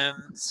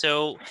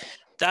 So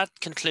that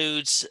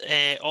concludes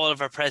all of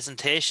our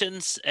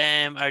presentations.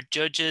 Our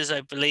judges,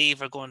 I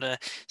believe, are going to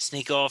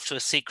sneak off to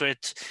a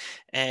secret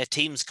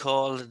Teams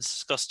call and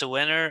discuss the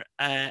winner.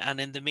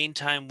 And in the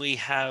meantime, we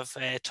have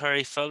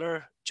Terry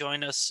Fuller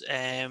join us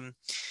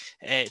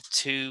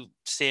to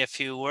say a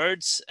few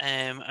words.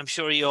 I'm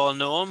sure you all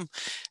know him,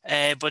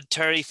 but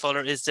Terry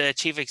Fuller is the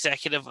Chief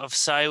Executive of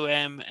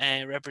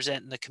CIWEM,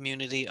 representing the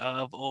community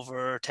of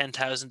over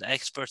 10,000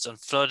 experts on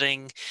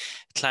flooding,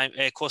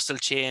 coastal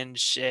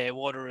change,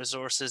 water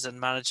resources and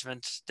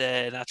management,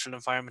 the natural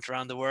environment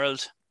around the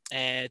world.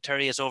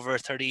 Terry has over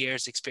 30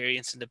 years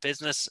experience in the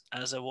business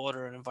as a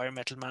water and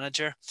environmental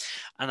manager,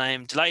 and I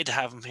am delighted to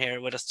have him here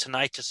with us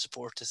tonight to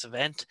support this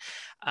event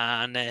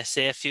and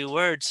say a few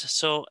words.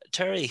 So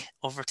Terry,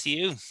 over to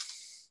you.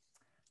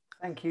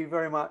 Thank you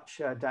very much,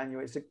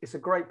 Daniel. It's a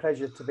great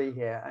pleasure to be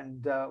here,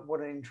 and what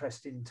an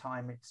interesting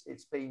time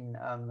it's been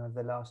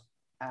the last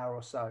hour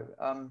or so.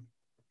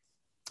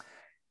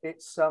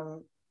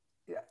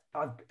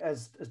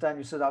 As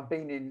Daniel said, I've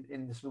been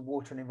in the sort of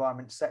water and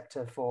environment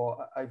sector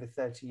for over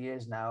 30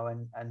 years now,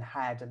 and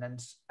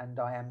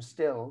I am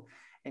still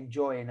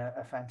enjoying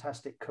a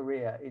fantastic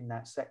career in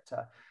that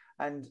sector.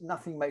 And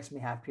nothing makes me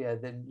happier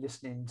than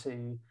listening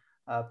to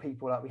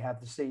people like we have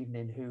this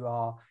evening who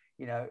are,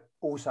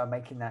 also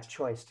making that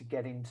choice to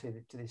get into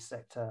this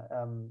sector.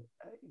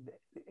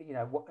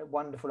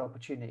 Wonderful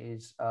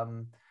opportunities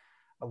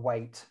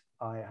await.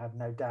 I have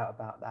no doubt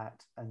about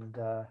that, and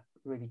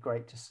really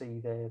great to see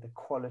the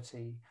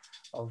quality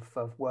of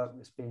work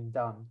that's being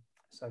done.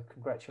 So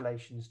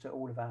congratulations to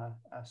all of our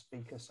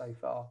speakers so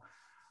far,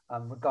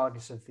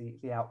 regardless of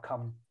the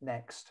outcome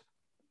next.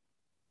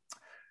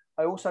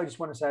 I also just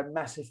want to say a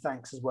massive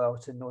thanks as well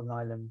to Northern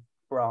Ireland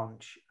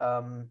branch.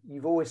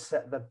 You've always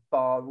set the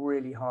bar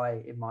really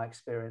high in my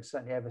experience,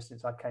 certainly ever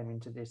since I came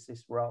into this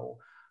role.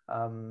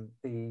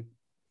 The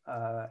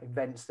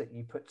events that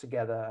you put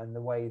together and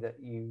the way that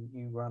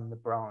you run the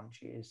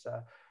branch is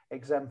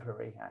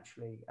exemplary,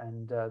 actually,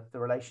 and the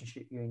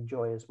relationship you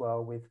enjoy as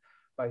well with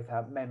both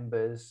our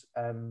members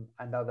and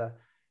other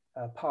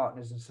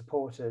partners and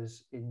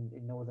supporters in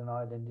Northern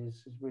Ireland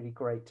is really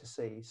great to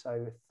see.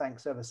 So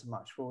thanks ever so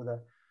much for all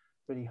the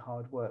really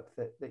hard work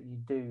that you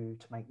do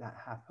to make that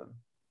happen.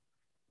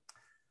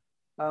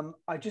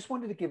 I just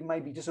wanted to give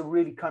maybe just a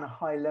really kind of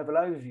high level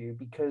overview,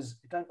 because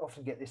you don't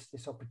often get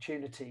this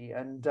opportunity,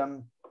 and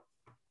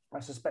I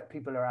suspect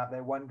people are out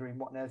there wondering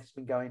what on earth has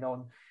been going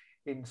on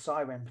in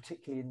CIWEM,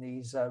 particularly in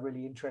these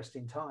really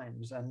interesting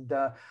times. And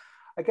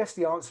I guess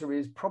the answer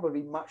is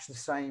probably much the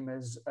same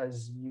as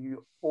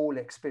you all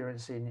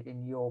experience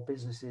in your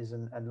businesses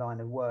and line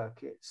of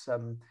work. It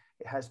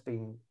has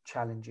been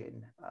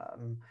challenging.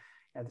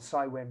 The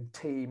CIWEM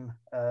team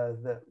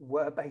that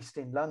were based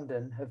in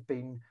London have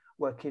been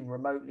working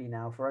remotely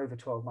now for over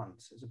 12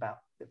 months. It was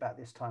about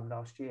this time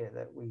last year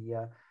that we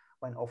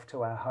went off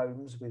to our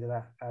homes with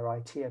our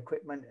IT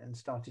equipment and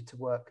started to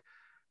work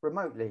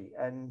remotely.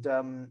 And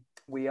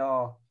we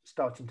are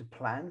starting to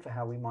plan for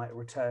how we might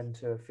return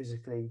to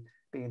physically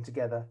being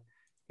together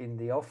in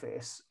the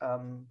office.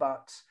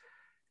 But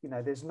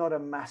there's not a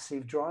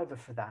massive driver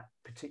for that,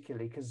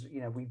 particularly because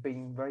we've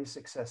been very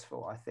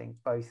successful, I think,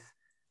 both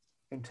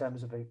in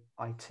terms of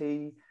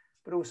IT,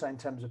 but also in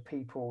terms of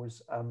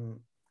people's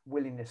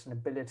willingness and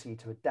ability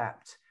to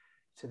adapt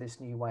to this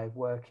new way of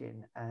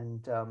working.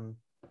 And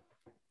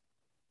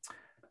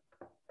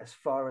as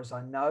far as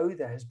I know,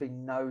 there has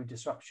been no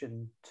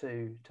disruption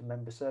to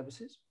member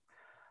services.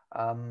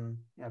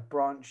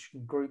 Branch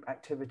and group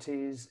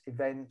activities,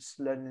 events,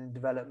 learning and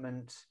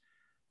development,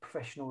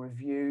 professional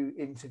review,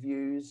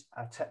 interviews,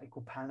 our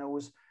technical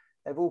panels,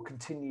 they've all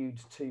continued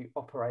to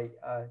operate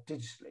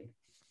digitally.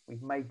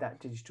 We've made that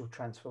digital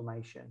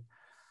transformation.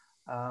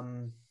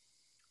 And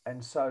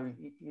so,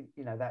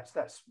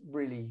 that's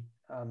really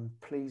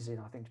pleasing,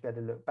 I think, to be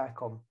able to look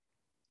back on.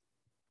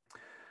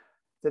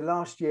 The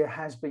last year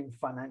has been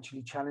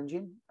financially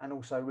challenging and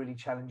also really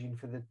challenging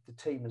for the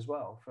team as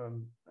well, for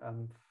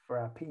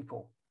our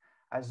people,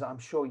 as I'm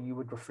sure you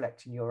would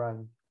reflect in your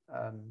own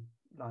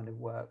line of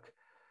work.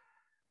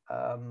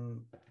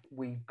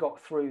 We got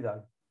through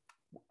though.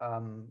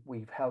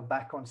 We've held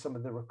back on some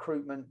of the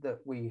recruitment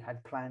that we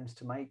had plans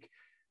to make.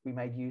 We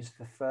made use of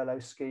the furlough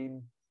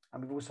scheme,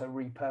 and we've also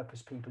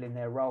repurposed people in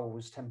their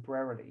roles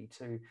temporarily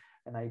to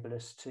enable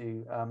us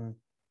to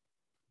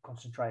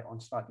concentrate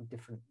on slightly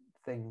different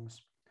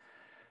things.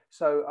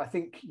 So I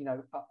think,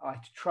 I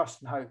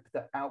trust and hope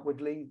that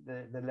outwardly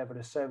the level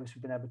of service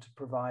we've been able to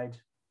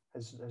provide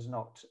has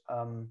not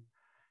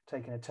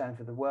taken a turn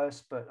for the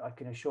worse, but I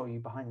can assure you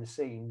behind the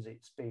scenes,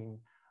 there's been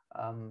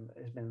a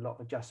lot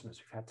of adjustments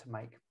we've had to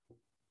make.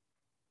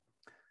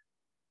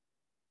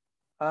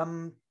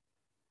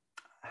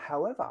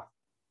 However,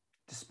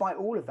 despite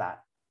all of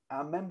that,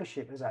 our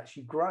membership has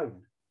actually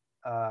grown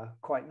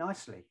quite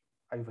nicely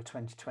over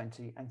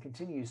 2020 and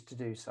continues to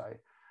do so.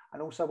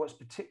 And also what's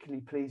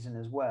particularly pleasing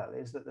as well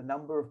is that the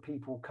number of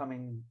people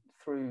coming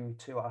through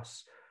to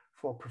us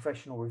for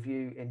professional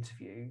review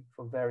interview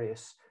for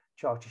various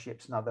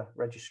charterships and other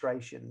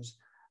registrations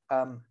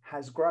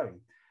has grown.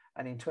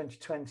 And in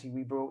 2020,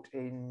 we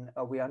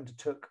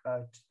undertook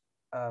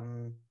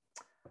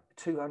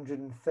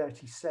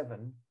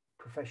 237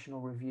 professional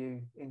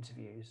review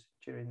interviews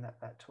during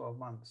that 12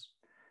 months.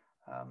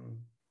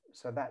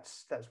 So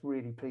that's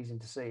really pleasing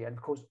to see. And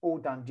of course, all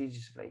done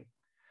digitally.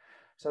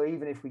 So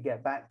even if we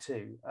get back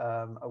to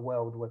a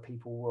world where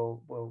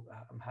people will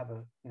have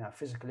a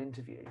physical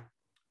interview,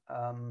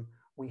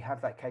 we have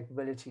that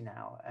capability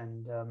now,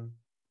 and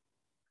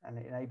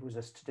it enables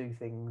us to do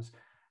things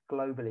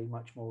globally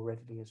much more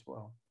readily as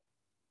well.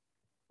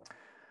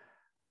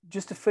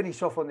 Just to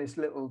finish off on this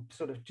little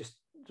sort of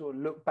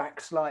look back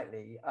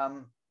slightly,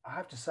 I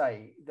have to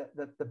say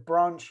that the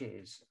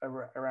branches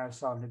around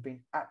CIWEM have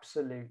been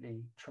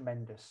absolutely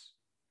tremendous.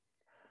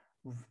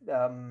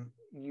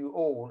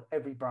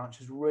 Every branch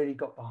has really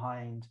got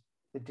behind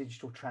the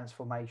digital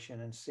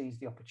transformation and sees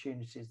the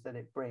opportunities that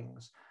it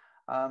brings.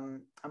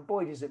 And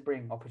boy, does it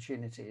bring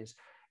opportunities.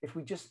 If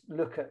we just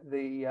look at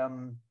the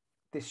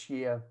this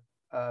year,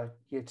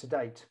 year to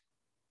date,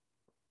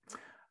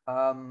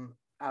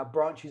 our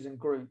branches and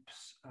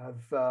groups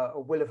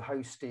will have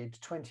hosted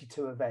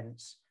 22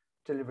 events,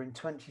 delivering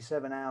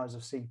 27 hours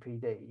of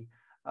CPD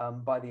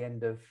by the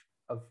end of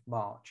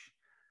March.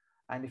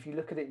 And if you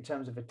look at it in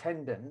terms of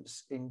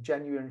attendance, in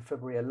January and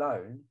February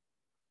alone,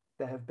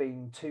 there have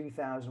been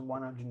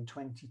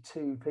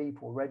 2,122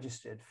 people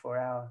registered for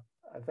our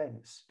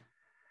events.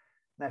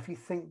 Now, if you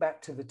think back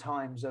to the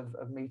times of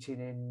meeting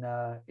in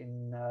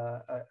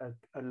a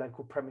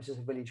local premises,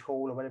 a village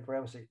hall, or whatever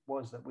else it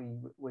was that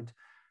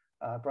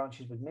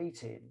branches would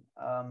meet in,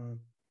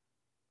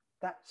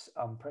 that's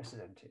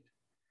unprecedented.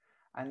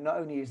 And not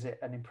only is it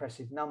an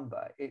impressive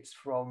number, it's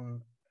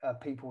from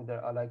people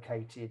that are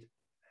located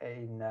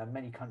in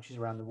many countries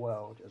around the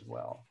world as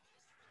well.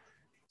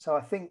 So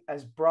I think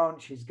as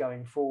branches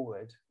going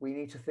forward, we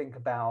need to think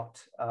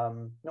about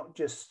not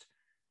just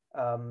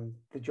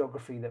the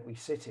geography that we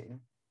sit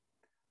in,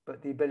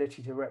 but the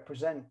ability to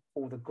represent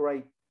all the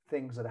great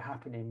things that are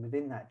happening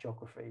within that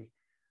geography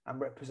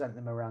and represent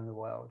them around the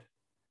world.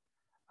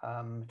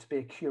 To be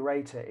a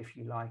curator, if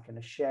you like, and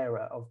a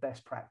sharer of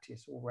best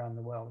practice all around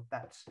the world.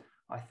 That's,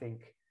 I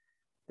think,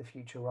 the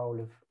future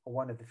role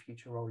one of the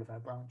future role of our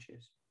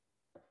branches.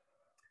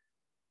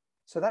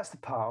 So that's the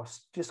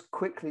past. Just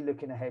quickly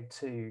looking ahead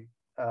to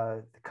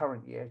the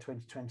current year,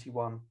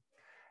 2021,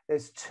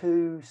 there's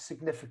two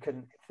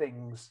significant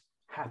things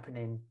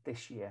happening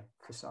this year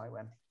for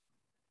CIWEM.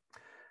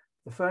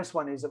 The first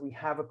one is that we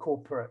have a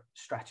corporate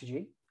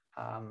strategy,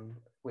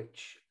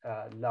 which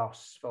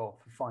lasts for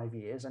 5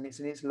 years, and it's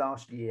in its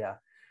last year.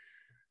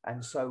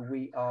 And so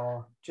we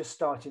are just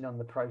starting on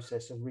the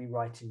process of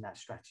rewriting that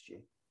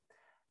strategy.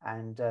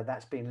 And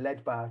that's been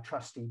led by our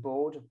trustee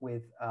board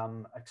with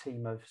a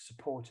team of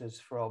supporters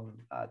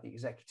from the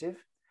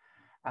executive.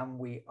 And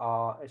we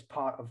are, as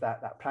part of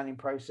that planning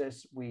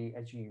process, we,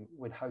 as you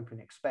would hope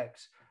and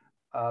expect,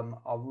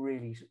 are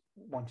really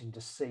wanting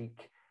to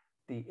seek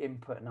the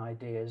input and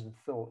ideas and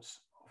thoughts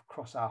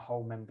across our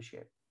whole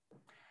membership.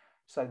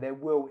 So it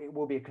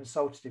will be a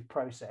consultative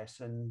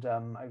process, and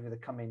over the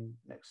coming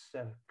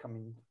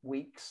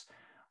weeks,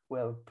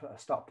 we'll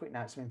start putting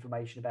out some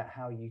information about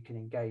how you can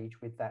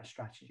engage with that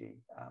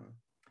strategy,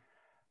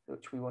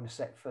 which we want to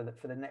set for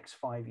the next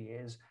 5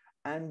 years,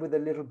 and with a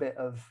little bit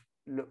of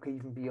look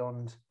even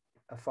beyond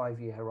a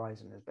 5-year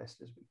horizon as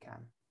best as we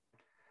can.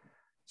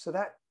 So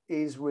that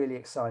is really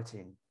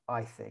exciting,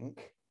 I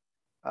think.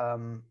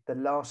 The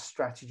last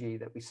strategy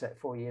that we set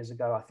 4 years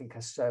ago, I think,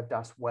 has served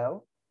us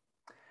well.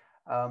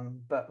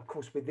 But of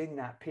course, within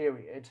that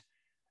period,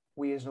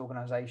 we as an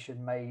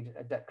organisation made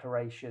a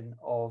declaration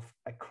of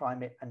a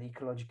climate and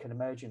ecological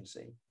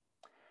emergency.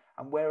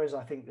 And whereas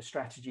I think the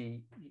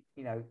strategy,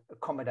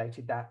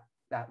 accommodated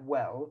that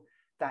well,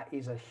 that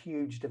is a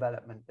huge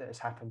development that has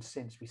happened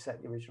since we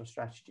set the original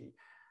strategy.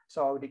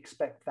 So I would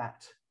expect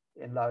that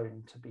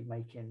alone to be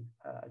making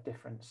a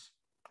difference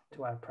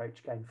to our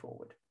approach going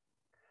forward.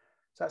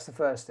 So that's the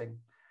first thing.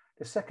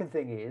 The second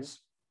thing is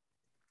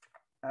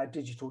our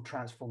digital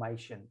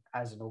transformation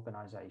as an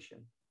organisation.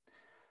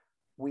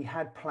 We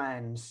had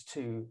plans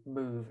to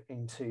move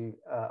into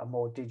a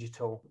more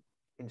digital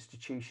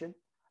institution,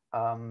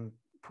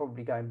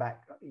 probably going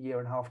back a year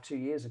and a half, 2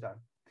 years ago.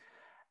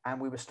 And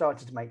we were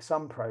starting to make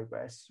some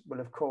progress. Well,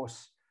 of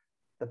course,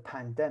 the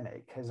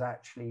pandemic has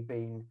actually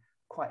been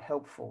quite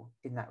helpful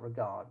in that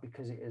regard,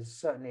 because it has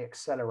certainly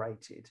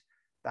accelerated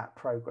that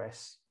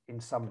progress in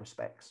some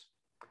respects.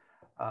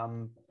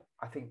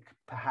 I think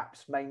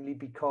perhaps mainly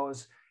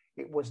because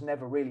it was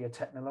never really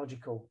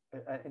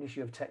an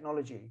issue of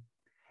technology.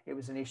 It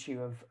was an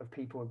issue of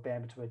people being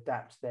able to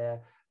adapt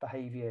their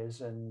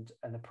behaviours and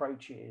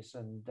approaches,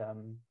 and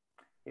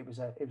it was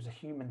a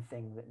human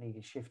thing that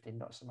needed shifting,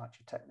 not so much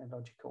a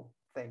technological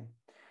thing.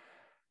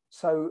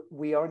 So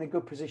we are in a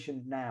good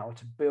position now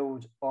to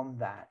build on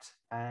that,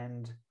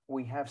 and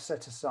we have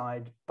set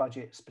aside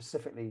budget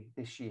specifically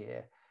this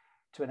year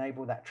to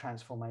enable that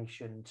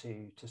transformation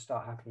to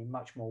start happening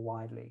much more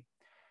widely.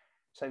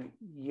 So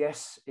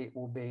yes, it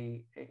will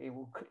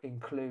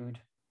include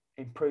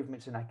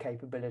improvements in our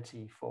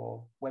capability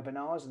for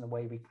webinars and the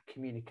way we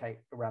communicate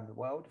around the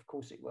world. Of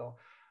course it will,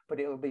 but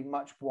it will be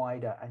much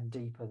wider and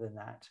deeper than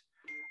that.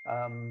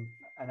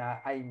 And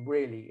our aim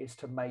really is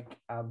to make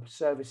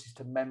services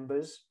to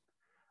members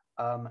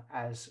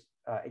as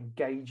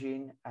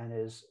engaging and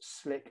as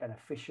slick and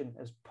efficient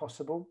as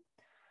possible.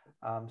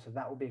 So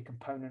that will be a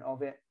component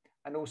of it.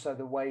 And also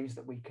the ways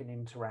that we can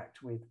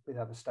interact with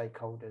other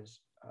stakeholders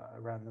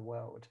around the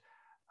world.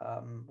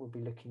 We'll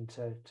be looking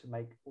to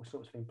make all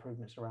sorts of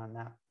improvements around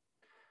that.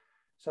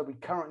 So we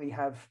currently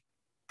have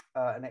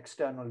an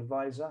external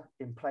advisor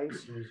in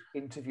place who's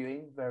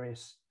interviewing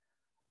various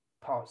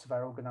parts of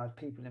our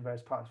people in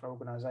various parts of our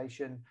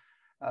organisation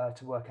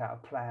to work out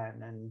a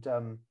plan.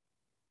 And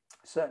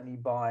certainly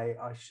by,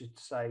 I should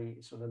say,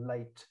 sort of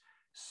late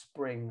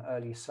spring,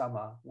 early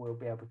summer, we'll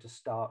be able to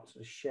start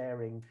sort of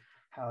sharing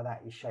how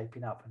that is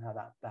shaping up and how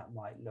that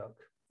might look.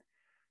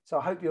 So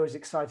I hope you're as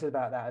excited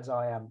about that as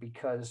I am,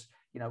 because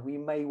we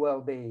may well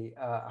be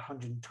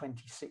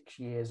 126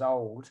 years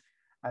old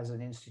as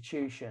an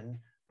institution,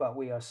 but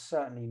we are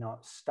certainly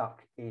not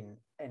stuck in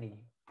any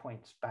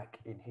points back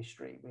in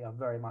history. We are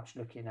very much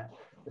looking at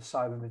the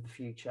CIWEM of the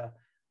future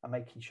and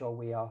making sure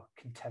we are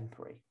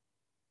contemporary.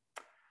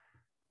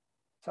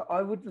 So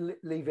I would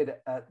leave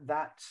it at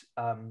that,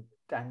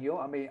 Daniel.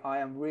 I mean, I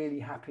am really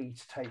happy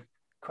to take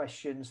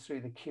questions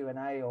through the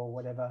Q&A or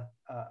whatever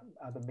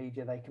other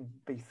media they can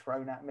be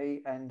thrown at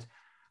me. And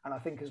I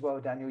think as well,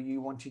 Daniel,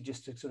 you wanted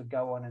just to sort of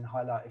go on and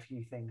highlight a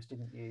few things,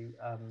 didn't you,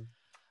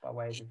 by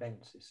way of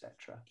events,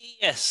 etc.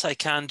 Yes, I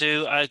can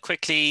do. I'll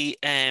quickly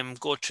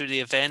go through the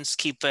events,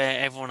 keep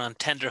everyone on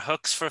tender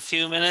hooks for a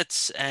few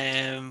minutes.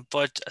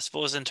 But I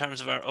suppose in terms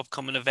of our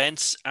upcoming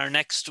events, our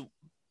next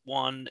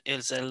one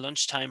is a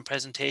lunchtime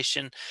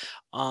presentation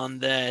on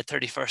the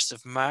 31st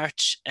of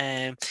March.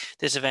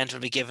 This event will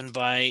be given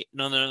by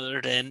none other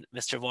than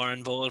Mr.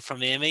 Warren Bowl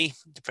from AME.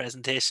 The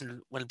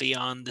presentation will be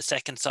on the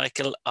second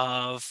cycle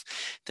of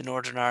the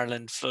Northern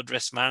Ireland Flood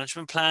Risk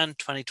Management Plan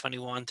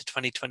 2021 to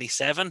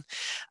 2027.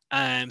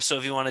 So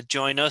if you want to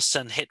join us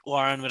and hit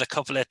Warren with a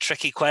couple of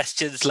tricky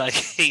questions like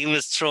he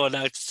was throwing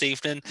out this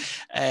evening,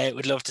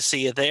 we'd love to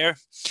see you there.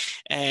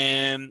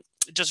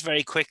 Just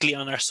very quickly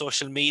on our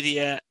social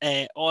media,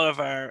 all of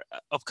our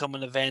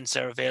upcoming events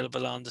are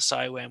available on the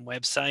CIWEM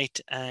website,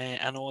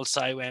 and all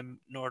CIWEM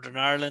Northern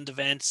Ireland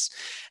events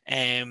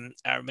are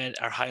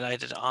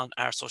highlighted on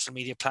our social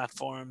media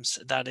platforms.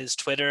 That is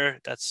Twitter,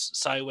 that's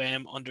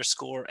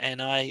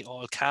CIWEM_NI,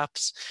 all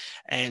caps,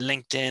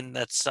 LinkedIn,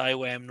 that's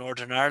CIWEM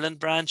Northern Ireland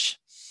branch.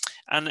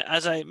 And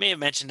as I may have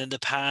mentioned in the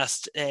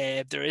past,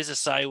 there is a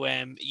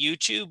CIWEM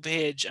YouTube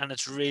page, and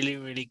it's really,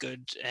 really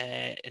good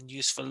and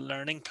useful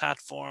learning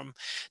platform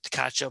to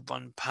catch up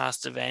on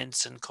past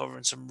events and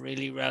covering some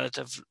really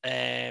relative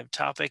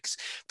topics,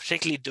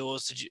 particularly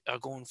those that are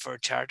going for a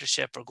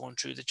chartership or going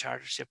through the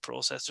chartership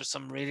process. There's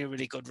some really,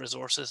 really good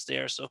resources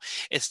there. So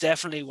it's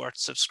definitely worth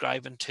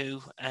subscribing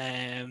to.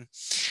 And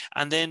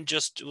then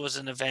just was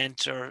an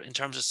event, or in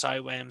terms of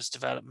CIWEM's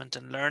development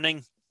and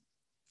learning,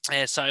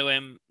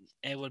 CIWEM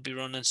will be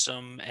running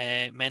some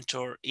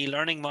mentor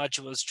e-learning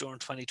modules during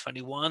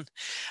 2021.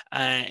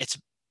 It's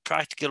a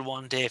practical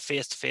one-day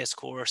face-to-face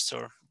course,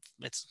 or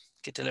it's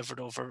get delivered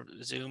over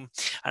Zoom,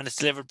 and it's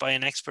delivered by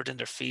an expert in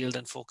their field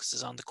and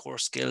focuses on the core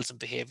skills and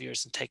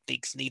behaviours and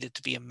techniques needed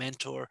to be a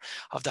mentor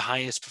of the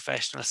highest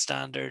professional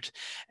standard.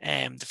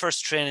 The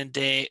first training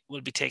day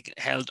will be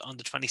held on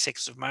the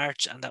 26th of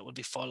March, and that will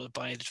be followed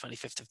by the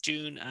 25th of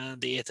June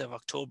and the 8th of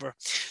October.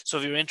 So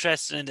if you're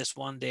interested in this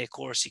one-day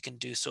course, you can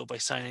do so by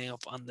signing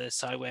up on the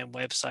CIWEM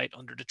website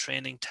under the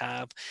training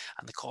tab,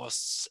 and the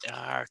costs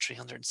are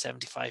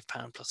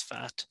 £375 plus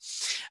VAT.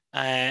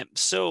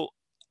 So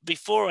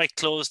before I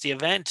close the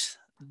event,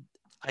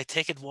 I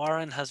take it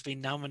Warren has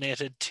been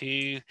nominated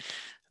to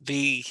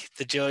be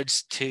the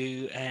judge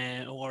to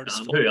award us.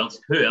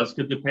 Who else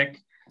could you pick?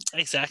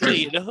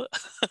 Exactly, you know.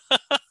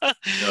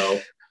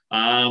 No.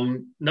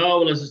 No,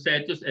 well, as I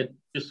said, it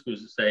just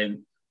goes to say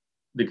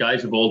the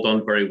guys have all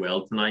done very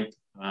well tonight.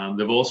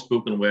 They've all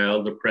spoken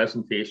well. The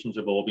presentations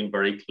have all been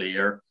very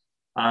clear.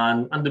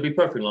 And to be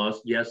perfectly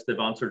honest, yes, they've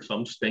answered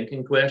some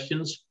stinking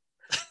questions.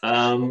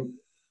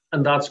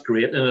 And that's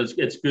great. And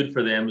it's good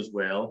for them as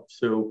well.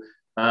 So,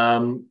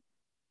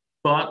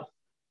 but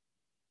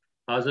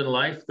as in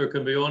life, there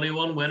can be only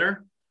one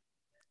winner.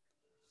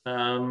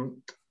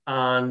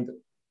 And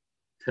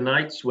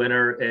tonight's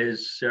winner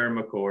is Sarah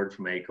McCord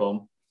from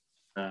AECOM.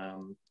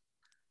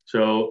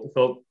 So I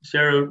thought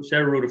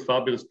Sarah wrote a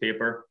fabulous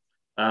paper.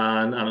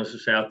 And as I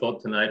say, I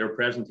thought tonight her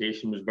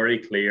presentation was very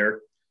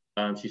clear.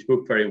 She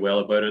spoke very well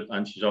about it,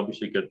 and she's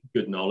obviously got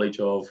good knowledge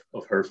of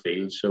her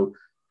field. So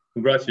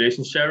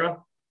congratulations, Sarah.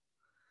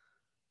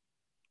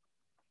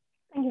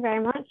 Thank you very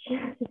much.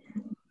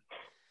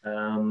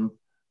 And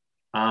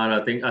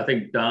I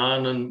think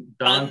Dan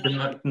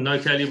can now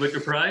tell you about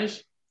your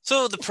prize.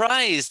 So the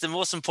prize, the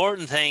most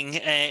important thing,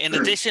 in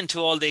addition to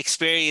all the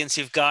experience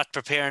you've got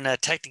preparing a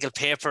technical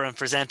paper and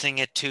presenting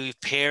it to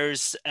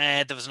peers,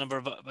 there was a number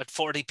of about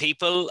 40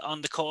 people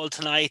on the call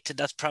tonight, and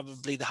that's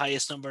probably the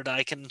highest number that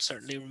I can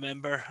certainly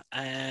remember.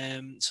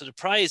 So the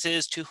prize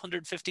is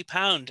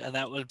 £250, and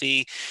that will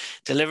be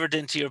delivered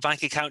into your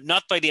bank account,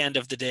 not by the end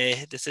of the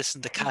day. This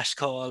isn't the cash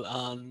call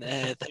on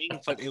thing,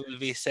 but it will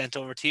be sent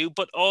over to you.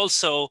 But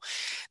also,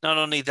 not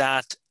only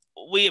that,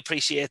 we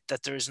appreciate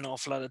that there is an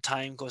awful lot of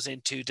time goes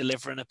into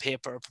delivering a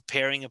paper,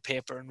 preparing a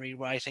paper, and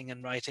rewriting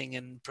and writing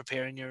and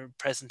preparing your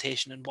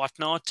presentation and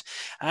whatnot.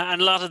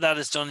 And a lot of that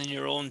is done in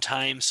your own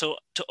time. So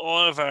to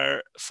all of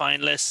our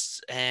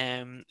finalists,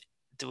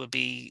 there will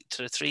be,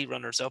 to the 3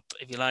 runners up,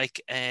 if you like,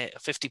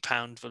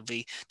 £50 will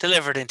be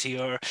delivered into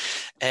your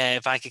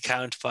bank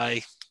account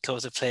by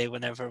close of play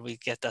whenever we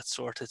get that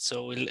sorted.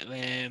 So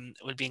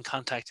we'll be in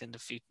contact in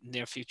the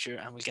near future,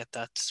 and we'll get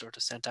that sort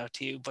of sent out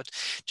to you. But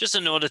just a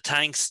note of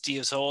thanks to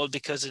you all,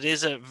 because it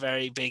is a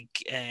very big,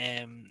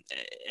 a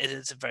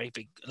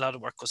lot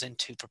of work goes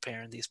into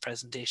preparing these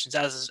presentations,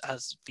 as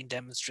has been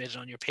demonstrated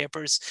on your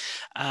papers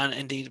and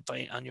indeed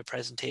on your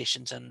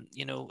presentations. And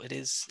you know,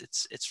 it's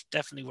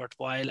definitely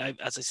worthwhile.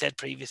 As I said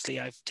previously,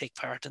 I've taken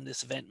part in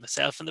this event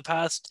myself in the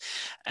past,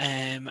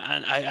 and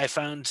I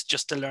found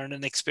just the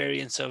learning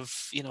experience of,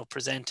 you know,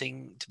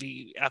 presenting to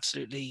be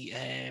absolutely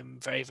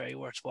very, very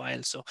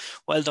worthwhile. So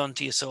well done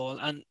to you all.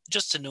 And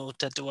just to note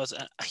that there was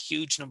a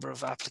huge number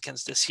of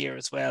applicants this year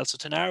as well, so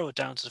to narrow it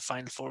down to the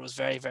final 4 was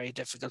very, very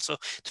difficult. So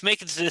to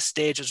make it to this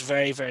stage was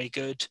very, very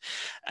good.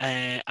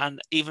 And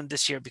even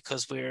this year,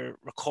 because we're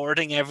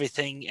recording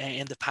everything,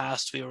 in the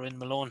past we were in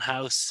Malone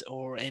House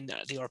or in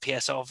the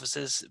RPS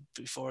offices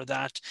before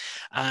that,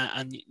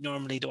 and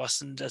normally there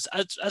wasn't as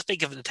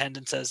big of an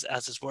attendance as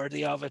is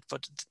worthy of it,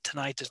 but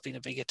tonight there's been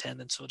a big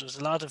attendance, so there's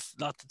a lot of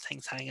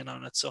things hanging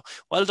on it. So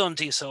well done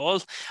to you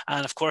all.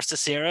 And of course to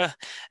Sarah,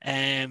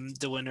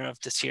 the winner of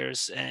this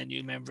year's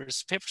new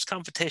members papers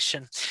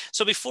competition.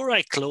 So before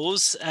I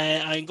close,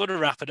 I'm going to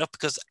wrap it up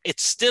because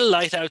it's still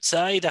light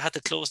outside. I had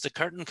to close the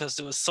curtain because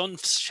there was sun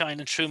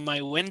shining through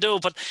my window.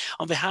 But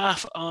on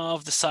behalf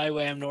of the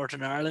CIWEM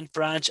Northern Ireland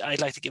branch,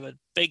 I'd like to give a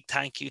big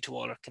thank you to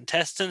all our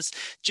contestants,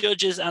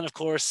 judges, and of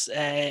course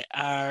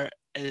our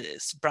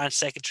branch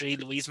secretary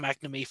Louise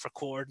McNamee for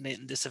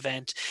coordinating this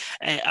event.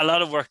 A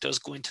lot of work does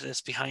go into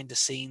this behind the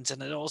scenes,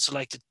 and I'd also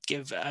like to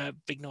give a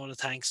big note of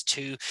thanks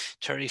to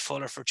Terry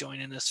Fuller for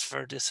joining us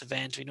for this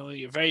event. We know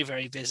you're very,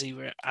 very busy.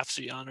 We're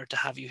absolutely honoured to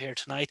have you here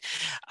tonight,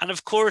 and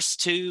of course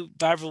to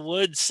Barbara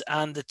Woods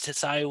and the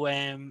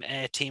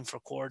CIWEM team for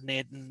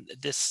coordinating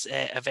this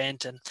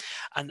event and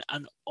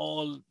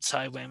all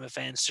CIWEM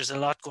events. There's a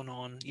lot going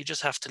on. You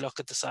just have to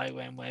look at the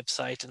CIWEM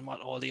website and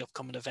what all the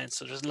upcoming events.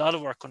 So there's a lot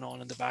of work going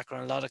on in the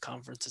background, a lot of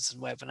conferences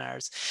and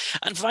webinars.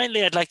 And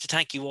finally, I'd like to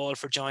thank you all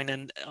for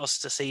joining us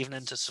this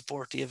evening to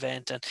support the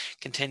event and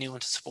continuing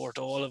to support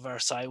all of our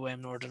CIWEM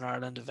Northern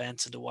Ireland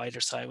events and the wider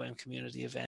CIWEM community events.